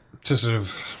 isn't it? To sort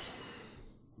of...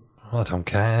 Well, I don't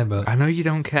care, but... I know you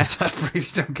don't care. I really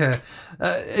don't care.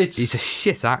 He's a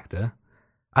shit actor.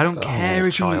 I don't care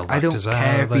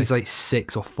if he's like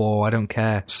 6 or 4. I don't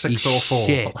care. 6 he's or 4.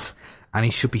 Shit. And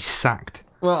he should be sacked.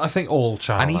 Well, I think all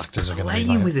child actors are going to be And he's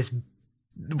playing with his...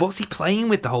 What's he playing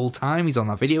with the whole time he's on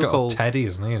that video call? He's got a teddy,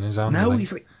 isn't he, in his hand? No,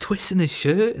 he's like twisting his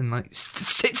shirt and like,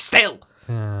 sit still.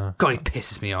 Yeah. God, he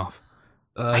pisses me off.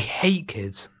 I hate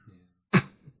kids.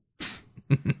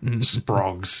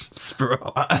 Sprogs.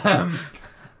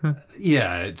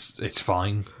 Yeah, it's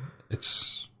fine.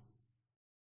 It's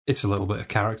a little bit of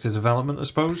character development, I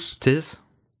suppose. It is.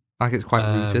 Like it's quite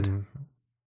rooted.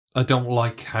 I don't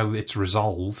like how it's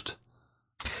resolved.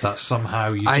 That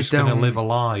somehow you're just going to live a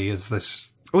lie as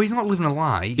this... Oh, he's not living a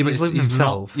lie. He's living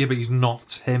himself. But he's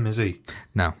not him, is he?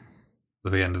 No.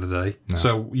 At the end of the day. No.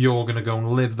 So you're going to go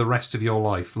and live the rest of your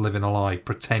life living a lie,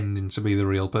 pretending to be the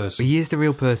real person. But he is the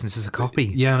real person, it's just a copy.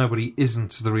 Yeah, no, but he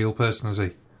isn't the real person, is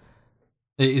he?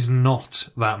 It is not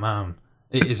that man.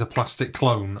 It is a plastic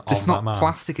clone of that man. It's not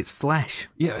plastic, it's flesh.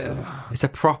 Yeah. It's a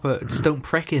proper... Just don't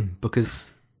prick him,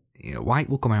 because white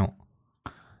will come out.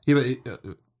 Yeah,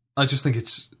 but I just think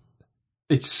it's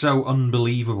so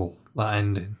unbelievable, that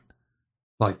ending.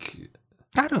 Like...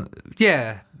 I don't...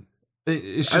 Yeah...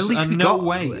 It's just no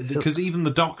way, because even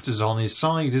the Doctor's on his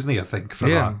side, isn't he? I think for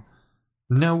that.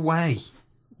 No way.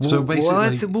 So basically,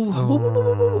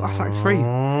 that's like 3.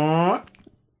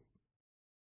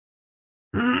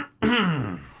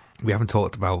 We haven't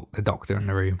talked about the Doctor in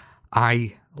the room.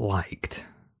 I liked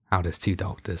how there's 2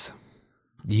 Doctors.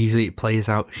 Usually it plays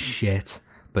out shit,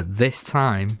 But this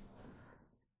time,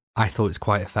 I thought it was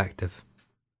quite effective.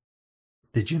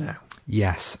 Did you know?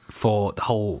 Yes, for the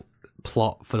whole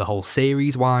plot, for the whole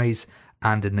series-wise,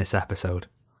 and in this episode.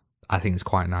 I think it's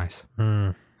quite nice.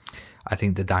 Mm. I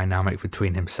think the dynamic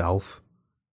between himself...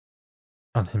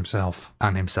 And himself.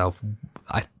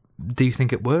 Do you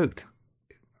think it worked?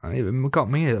 It got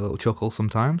me a little chuckle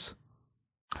sometimes.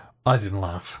 I didn't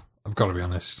laugh. I've got to be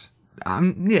honest.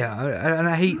 Yeah, and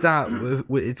I hate that.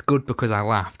 It's good because I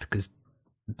laughed, because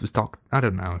I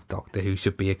don't know if Doctor Who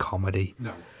should be a comedy.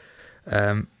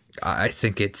 No. I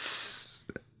think it's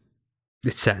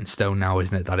set in stone now,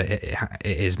 isn't it? That it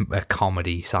is a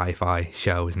comedy sci-fi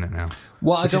show, isn't it now?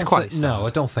 Well, I don't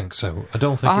think so. I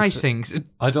don't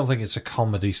think it's a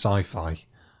comedy sci-fi.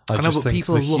 I know, but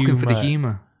people are looking for the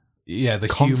humour. Yeah, the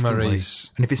constantly. humour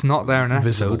is... And if it's not there in an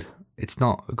visible. episode, it's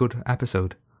not a good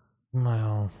episode.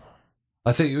 Well,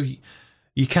 I think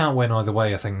you can't win either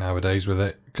way, I think, nowadays with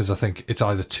it, because I think it's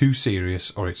either too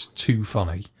serious or it's too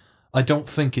funny. I don't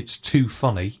think it's too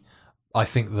funny. I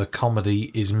think the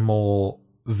comedy is more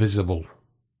visible.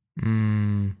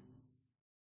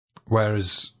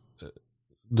 Whereas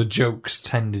the jokes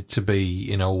tended to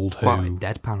be in old Who. Quite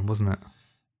deadpan, wasn't it?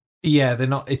 Yeah, they're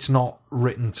not. It's not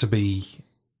written to be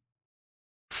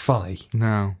funny.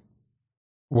 No.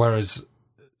 Whereas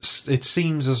it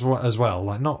seems as well,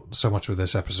 like not so much with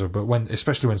this episode, but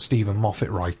especially when Stephen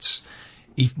Moffat writes,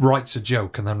 he writes a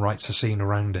joke and then writes a scene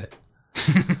around it.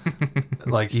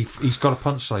 Like he's got a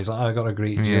punchline. He's like, I got a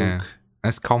great joke.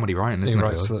 That's comedy writing, isn't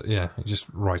it? He just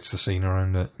writes the scene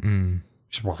around it.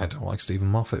 Which is why I don't like Stephen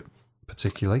Moffat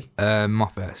particularly.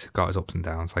 Moffat's got his ups and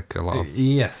downs, like a lot of...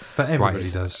 Yeah, but everybody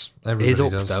does. His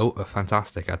ups, though, are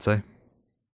fantastic, I'd say.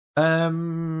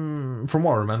 From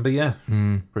what I remember, yeah.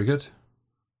 Pretty good.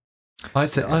 I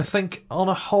think, on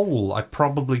a whole, I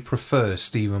probably prefer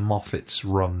Stephen Moffat's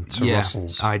run to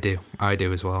Russell's. I do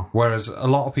as well. Whereas a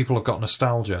lot of people have got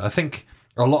nostalgia. I think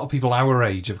a lot of people our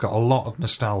age have got a lot of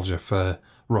nostalgia for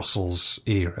Russell's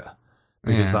era,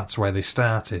 because that's where they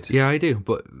started. Yeah, I do,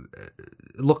 but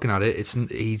looking at it,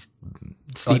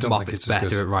 Stephen Moffat's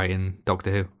better at writing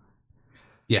Doctor Who.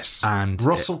 Yes, and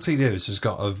Russell T Davies has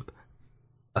got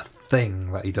a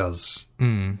thing that he does.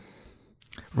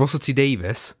 Russell T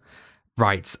Davies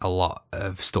writes a lot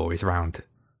of stories around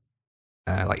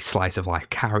like slice of life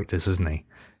characters, doesn't he?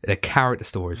 They're character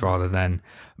stories rather than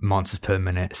monsters per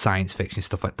minute, science fiction,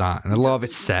 stuff like that. And a lot of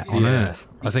it's set on Earth.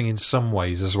 I think in some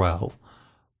ways as well,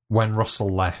 when Russell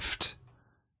left,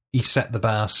 he set the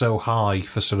bar so high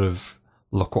for sort of,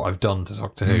 look what I've done to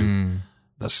Doctor Who,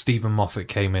 that Stephen Moffat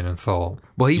came in and thought...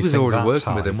 Well, he was already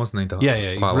working with him, wasn't he?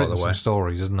 Yeah, he'd written some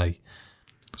stories, hasn't he?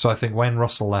 So I think when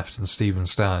Russell left and Stephen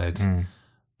started,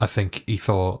 I think he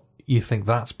thought, you think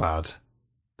that's bad?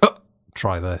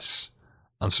 Try this.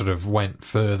 And sort of went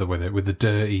further with it, with the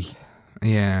dirty...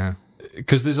 Yeah.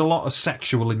 Because there's a lot of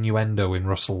sexual innuendo in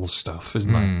Russell's stuff,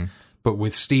 isn't there? But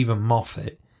with Stephen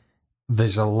Moffat,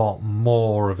 there's a lot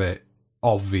more of it,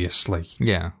 obviously.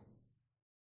 Yeah.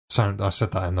 So I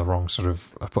said that in the wrong sort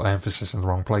of... I put emphasis in the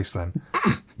wrong place then.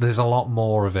 There's a lot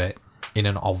more of it in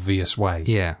an obvious way.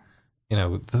 Yeah. You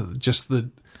know, just the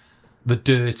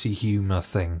dirty humour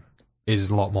thing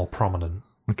is a lot more prominent.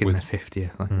 Like in the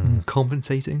 50th. Like,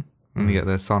 compensating? And you get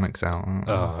the Sonics out.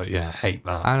 Oh, yeah, I hate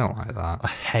that. I don't like that. I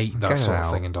hate that sort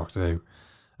of thing in Doctor Who.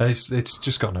 And it's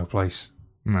just got no place.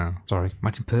 No. Sorry.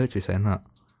 Imagine Pertwee saying that.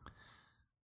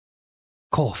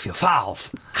 Cough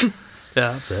yourself.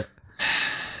 Yeah, that's it.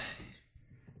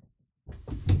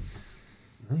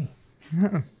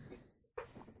 Yeah.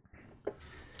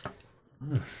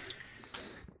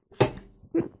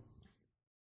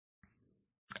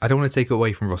 I don't want to take it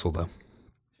away from Russell, though.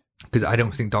 Because I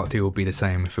don't think Doctor Who would be the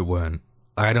same if it weren't.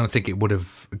 I don't think it would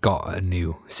have got a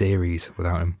new series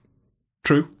without him.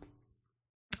 True.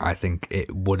 I think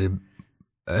it would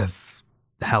have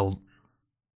held...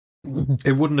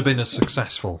 It wouldn't have been as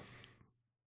successful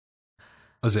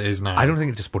as it is now. I don't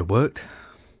think it just would have worked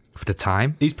for the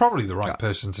time. He's probably the right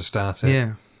person to start it.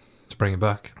 Yeah. To bring it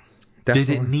back.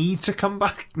 Definitely. Did it need to come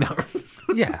back? No.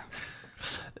 Yeah.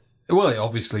 Well,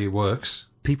 obviously it works.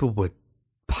 People were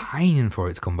pining for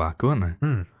it to come back, weren't they?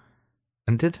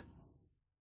 And did.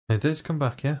 It did come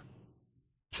back, yeah.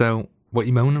 So, what are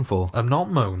you moaning for? I'm not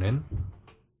moaning.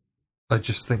 I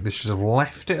just think they should have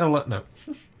left it alone. No.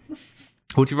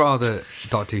 Would you rather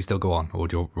Doctor Who still go on, or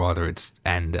would you rather it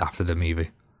end after the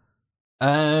movie?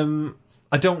 I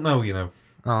don't know, you know.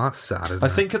 Oh, that's sad, isn't it? I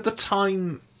think at the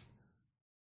time,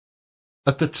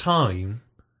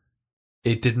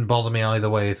 it didn't bother me either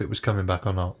way if it was coming back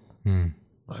or not.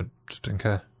 I just didn't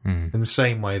care. In the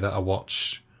same way that I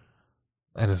watch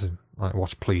anything, like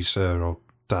watch Please Sir or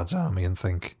Dad's army and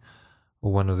think,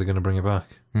 well, when are they going to bring it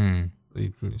back?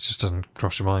 It just doesn't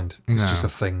cross your mind. It's just a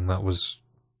thing that was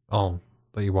on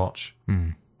that you watch.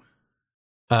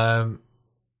 I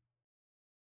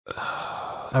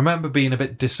remember being a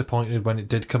bit disappointed when it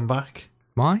did come back.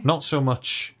 Why? Not so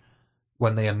much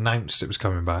when they announced it was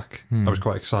coming back. I was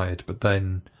quite excited, but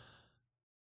then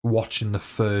watching the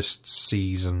first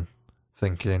season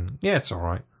thinking, yeah, it's all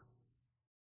right.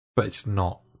 But it's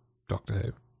not Doctor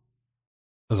Who,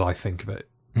 as I think of it.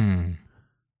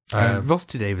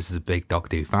 Rusty Davis is a big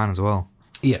Doctor Who fan as well.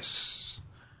 Yes.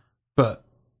 But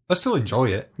I still enjoy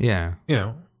it. Yeah. You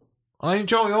know, I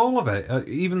enjoy all of it,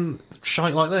 even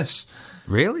shite like this.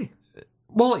 Really?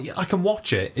 Well, I can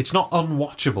watch it. It's not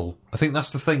unwatchable. I think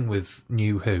that's the thing with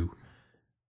New Who.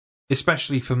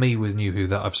 Especially for me with New Who,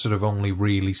 that I've sort of only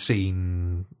really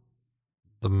seen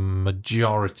the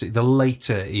majority, the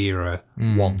later era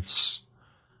once.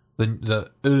 The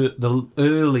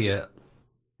earlier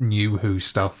New Who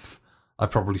stuff I've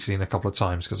probably seen a couple of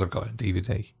times because I've got it on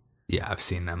DVD. Yeah, I've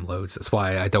seen them loads. That's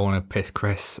why I don't want to piss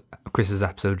Chris's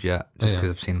episodes yet, just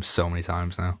because I've seen them so many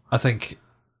times now. I think,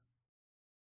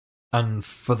 and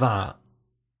for that,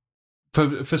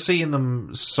 for seeing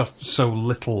them so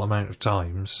little amount of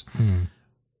times,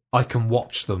 I can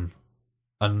watch them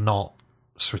and not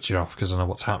switch it off because I know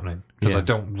what's happening, because I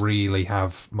don't really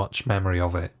have much memory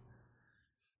of it.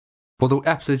 Well, the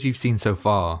episodes you've seen so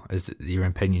far, has your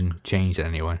opinion changed in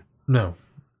any way? No.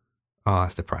 Oh,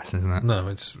 that's depressing, isn't it? No,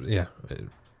 it's...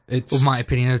 Well, my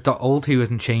opinion of Old Who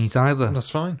hasn't changed either.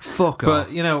 That's fine. Fuck off.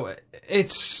 But, you know,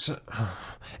 it's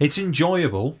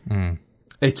enjoyable.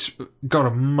 It's got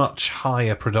a much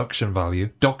higher production value.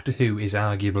 Doctor Who is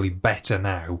arguably better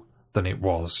now than it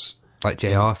was. Like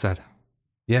JR said.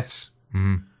 Yes.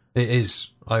 It is.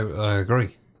 I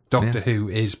agree. Doctor Who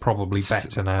is probably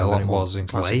better now than it was in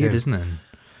Classic Who. Isn't it?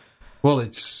 Well,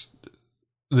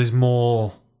 there's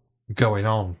more going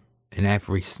on in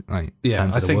every sense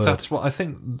of the word. I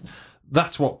think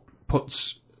that's what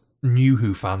puts New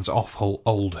Who fans off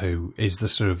Old Who, is the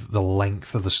sort of the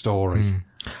length of the story.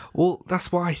 Well, that's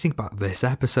what I think about this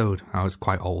episode. I was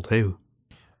quite Old Who,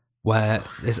 where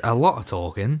there's a lot of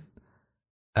talking,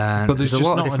 and but there's a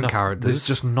lot of different characters. There's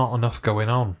just not enough going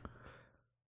on.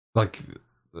 Like,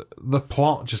 the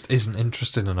plot just isn't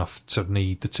interesting enough to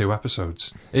need the 2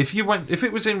 episodes. If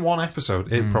it was in 1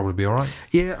 episode, it'd probably be all right.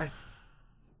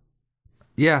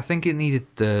 Yeah, I think it needed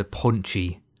the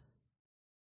punchy,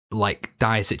 like,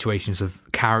 dire situations of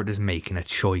characters making a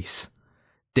choice.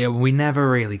 We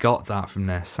never really got that from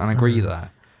this, and I agree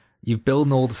there. You've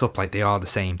building all this up like they are the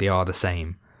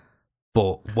same.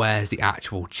 But where's the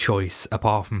actual choice,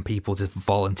 apart from people just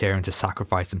volunteering to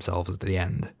sacrifice themselves at the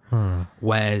end?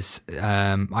 Where's,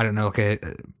 I don't know, like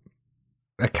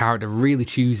a character really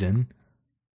choosing,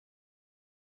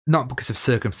 not because of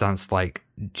circumstance, like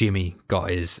Jimmy got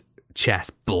his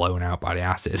chest blown out by the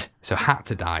acid, so had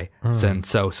to die,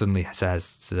 so suddenly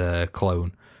says to the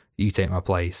clone, you take my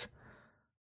place.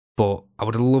 But I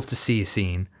would have loved to see a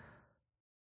scene,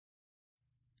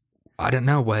 I don't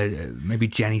know, where maybe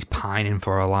Jenny's pining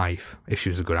for her life, if she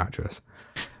was a good actress.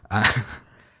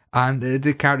 And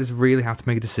the characters really have to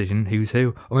make a decision who's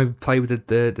who. Or maybe play with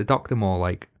the Doctor more,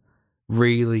 like,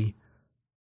 really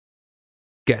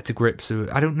get to grips with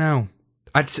it. I don't know.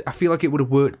 I feel like it would have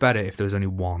worked better if there was only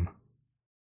one,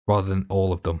 rather than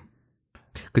all of them.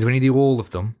 Because when you do all of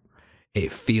them,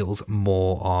 it feels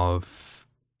more of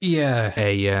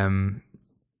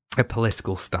a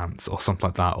political stance or something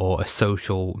like that, or a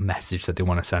social message that they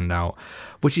want to send out,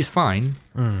 which is fine.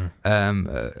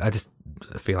 I just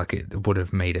feel like it would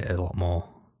have made it a lot more.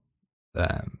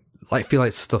 I feel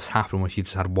like stuff's happened when you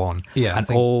just had one, and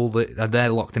they're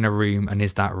locked in a room, and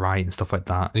is that right, and stuff like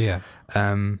that.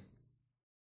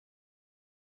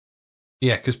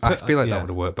 Because I feel like that would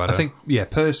have worked better. I think,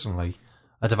 personally,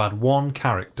 I'd have had one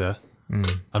character,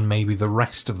 and maybe the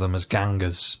rest of them as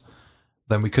gangers.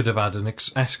 Then we could have had an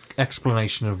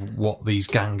explanation of what these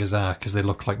gangers are, because they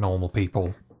look like normal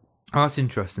people. Oh, that's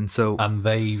interesting. And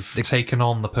they've taken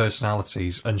on the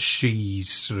personalities, and she's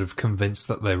sort of convinced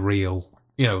that they're real.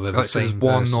 You know, they're the same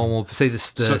person. Normal. Say the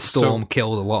storm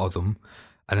killed a lot of them,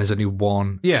 and there's only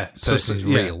one person who's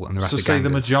real, and the rest are gangers. So say the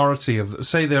majority of...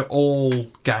 Say they're all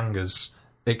gangers,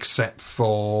 except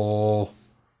for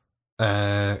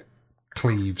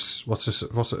Cleves. What's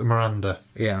it? Miranda.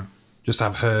 Yeah. Just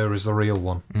have her as the real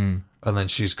one. And then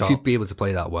she'd be able to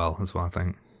play that well, as well, I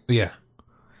think. Yeah.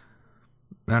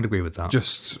 I'd agree with that.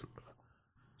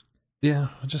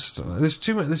 There's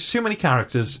too many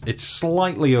characters. It's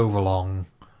slightly overlong.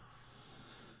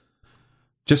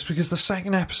 Just because the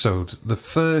second episode, the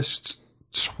first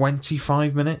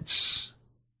 25 minutes,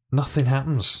 nothing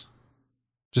happens.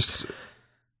 Just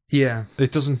yeah,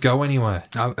 it doesn't go anywhere.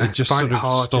 It just find it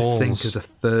hard stalls. to think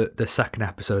of the second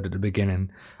episode at the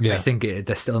beginning. Yeah. I think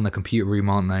they're still in the computer room,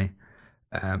 aren't they?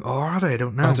 Or are they? I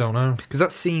don't know. I don't know. Because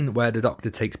that scene where the Doctor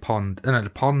takes Pond... No, the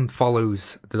Pond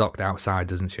follows the Doctor outside,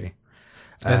 doesn't she?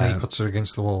 Then he puts her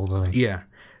against the wall, doesn't he? Yeah.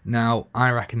 Now,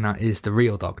 I reckon that is the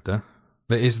real Doctor.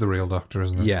 It is the real Doctor,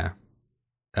 isn't it? Yeah.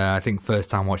 I think first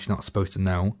time watching, not supposed to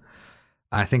know.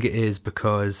 I think it is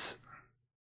because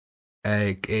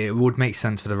it would make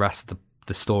sense for the rest of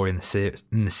the story in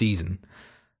the season,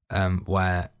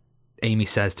 where Amy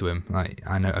says to him, like,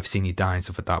 I know I've seen you die and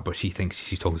stuff like that, but she thinks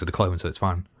she's talking to the clone, so it's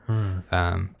fine.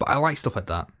 But I like stuff like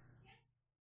that.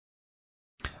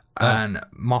 And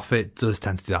Moffat does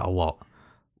tend to do that a lot,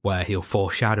 where he'll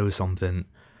foreshadow something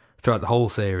throughout the whole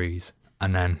series,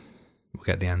 and then we'll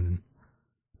get the ending.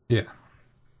 Yeah.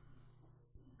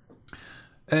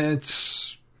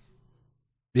 It's...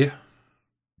 Yeah.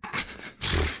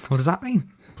 What does that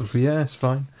mean? But yeah, it's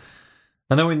fine.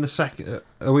 I know in the second...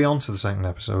 are we on to the second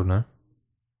episode now?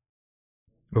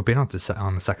 We've been on the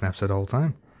second episode all the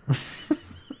time.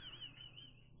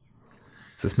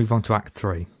 So let's move on to Act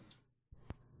 3.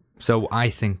 So I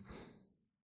think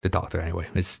the Doctor, anyway,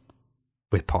 is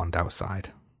with Pond outside.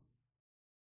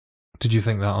 Did you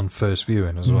think that on first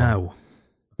viewing as well? No.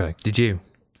 Okay. Did you?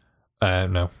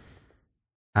 No.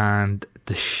 And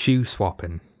the shoe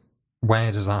swapping.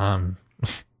 Where does that happen?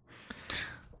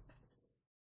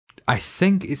 I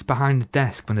think it's behind the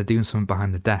desk when they're doing something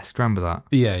behind the desk. Remember that?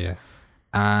 Yeah, yeah.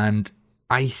 And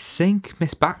I think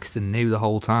Miss Baxter knew the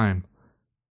whole time.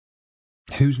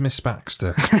 Who's Miss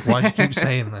Baxter? Why do you keep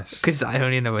saying this? Because I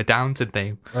only know her Downton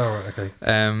name. Oh, right, okay.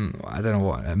 I don't know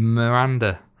what.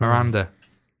 Miranda.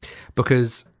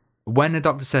 Because when the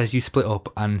Doctor says you split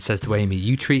up and says to Amy,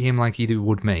 you treat him like you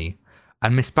would me,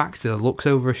 and Miss Baxter looks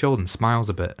over her shoulder and smiles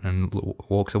a bit and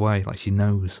walks away like she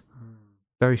knows.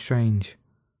 Very strange.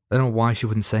 I don't know why she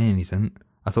wouldn't say anything.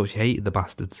 I thought she hated the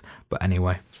bastards. But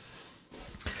anyway.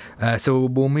 So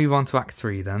we'll move on to Act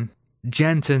 3 then.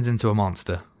 Jen turns into a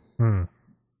monster.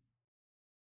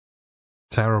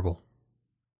 Terrible.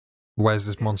 Where's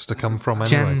this monster come from anyway?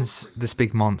 Jen's this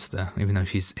big monster, even though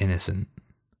she's innocent.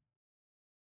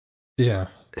 Yeah.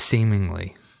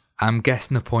 Seemingly. I'm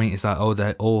guessing the point is that, oh,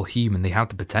 they're all human. They have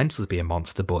the potential to be a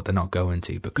monster, but they're not going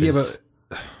to because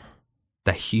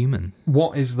they're human.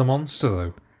 What is the monster,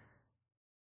 though?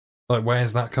 Like,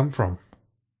 where's that come from?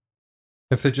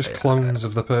 If they're just clones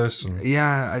of the person.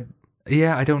 Yeah,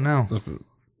 I don't know.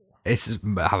 It's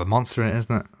have a monster in it,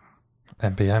 isn't it?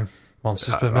 NPM.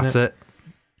 Monsters per minute. That's it.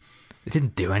 It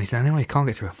didn't do anything anyway. Can't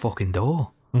get through a fucking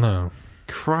door. No.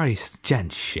 Christ,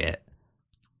 Jen's shit.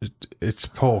 It's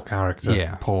poor character.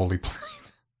 Yeah. Poorly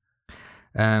played.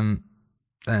 And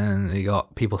you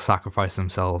got people sacrifice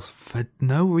themselves for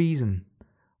no reason.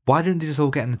 Why didn't they just all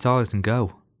get in the TARDIS and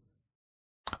go?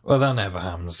 Well, that never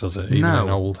happens, does it? Even No. in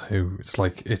Old Who, it's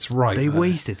like, it's right They there.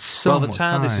 wasted so much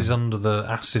time. Well, the TARDIS is under the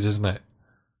acid, isn't it?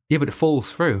 Yeah, but it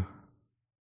falls through.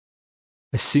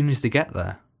 As soon as they get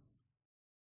there.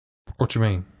 What do you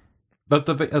mean?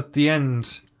 At the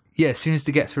end... Yeah, as soon as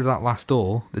they get through that last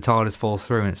door, the TARDIS falls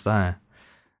through and it's there.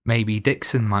 Maybe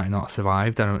Dixon might not have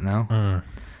survived, I don't know.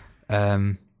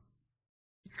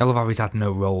 I love how he's had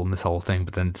no role in this whole thing,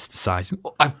 but then just decides,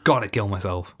 I've got to kill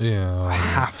myself. Yeah. I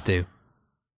have to.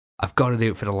 I've got to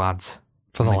do it for the lads.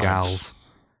 For the lads. gals.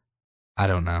 I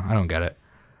don't know. I don't get it.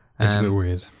 It's a bit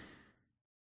weird.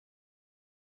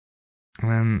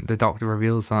 And then the Doctor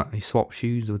reveals that he swapped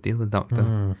shoes with the other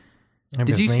Doctor.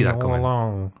 Did you see that coming?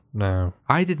 Along? No.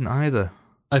 I didn't either.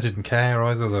 I didn't care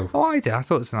either, though. Oh, I did. I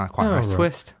thought it was quite a nice right.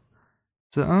 twist.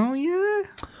 So, oh, yeah.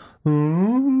 What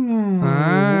are we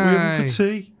having for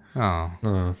tea? Oh.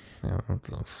 Yeah.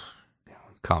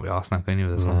 Can't be arsed now, can you,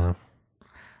 with this one?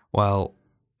 Well,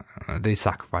 they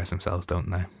sacrifice themselves, don't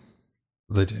they?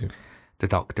 They do. The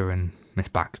Doctor and Miss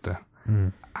Baxter.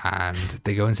 Mm. And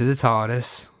they go into the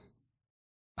TARDIS.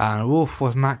 And, woof,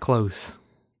 wasn't that close?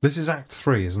 This is Act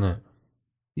 3, isn't it?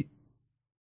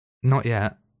 Not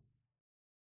yet.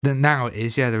 Now it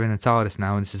is, yeah, they're in the TARDIS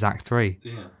now, and this is Act 3.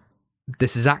 Yeah.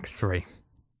 This is Act 3.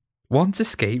 Once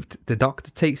escaped, the Doctor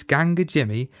takes Ganga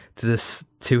Jimmy to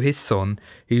his son,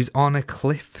 who's on a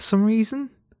cliff for some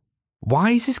reason.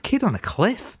 Why is this kid on a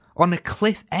cliff? On a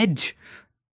cliff edge?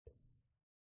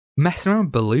 Messing around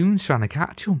with balloons trying to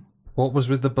catch him. What was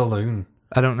with the balloon?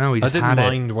 I don't know, he just I had didn't it.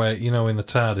 mind where, in the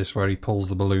TARDIS where he pulls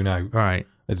the balloon out. Right.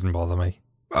 It didn't bother me.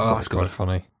 Oh, that's quite good.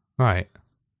 funny. Right.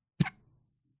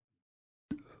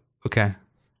 Okay.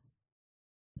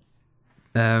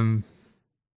 Then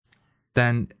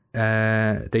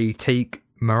they take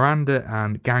Miranda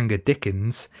and Ganga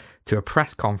Dickens to a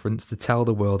press conference to tell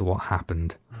the world what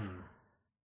happened.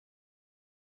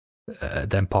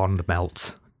 Then Pond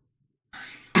melts.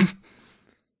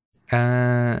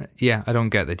 Yeah, I don't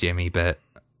get the Jimmy bit.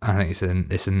 I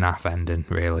think it's a naff ending,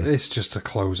 really. It's just to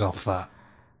close off that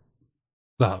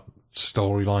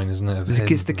storyline, isn't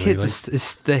it? It's the kid as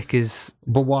thick as...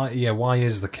 But why? Yeah, why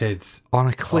is the kid on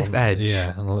a cliff edge?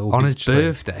 Yeah, on his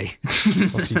birthday.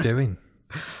 What's he doing?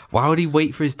 Why would he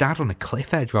wait for his dad on a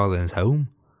cliff edge rather than his home?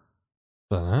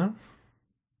 Don't know.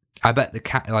 I bet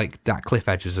that cliff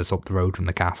edge was just up the road from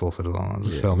the castle, so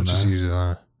we'll just use it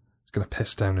there. It's gonna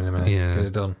piss down in a minute. Yeah. Get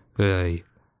it done. Hey.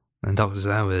 And Doctor's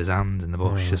there with his hand in the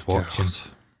bush, just watching.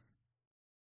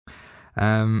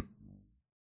 And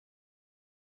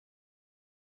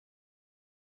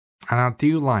I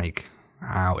do like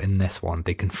how in this one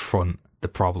they confront the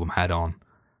problem head on,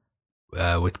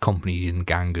 with companies using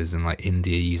gangers and like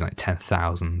India using like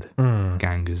 10,000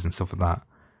 gangers and stuff like that.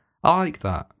 I like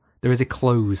that. There is a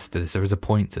close to this. There is a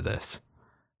point to this.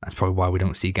 That's probably why we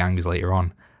don't see gangers later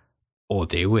on. Or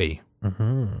do we?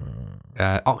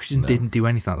 Oxygen didn't do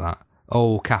anything like that.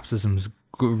 Oh, capitalism's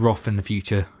rough in the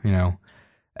future, you know.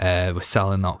 We're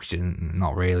selling oxygen,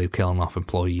 not really, killing off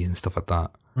employees and stuff like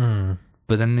that.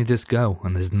 But then they just go,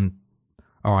 and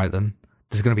alright then.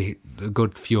 There's going to be a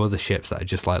good few other ships that are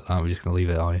just like that. We're just going to leave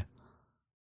it, are you?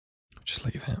 Just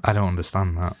leave it. I don't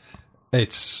understand that.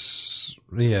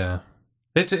 Yeah.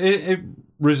 It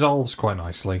resolves quite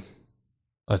nicely,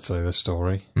 I'd say, the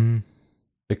story.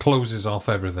 It closes off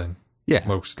everything. Yeah.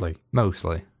 Mostly.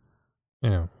 You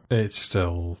know, it's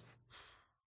still...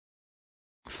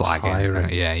 Flagging.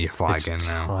 Tiring. Yeah, you're flagging it's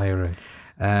now. Tiring.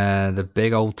 The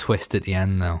big old twist at the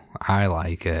end, though. I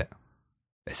like it.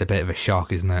 It's a bit of a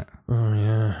shock, isn't it? Oh,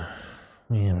 yeah.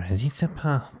 We're ready to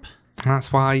pop.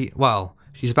 That's why, well,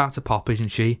 she's about to pop, isn't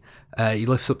she? He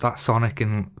lifts up that Sonic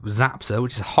and zaps her,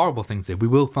 which is a horrible thing to do. We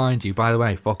will find you, by the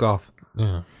way. Fuck off.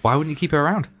 Yeah. Why wouldn't you keep her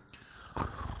around?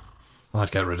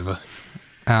 I'd get rid of her.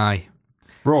 Aye.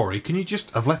 Rory, can you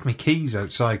just... I've left my keys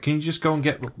outside. Can you just go and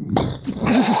get...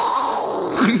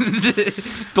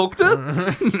 Doctor?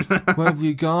 Where have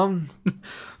you gone?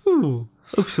 Oh,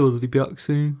 I'm sure they'll be back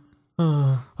soon.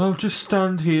 I'll just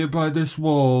stand here by this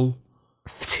wall.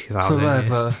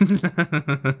 Forever.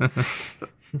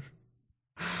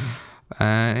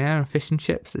 Yeah, fish and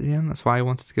chips at the end. That's why I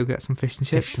wanted to go get some fish and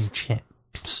chips. Fish and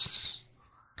chips.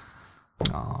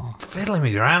 Oh, fiddling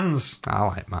with your hands. I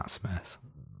like Matt Smith.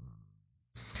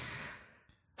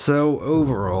 So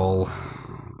overall,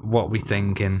 what we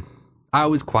thinking? I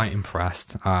was quite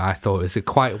impressed. I thought it was a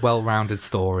quite well-rounded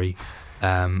story.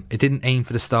 It didn't aim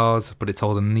for the stars, but it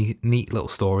told a neat little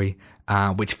story,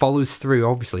 which follows through,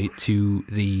 obviously, to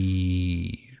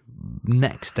the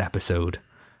next episode,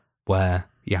 where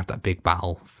you have that big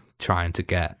battle trying to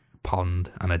get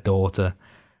Pond and a daughter.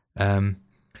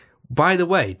 By the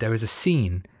way, there is a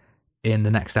scene in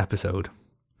the next episode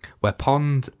where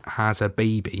Pond has a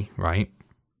baby, right?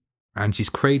 And she's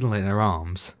cradling it in her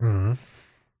arms. Mm.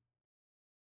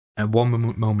 And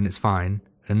one moment it's fine,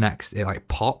 the next it like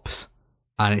pops,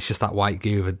 and it's just that white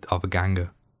goo of a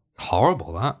ganger.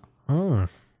 Horrible, that. Mm.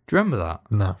 Do you remember that?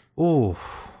 No. Oh,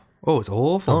 it's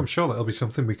awful. Oh, I'm sure that'll be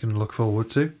something we can look forward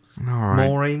to. All right.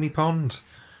 More Amy Pond.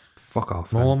 Fuck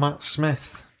off. More then. Matt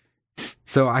Smith.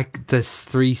 So there's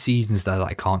 3 seasons there that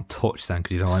I can't touch then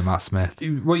because you don't like Matt Smith.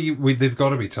 Well, they've got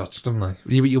to be touched, haven't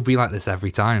they? You'll be like this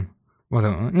every time.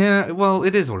 Yeah, well,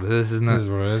 it is what it is, isn't it? It is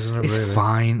what it is, isn't it? It's really?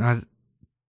 fine. I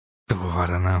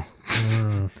don't know.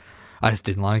 I just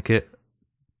didn't like it.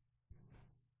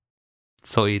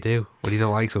 That's all you do. When you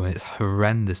don't like something, it's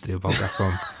horrendous to do a podcast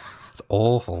on. It's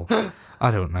awful.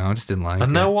 I don't know. I just didn't like it. I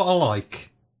know what I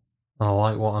like. I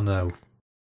like what I know.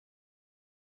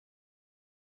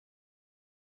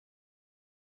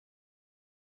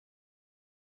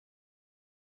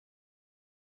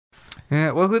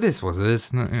 Yeah, well, it is what it is,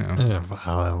 isn't it? You know. Yeah,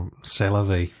 well, c'est la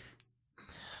vie.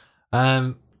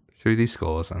 Should we do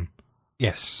scores then?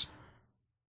 Yes.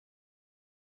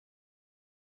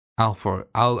 I'll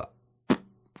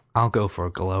go for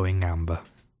a glowing amber.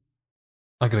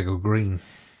 I'm going to go green.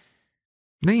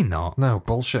 No, you're not. No,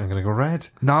 bullshit. I'm going to go red.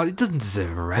 No, it doesn't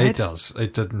deserve a red. It does.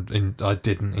 It didn't. I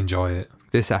didn't enjoy it.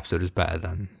 This episode is better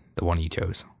than the one you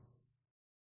chose.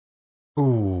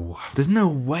 Ooh. There's no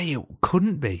way it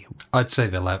couldn't be. I'd say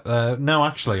the left. No,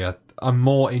 actually, I'm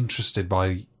more interested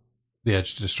by the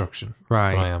Edge of Destruction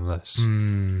Right. than I am this.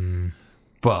 Mm.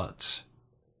 But,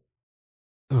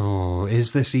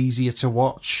 is this easier to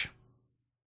watch?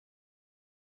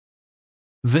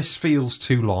 This feels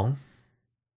too long.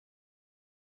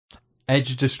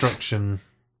 Edge of Destruction.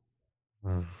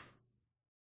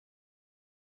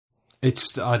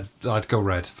 I'd go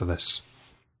red for this.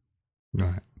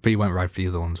 Right. But you went red for the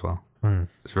other one as well.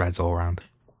 It's reds all around.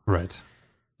 Red.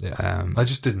 Yeah. I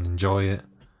just didn't enjoy it.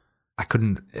 I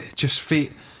couldn't. It just feel.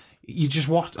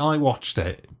 I watched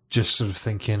it just sort of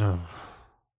thinking, oh,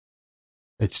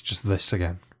 it's just this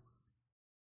again.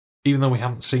 Even though we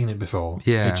haven't seen it before,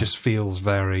 it just feels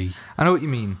very. I know what you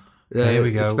mean. Here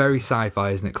we go. It's very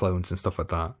sci-fi, isn't it? Clones and stuff like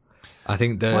that. I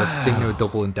think the thing they were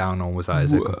doubling down on was that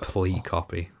it's a complete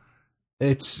copy.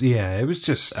 It was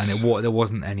just, and there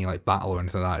wasn't any like battle or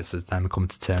anything like that. It's just them coming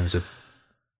to terms with.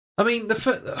 I mean,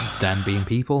 them being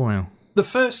people now. The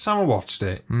first time I watched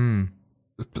it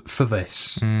for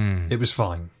this, it was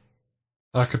fine.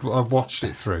 I've watched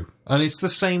it through, and it's the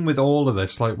same with all of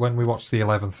this. Like when we watched the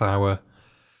 11th Hour.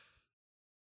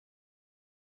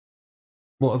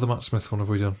 What other Matt Smith one have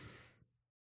we done?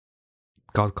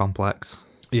 God Complex.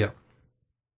 Yeah.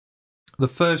 The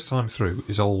first time through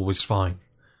is always fine.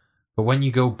 But when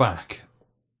you go back,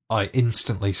 I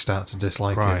instantly start to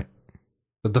dislike it.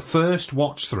 But the first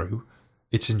watch through,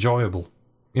 it's enjoyable.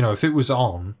 You know, if it was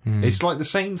on, it's like the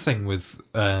same thing with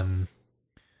when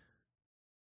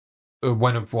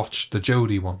I've watched the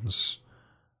Jodie ones.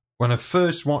 When I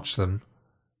first watched them,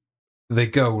 they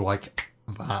go like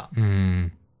that.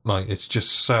 Like, it's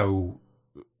just so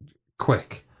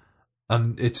quick.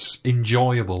 And it's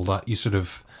enjoyable that you sort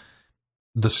of...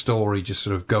 The story just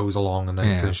sort of goes along and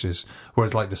then finishes.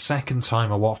 Whereas, like, the second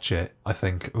time I watch it, I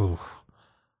think, ooh.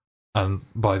 And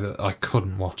I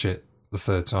couldn't watch it the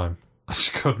third time. I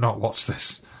just could not watch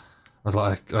this. I was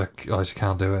like, I just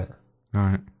can't do it.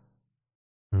 Right.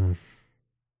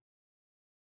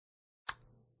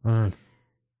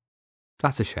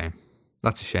 That's a shame. I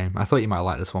thought you might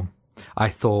like this one. I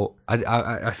thought...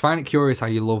 I find it curious how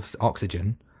you loved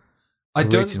Oxygen. I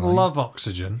don't love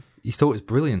Oxygen. You thought it was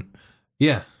brilliant.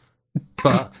 Yeah.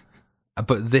 But...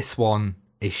 but this one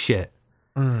is shit.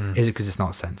 Is it because it's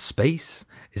not set in space?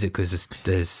 Is it because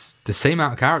there's the same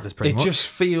amount of characters, pretty much? It just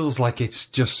feels like it's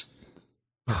just...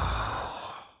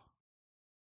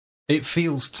 it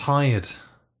feels tired.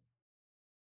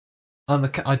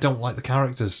 And I don't like the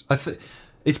characters.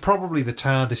 It's probably the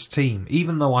tiredest team,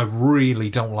 even though I really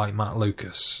don't like Matt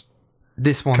Lucas.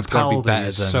 This one's got to be better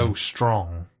is than... so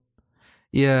strong.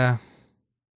 Yeah.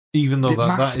 Even though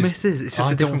Matt Smith is... It's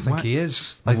just I don't think he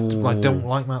is. I don't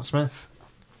like Matt Smith.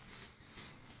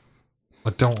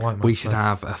 I don't like Matt Smith. We should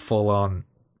have a full-on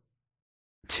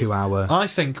 2-hour I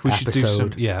think we should do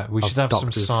some... Yeah, we should have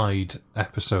some side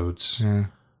episodes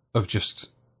of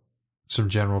just some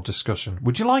general discussion.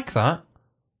 Would you like that?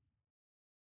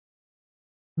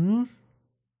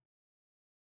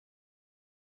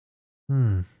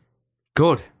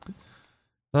 Good.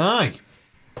 Aye.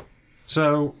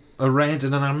 So, a red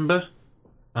and an amber,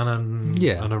 and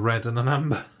a red and an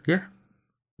amber. Yeah.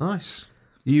 Nice.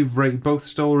 You've rated both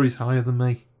stories higher than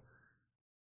me.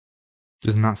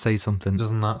 Doesn't that say something?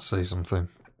 Doesn't that say something?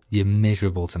 You're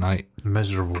miserable tonight.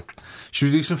 Miserable. Should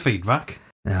we do some feedback?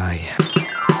 Aye.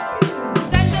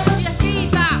 Send us your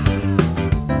feedback.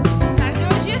 Send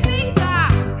us your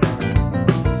feedback.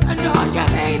 Send us your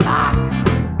feedback.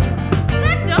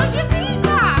 Send us your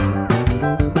feedback.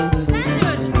 Send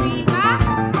us your feedback.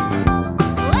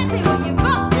 Let's hear what you've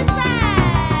got to say.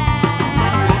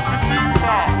 Send us your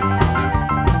feedback.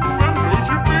 Send us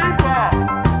your feedback.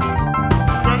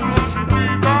 Send us your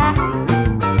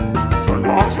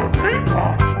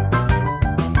feedback.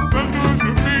 Send us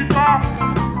your feedback.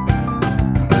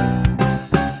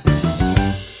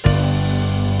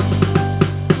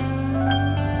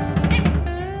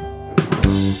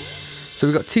 So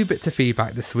we've got 2 bits of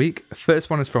feedback this week. First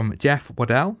one is from Jeff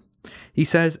Waddell. He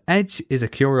says, Edge is a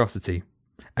curiosity.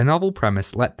 A novel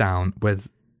premise let down with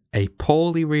a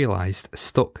poorly realised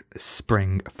stuck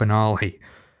spring finale.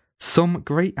 Some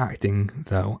great acting,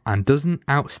 though, and doesn't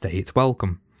outstay its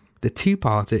welcome. The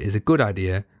 2-parter is a good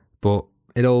idea, but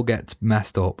it all gets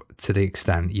messed up to the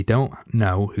extent you don't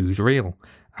know who's real.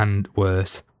 And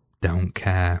worse, don't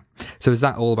care. So is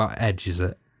that all about Edge, is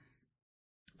it?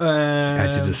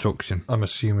 Edge of Destruction. I'm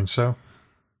assuming so.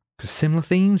 Similar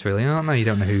themes, really, aren't they? You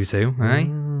don't know who's who, eh?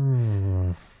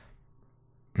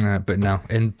 But no,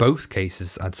 in both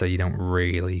cases, I'd say you don't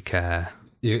really care.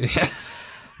 Yeah.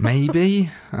 Maybe.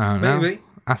 I don't know. Maybe.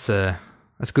 That's a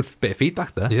good bit of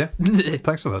feedback there. Yeah.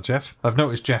 Thanks for that, Jeff. I've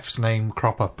noticed Jeff's name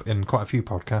crop up in quite a few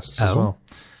podcasts as well.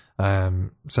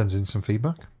 Sends in some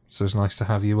feedback. So it's nice to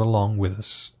have you along with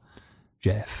us,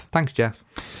 Jeff. Thanks, Jeff.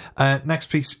 Next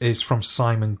piece is from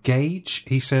Simon Gage.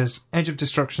 He says, Edge of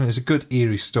Destruction is a good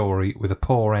eerie story with a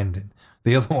poor ending.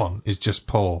 The other one is just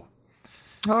poor.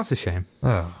 Oh, that's a shame.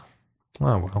 Oh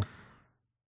well.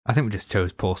 I think we just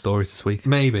chose poor stories this week.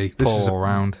 Maybe. This Poor is all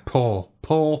round. Poor.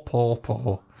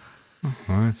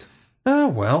 Right. Oh,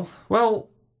 well,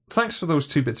 thanks for those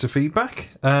 2 bits of feedback.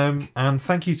 And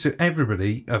thank you to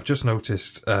everybody. I've just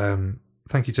noticed,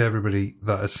 thank you to everybody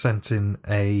that has sent in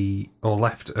or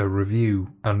left a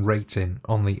review and rating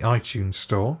on the iTunes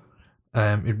store.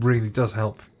 It really does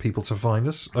help people to find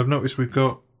us. I've noticed we've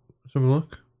got, let's have a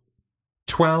look,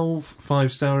 12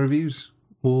 5-star reviews.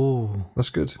 Oh,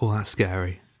 That's good. oh, that's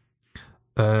scary.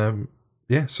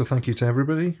 Yeah, so thank you to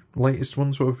everybody. Latest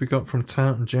ones, what have we got from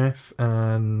Tartan Jeff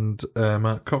and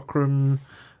Matt Cochran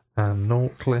and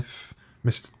Nortcliffe,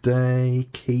 Mr. Day,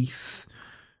 Keith.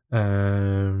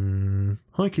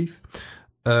 Hi, Keith.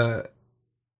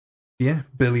 Yeah,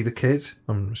 Billy the Kid.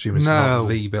 I'm assuming it's not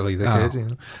the Billy the Kid.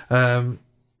 You know.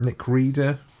 Nick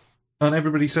Reader. And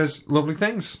everybody says lovely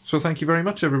things. So thank you very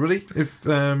much, everybody. If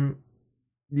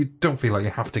you don't feel like you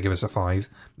have to give us a 5,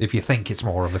 if you think it's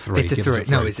more of a 3, It's a 3.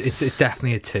 No, it's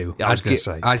definitely a 2. Yeah, I was going to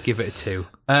say. I'd give it a 2.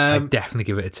 I'd definitely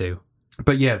give it a 2.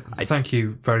 But yeah, thank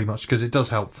you very much, because it does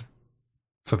help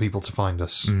for people to find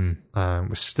us. We're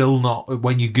still not,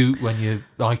 when you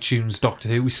iTunes Doctor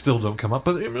Who, we still don't come up.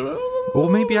 But Or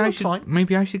maybe I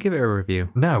should give it a review.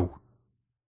 No,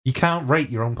 you can't rate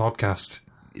your own podcast.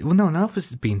 Well, no one else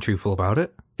is being truthful about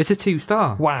it. It's a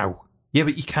 2-star. Wow. Yeah,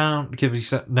 but you can't give us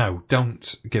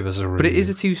don't give us a review. But it is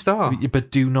a 2-star. But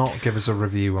do not give us a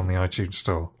review on the iTunes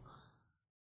store.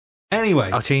 Anyway,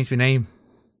 I'll change my name.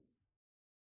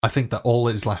 I think that all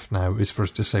that is left now is for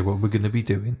us to say what we're going to be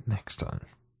doing next time.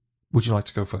 Would you like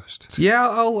to go first? Yeah,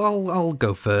 I'll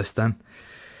go first then.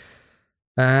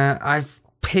 I've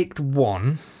picked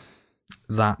one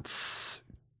that's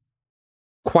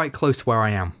quite close to where I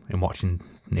am in watching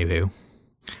New Who,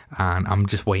 and I'm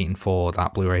just waiting for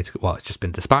that Blu-ray to. Well, it's just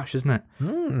been dispatched, isn't it?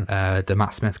 The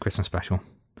Matt Smith Christmas special.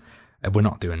 We're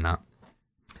not doing that.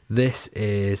 This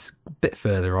is a bit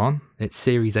further on. It's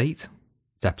Series 8.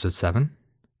 It's Episode 7.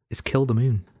 It's Kill the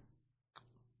Moon.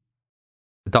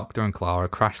 The Doctor and Clara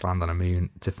crash land on a moon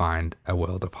to find a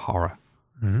world of horror.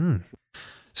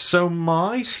 So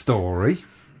my story,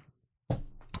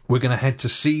 we're going to head to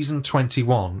season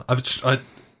 21.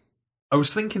 I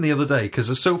was thinking the other day,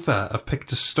 because so far I've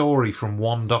picked a story from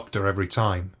one Doctor every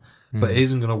time, but it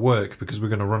isn't going to work because we're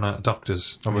going to run out of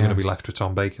Doctors and we're going to be left with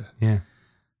Tom Baker. Yeah.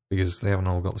 Because they haven't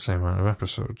all got the same amount of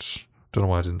episodes. Don't know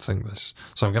why I didn't think this.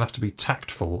 So I'm going to have to be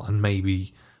tactful and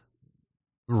maybe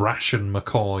ration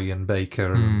McCoy and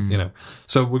Baker and,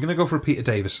 So we're going to go for Peter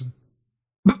Davison.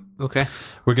 Okay.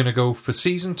 We're going to go for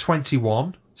season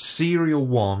 21, Serial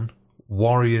 1,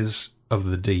 Warriors of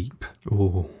the Deep.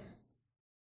 Ooh.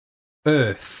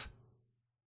 Earth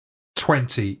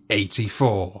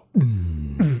 2084.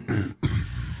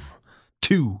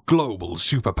 2 global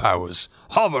superpowers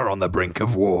hover on the brink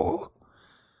of war.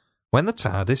 When the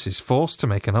TARDIS is forced to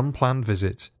make an unplanned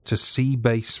visit to Sea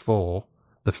Base 4,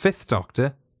 the 5th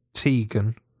Doctor,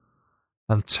 Tegan,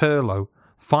 and Turlough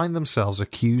find themselves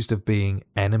accused of being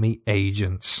enemy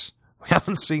agents. We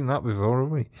haven't seen that before, have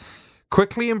we?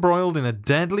 Quickly embroiled in a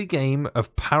deadly game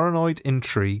of paranoid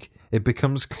intrigue, it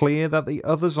becomes clear that the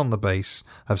others on the base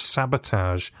have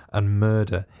sabotage and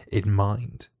murder in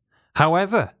mind.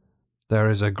 However, there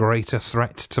is a greater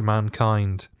threat to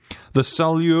mankind. The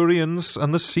Silurians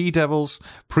and the Sea Devils,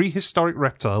 prehistoric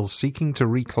reptiles seeking to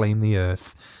reclaim the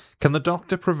Earth. Can the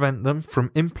Doctor prevent them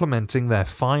from implementing their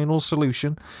final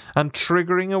solution and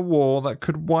triggering a war that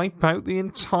could wipe out the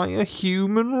entire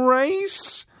human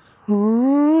race?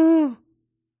 Tune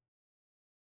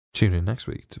in next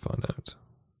week to find out.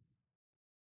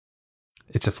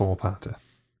 It's a 4-parter.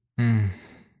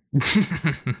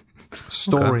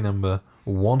 Story number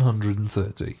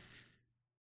 130.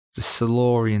 The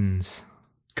Silurians.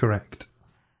 Correct.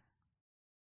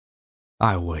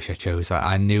 I wish I chose that.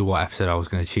 I knew what episode I was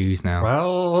going to choose now.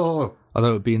 Well, Although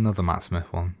it would be another Matt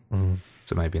Smith one.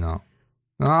 So maybe not.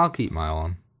 No, I'll keep my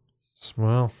own.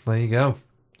 Well, there you go.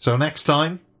 So next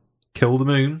time, Kill the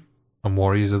Moon and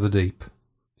Warriors of the Deep.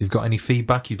 If you've got any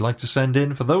feedback you'd like to send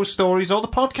in for those stories or the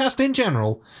podcast in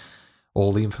general,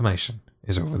 all the information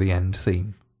is over the end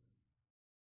theme.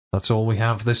 That's all we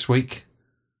have this week.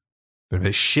 Been a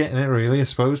bit shit in it, really, I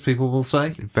suppose people will say.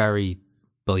 Very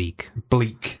bleak.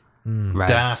 Bleak.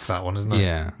 Dark, that one, isn't it?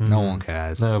 Yeah, no one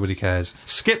cares. Nobody cares.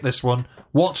 Skip this one.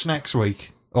 Watch next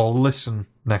week. Or listen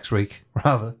next week,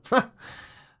 rather.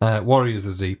 Warriors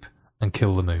of the Deep and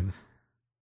Kill the Moon.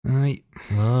 Right.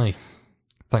 Aye.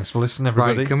 Thanks for listening,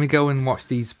 everybody. Right, can we go and watch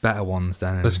these better ones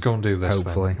then? Let's go and do this,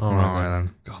 hopefully. Then. All right,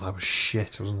 then. God, that was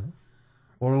shit, wasn't it?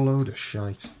 What a load of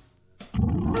shite.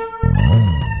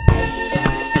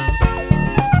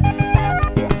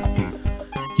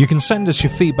 You can send us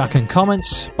your feedback and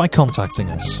comments by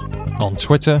contacting us on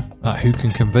Twitter at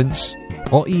whocanconvince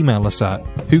or email us at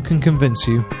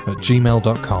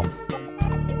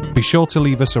whocanconvinceyou@gmail.com. Be sure to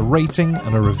leave us a rating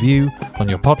and a review on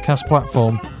your podcast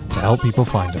platform to help people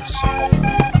find us.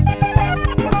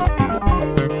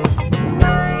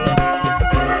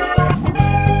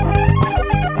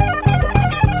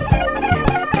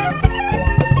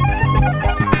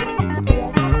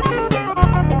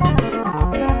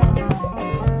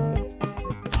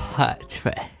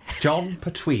 John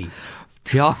Pertwee.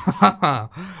 John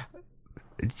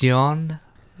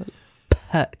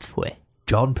Pertwee.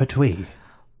 John Pertwee.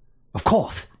 Of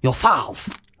course, your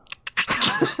files.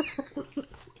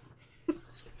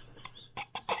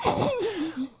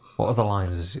 What other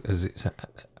lines is it?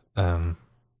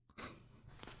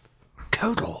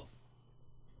 Codal.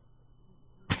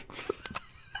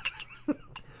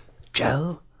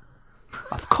 Joe.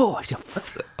 Of course,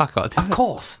 Of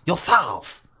course, your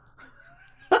files.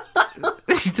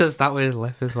 He does that with his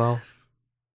lip as well.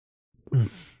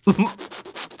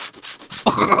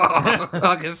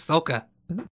 Like a sucker.